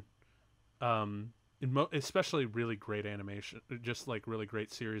animation, especially really great animation, just like really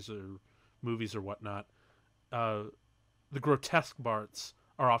great series or movies or whatnot, the grotesque parts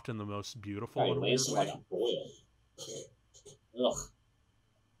are often the most beautiful in a weird way. Like a boil. Ugh.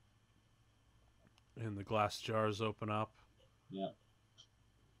 And the glass jars open up. Yeah.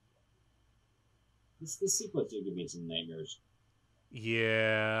 This sequence did give me some nightmares.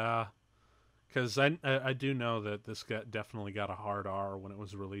 Yeah. Because I do know that this definitely got a hard R when it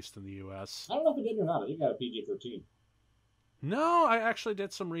was released in the U.S. I don't know if it did or not. I think it got a PG-13. No, I actually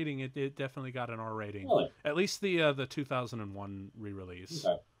did some reading. It definitely got an R rating. Really? At least the 2001 re-release.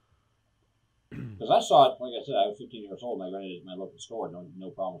 Okay. Because I saw it, like I said, I was 15 years old and I rented it at my local store. No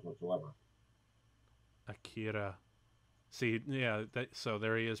problems whatsoever. Akira. See, yeah, so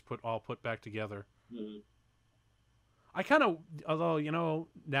there he is, put back together. Mm-hmm. I kind of, although,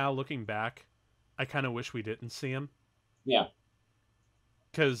 now looking back, I kind of wish we didn't see him. Yeah.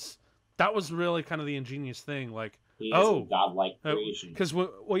 Because that was really kind of the ingenious thing. Like, he is a godlike creation. Because,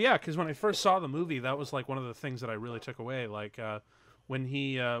 because when I first saw the movie, that was like one of the things that I really took away. Like, when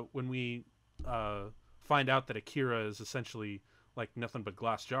we find out that Akira is essentially like nothing but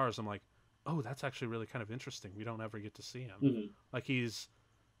glass jars, I'm like, oh, that's actually really kind of interesting. We don't ever get to see him. Mm-hmm. Like, he's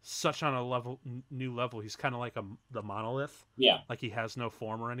such on a new level. He's kind of like the monolith. Yeah. Like, he has no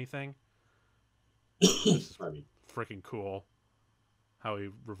form or anything. This is freaking cool. How he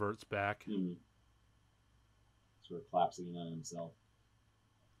reverts back. Mm-hmm. Sort of collapsing in on himself.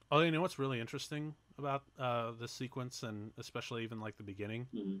 Oh, you know what's really interesting about this sequence, and especially even like the beginning?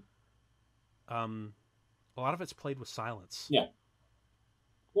 Mm-hmm. A lot of it's played with silence. Yeah.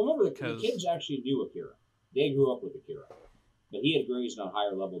 Well, remember, the kids actually knew Akira. They grew up with Akira. But he had grazed on a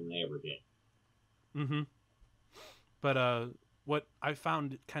higher level than they ever did. Mm-hmm. But what I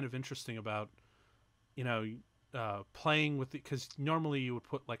found kind of interesting about, playing with it, because normally you would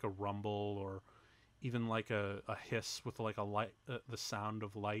put like a rumble or even like a hiss with like a light, the sound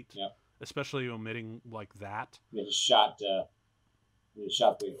of light. Yeah. Especially omitting like that. They just shot the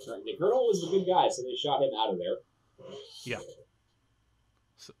colonel was the good guy, so they shot him out of there. Yeah.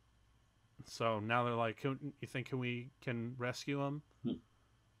 So now they're like, you think we can rescue him?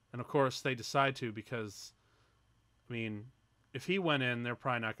 And of course they decide to, because, I mean, if he went in, they're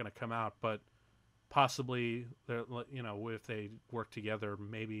probably not going to come out. But possibly, if they work together,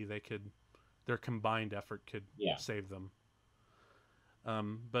 maybe their combined effort could save them.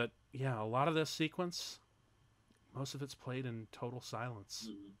 But yeah, a lot of this sequence, most of it's played in total silence,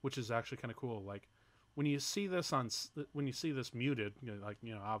 which is actually kind of cool. Like, when you see this muted,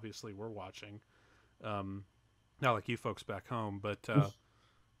 obviously we're watching, not like you folks back home, but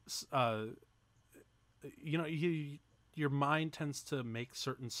your mind tends to make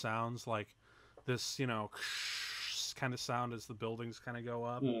certain sounds like this, kind of sound as the buildings kind of go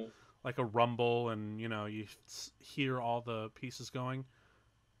up, like a rumble, and you hear all the pieces going,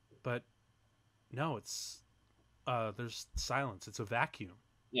 but no, it's there's silence. It's a vacuum.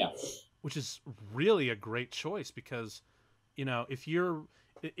 Yeah. Which is really a great choice, because, if your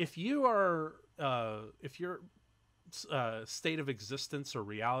state of existence or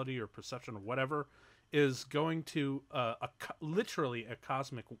reality or perception or whatever is going to literally a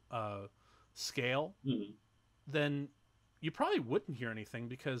cosmic scale, then you probably wouldn't hear anything,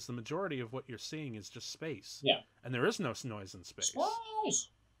 because the majority of what you're seeing is just space. Yeah. And there is no noise in space.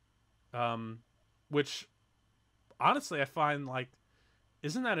 Which, honestly, I find, like,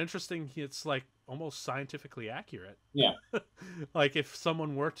 isn't that interesting? It's like almost scientifically accurate. Yeah. Like, if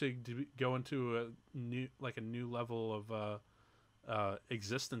someone were to go into a new level of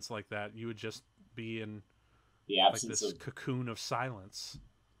existence like that, you would just be in the absence this of cocoon of silence.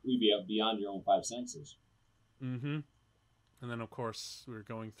 You'd be beyond your own five senses. Mm-hmm. And then, of course, we're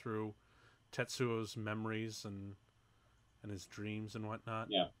going through Tetsuo's memories and his dreams and whatnot.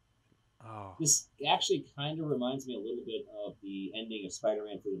 Yeah. Oh. This actually kind of reminds me a little bit of the ending of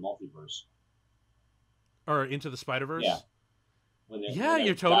Spider-Man Through the Multiverse. Or Into the Spider-Verse? Yeah.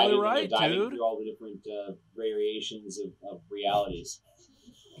 You're totally right, dude. Through all the different variations of realities.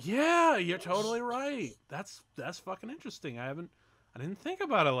 Yeah, you're totally right. That's fucking interesting. I didn't think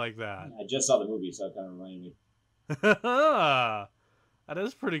about it like that. I just saw the movie, so it kind of reminded me. That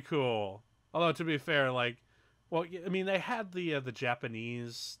is pretty cool. Although, to be fair, like, well, I mean, they had the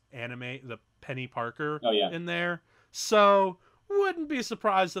Japanese anime, the Penny Parker, in there, so wouldn't be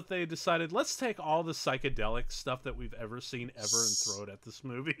surprised if they decided, let's take all the psychedelic stuff that we've ever seen and throw it at this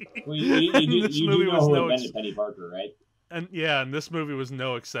movie. Well, you do know who invented Penny Parker, right? And this movie was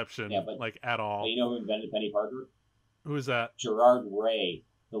no exception, at all. You know who invented Penny Parker? Who is that? Gerard Way,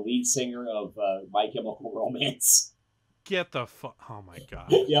 the lead singer of My Chemical Romance. Get the fuck! Oh my god!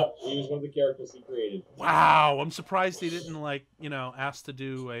 Yep, he was one of the characters he created. Wow, I'm surprised he didn't ask to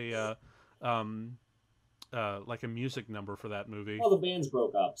do a like a music number for that movie. Well, the bands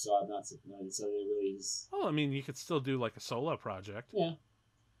broke up, so I'm not surprised. So they released. Well, I mean, you could still do like a solo project.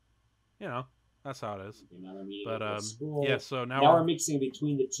 Yeah. That's how it is. Okay, now we're meeting but at school. yeah, so now we're mixing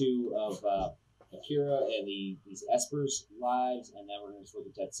between the two of Akira and these Esper's lives, and then we're going to look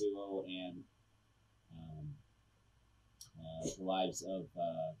at Tetsuo and the lives of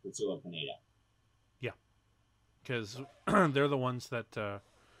Tetsuo Kaneda. Yeah, because they're the ones that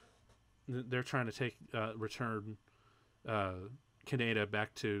they're trying to return Kaneda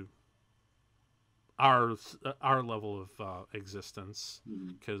back to our level of existence,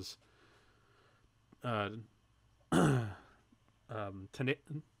 because now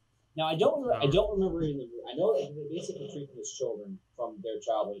I don't remember in the. I know that they basically treat them as children from their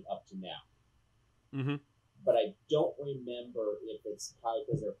childhood up to now. Mm-hmm. But I don't remember if it's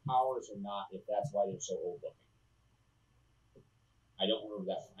because their powers or not. If that's why they're so old looking. I don't remember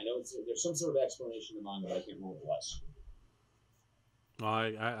that. I know there's some sort of explanation in the manga, but I can't remember what it was. Well,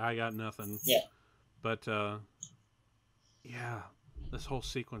 I got nothing. Yeah. But yeah, this whole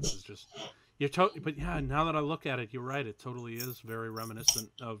sequence is just but yeah, now that I look at it, you're right. It totally is very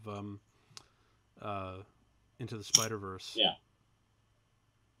reminiscent of Into the Spider-Verse. Yeah.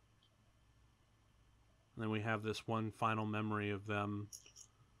 And then we have this one final memory of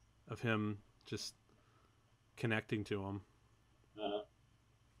him just connecting to him.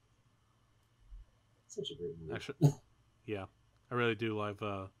 Such a great movie. Actually, yeah, I really do love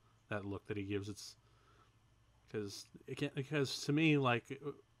that look that he gives. It's because to me, like,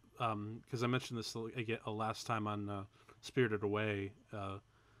 because I mentioned this again last time on Spirited Away,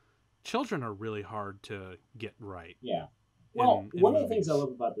 children are really hard to get right. Yeah. Well, one of the things I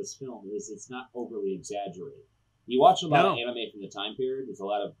love about this film is it's not overly exaggerated. You watch a lot of anime from the time period. There's a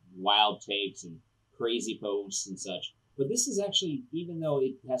lot of wild takes and crazy posts and such. But this is actually, even though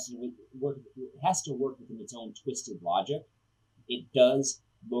it has to work within its own twisted logic, it does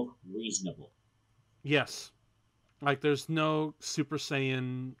look reasonable. Yes, like there's no Super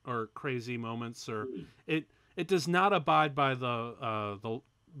Saiyan or crazy moments, or it does not abide by the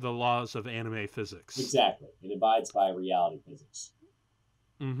laws of anime physics. Exactly, it abides by reality physics.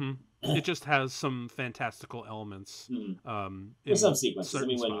 Mm-hmm. It just has some fantastical elements. In some sequences. I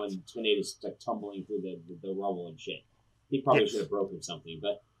mean, when Tornado's like tumbling through the rubble and shit. He probably should have broken something,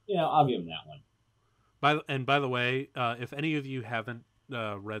 but I'll give him that one. By the way, if any of you haven't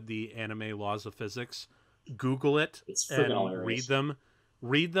read the anime laws of physics, Google it and hilarious.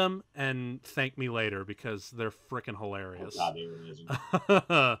 read them, and thank me later because they're freaking hilarious. Oh, God, they were amazing.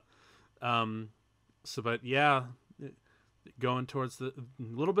 But yeah, going towards the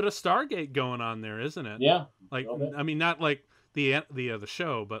little bit of Stargate going on there, isn't it? Yeah, like I mean, not like the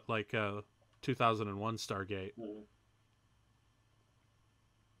show, but like 2001 Stargate. Mm-hmm.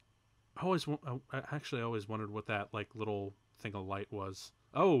 I actually always wondered what that like little thing of light was.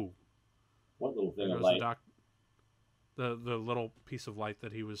 Oh, what little thing of light? The little piece of light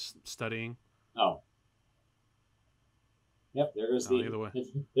that he was studying. Oh, yep. There goes either way.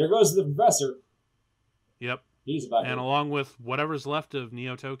 There goes the professor. Yep. He's about. And along with whatever's left of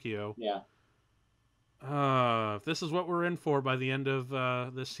Neo Tokyo. Yeah. If this is what we're in for by the end of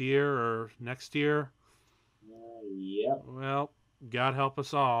this year or next year. Yep. Well, God help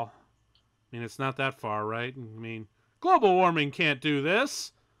us all. I mean, it's not that far, right? I mean, global warming can't do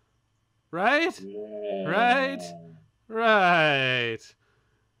this. Right? Yeah. Right.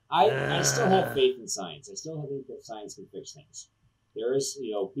 I still have faith in science. I still think that science can fix things. There is,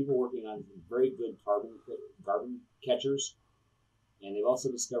 people working on very good carbon catchers, and they've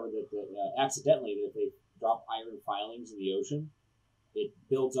also discovered that accidentally, that if they drop iron filings in the ocean, it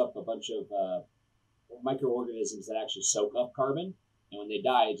builds up a bunch of microorganisms that actually soak up carbon. And when they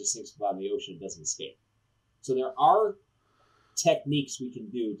die, it just sinks out in the ocean and doesn't escape. So there are techniques we can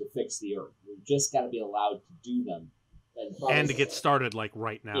do to fix the Earth. We've just got to be allowed to do them. And to get started, like,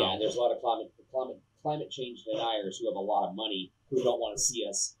 right now. Yeah, and there's a lot of climate change deniers who have a lot of money who don't want to see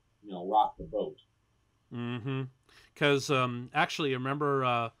us, rock the boat. Mm-hmm. Because, actually, remember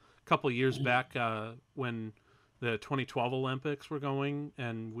a couple years back when the 2012 Olympics were going,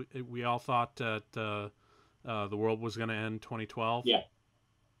 and we all thought that the world was going to end 2012. Yeah.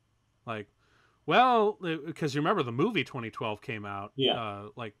 Like, well, because you remember the movie 2012 came out. Yeah.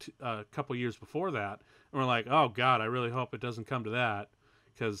 A couple years before that, and we're like, oh God, I really hope it doesn't come to that,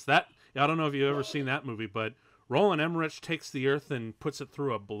 because I don't know if you've ever seen that movie, but Roland Emmerich takes the Earth and puts it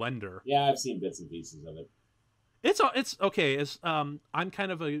through a blender. Yeah, I've seen bits and pieces of it. It's okay. I'm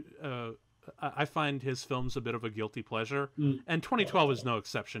kind of I find his films a bit of a guilty pleasure, and 2012 is no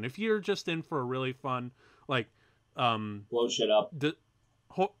exception. If you're just in for a really fun, like, blow shit up,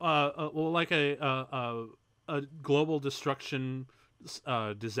 like a global destruction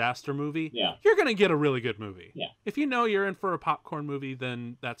disaster movie, yeah, you're gonna get a really good movie. Yeah. If you're in for a popcorn movie,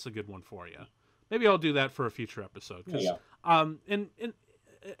 then that's a good one for you. Maybe I'll do that for a future episode.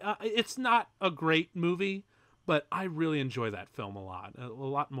 It's not a great movie, but I really enjoy that film a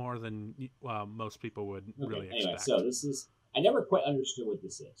lot more than most people would really expect. So I never quite understood what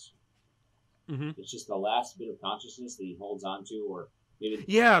this is. Mm-hmm. It's just the last bit of consciousness that he holds on to, or maybe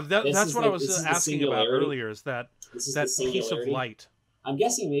that's what I was asking about earlier. Is that piece of light? I'm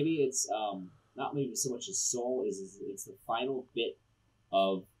guessing maybe it's not maybe so much his soul, is it's the final bit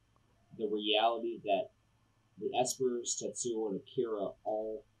of the reality that the Espers, Tetsuo, and Akira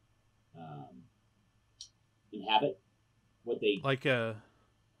all inhabit. What they like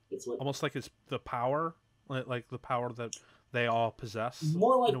it's what almost like it's the power, like the power that they all possess.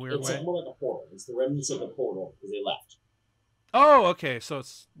 more like in a weird it's way. like more like a portal. It's the remnants of the portal because they left. Oh, okay, so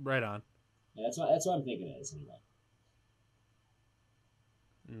it's right on. Yeah, that's what I'm thinking it is anyway.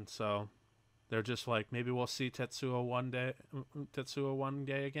 And so they're just like, maybe we'll see Tetsuo one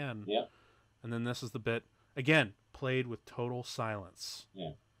day again. Yep. And then this is the bit again, played with total silence.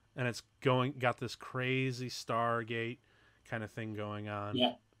 Yeah. And it's got this crazy Stargate kind of thing going on.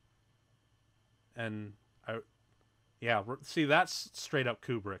 Yeah. And see, that's straight up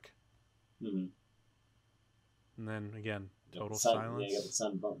Kubrick. Mm-hmm. And then again, total Yeah, silence. you got the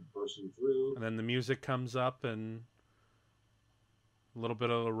sun bursting through. And then the music comes up and a little bit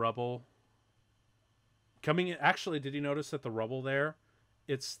of the rubble. Actually, did you notice that the rubble there,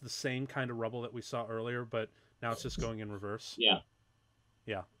 it's the same kind of rubble that we saw earlier, but now it's just going in reverse? Yeah.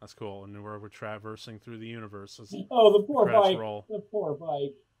 Yeah, that's cool. And we're traversing through the universe. Oh, the poor credits bike. roll. The poor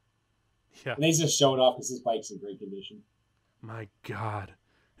bike. Yeah. And they just showed off because his bike's in great condition. My God,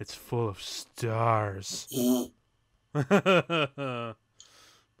 it's full of stars. But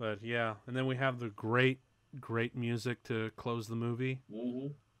yeah, and then we have the great music to close the movie. Mm-hmm.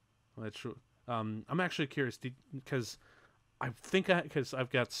 Which I'm actually curious because because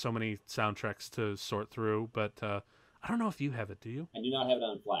I've got so many soundtracks to sort through, but I don't know if you have it. Do you? I do not have it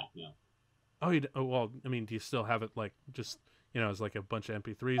on FLAC, no. Oh, well, I mean, do you still have it like just as like a bunch of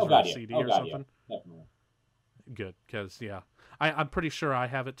MP3s Oh, or God, a yeah. CD Oh, or God, something? Yeah. Definitely. Good, because I'm pretty sure I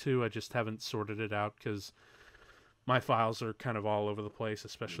have it too. I just haven't sorted it out because my files are kind of all over the place,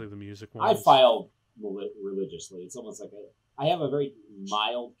 especially the music ones. I file religiously. It's almost like I have a very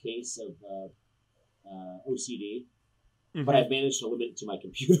mild case of OCD, but I've managed to limit it to my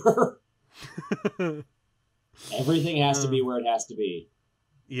computer. Everything has to be where it has to be.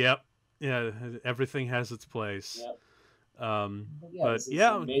 Yep. Yeah, everything has its place. Yep. But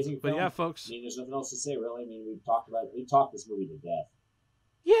amazing film. But yeah, folks. I mean, there's nothing else to say, really. I mean, we talked this movie to death.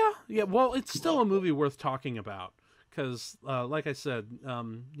 Yeah. Well, it's still a movie worth talking about because, like I said,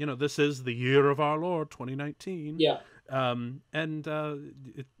 this is the year of our Lord, 2019. Yeah. And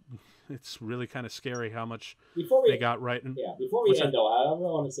it's really kind of scary how much they got right. Before we end, though, I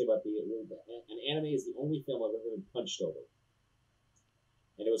want to say about an anime is the only film I've ever been punched over.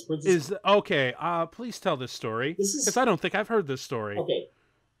 And it was Princess... Okay, please tell this story. Because I don't think I've heard this story. Okay.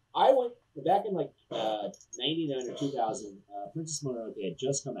 I went... Back in, 99 or 2000, Princess Mononoke had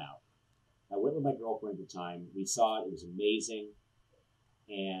just come out. I went with my girlfriend at the time. We saw it. It was amazing.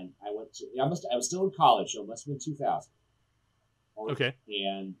 And I went to... I was still in college, so it must have been 2000. Okay.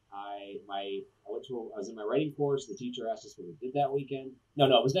 And I was in my writing course. The teacher asked us what we did that weekend. No,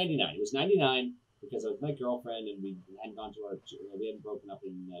 it was 99. It was 99 because I was with my girlfriend and we hadn't broken up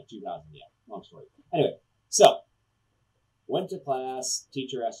in 2000 yet. Long story. Anyway, so went to class.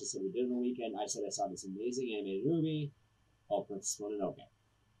 Teacher asked us what we did on the weekend. I said I saw this amazing animated movie called Princess Mononoke.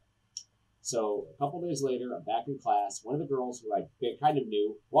 So a couple days later, I'm back in class. One of the girls who I kind of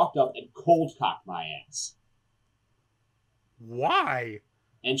knew walked up and cold cocked my ass. Why?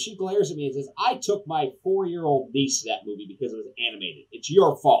 And she glares at me and says, I took my 4-year-old niece to that movie because it was animated. It's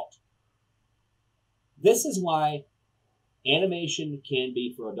your fault. This is why animation can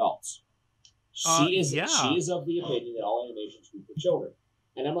be for adults. She is of the opinion that all animation should be for children.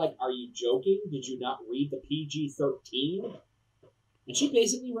 And I'm like, are you joking? Did you not read the PG-13? And she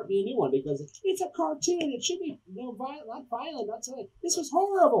basically wrote me a new one because it's a cartoon. It should be not violent, not so. This was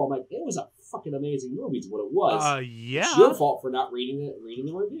horrible. I'm like, it was a fucking amazing movie. Is what it was. Yeah. It's your fault for not reading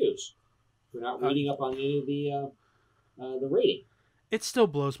the reviews, for not reading up on any of the rating. It still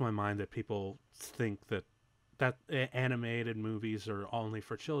blows my mind that people think that animated movies are only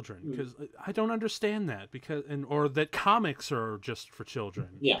for children because I don't understand that or that comics are just for children.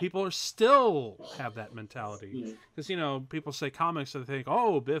 Yeah. People still have that mentality because people say comics and they think,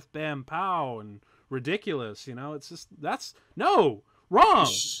 oh, Biff Bam Pow and ridiculous. It's just wrong.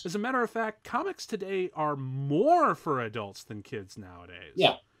 As a matter of fact, comics today are more for adults than kids nowadays.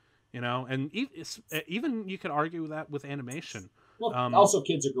 Yeah. And even you could argue that with animation. Well, also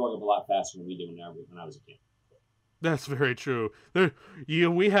kids are growing up a lot faster than we did when I was a kid. That's very true.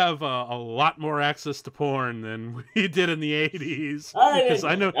 We have a lot more access to porn than we did in the 80s.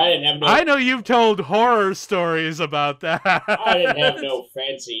 I know you've told horror stories about that. I didn't have no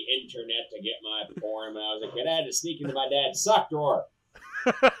fancy internet to get my porn when I was a kid. I had to sneak into my dad's sock drawer.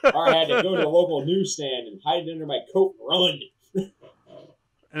 Or I had to go to a local newsstand and hide it under my coat and run.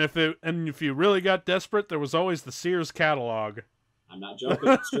 And if you really got desperate, there was always the Sears catalog. I'm not joking.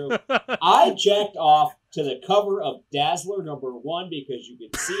 It's true. I jacked off to the cover of Dazzler #1 because you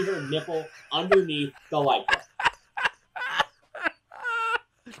could see her nipple underneath the Lycra.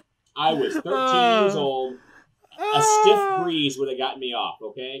 I was 13 years old. A stiff breeze would have gotten me off,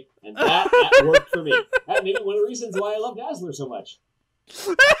 okay? And that worked for me. That may be one of the reasons why I love Dazzler so much.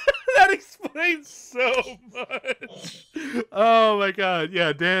 That explains so much. Oh my god.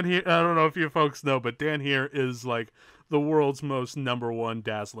 Yeah, Dan here, I don't know if you folks know, but Dan here is like the world's most #1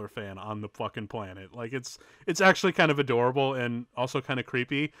 Dazzler fan on the fucking planet. Like it's actually kind of adorable and also kind of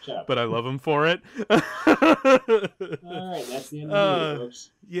creepy, but I love him for it. All right, that's the end of the movie,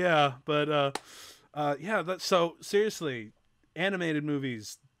 folks. Yeah, but yeah, so seriously, animated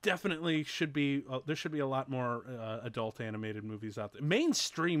movies definitely should be there should be a lot more adult animated movies out there,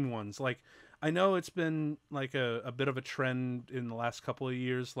 mainstream ones. Like I know it's been like a bit of a trend in the last couple of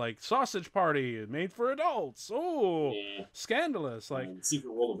years, like Sausage Party made for adults. Oh, yeah. Scandalous! Like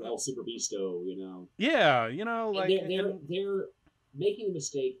Secret World of El Super Beasto, you know. Yeah, you know, like they're making the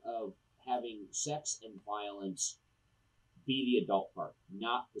mistake of having sex and violence be the adult part,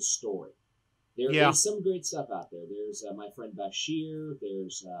 not the story. There is some great stuff out there. There's My Friend Bashir.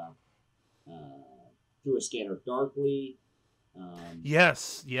 There's Through a Scanner Darkly.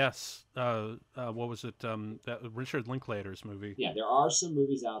 Yes. What was it? That Richard Linklater's movie. Yeah, there are some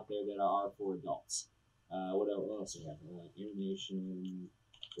movies out there that are for adults. What else do we have? Animation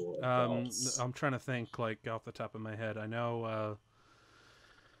for adults. I'm trying to think, like off the top of my head. I know.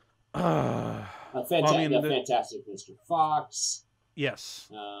 Fantastic Mr. Fox. Yes.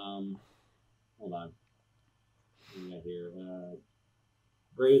 Hold on. What do we got here?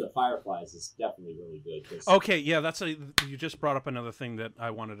 Grave of the Fireflies is definitely really good. Okay, yeah, you just brought up another thing that I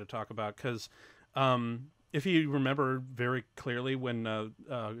wanted to talk about, because if you remember very clearly when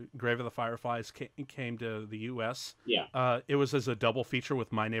Grave of the Fireflies came to the U.S., it was as a double feature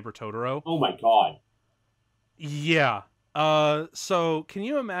with My Neighbor Totoro. Oh my god. Yeah. So can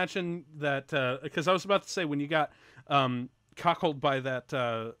you imagine that? Because I was about to say, when you got cuckolded by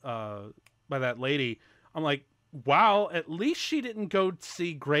that lady, I'm like, wow, at least she didn't go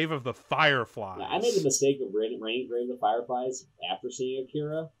see Grave of the Fireflies. Yeah, I made the mistake of renting Grave of the Fireflies after seeing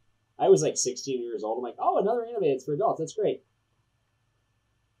Akira. I was like 16 years old. I'm like, oh, another anime. It's for adults. That's great.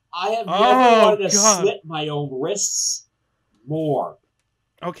 I have never wanted to slit my own wrists more.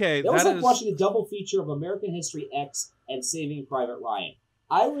 Okay, that was like watching a double feature of American History X and Saving Private Ryan.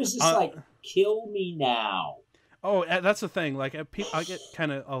 I was just like, kill me now. Oh, that's the thing. Like, I get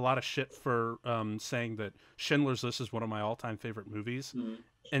kind of a lot of shit for saying that Schindler's List is one of my all-time favorite movies,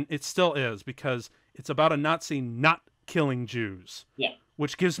 and it still is, because it's about a Nazi not killing Jews. Yeah,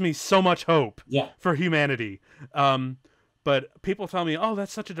 which gives me so much hope. Yeah. For humanity. But people tell me, "Oh,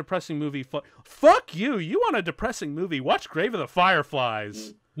 that's such a depressing movie." Fuck you! You want a depressing movie? Watch Grave of the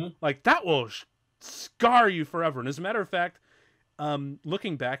Fireflies. Like that will scar you forever. And as a matter of fact,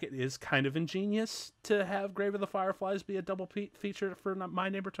 looking back, it is kind of ingenious to have Grave of the Fireflies be a double feature for My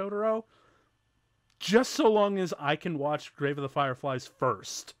Neighbor Totoro, just so long as I can watch Grave of the Fireflies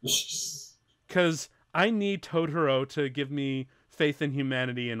first, because I need Totoro to give me faith in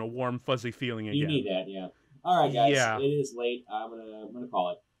humanity and a warm, fuzzy feeling again. You need that, yeah. All right, guys. Yeah. It is late. I'm gonna call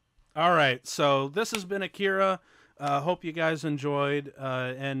it. All right. So this has been Akira. Hope you guys enjoyed,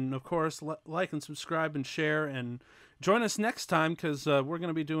 and of course, like and subscribe and share, and join us next time, because we're going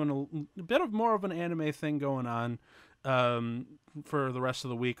to be doing a bit of more of an anime thing going on for the rest of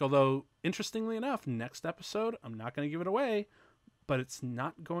the week. Although, interestingly enough, next episode, I'm not going to give it away, but it's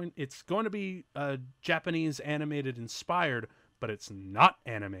going to be Japanese animated inspired, but it's not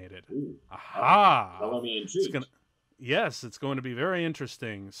animated. Ooh. Aha! Follow me intrigued. Yes, it's going to be very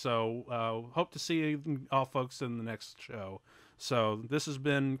interesting. So hope to see you all folks in the next show. So this has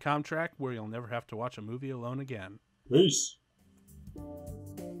been Comtrack, where you'll never have to watch a movie alone again. Peace.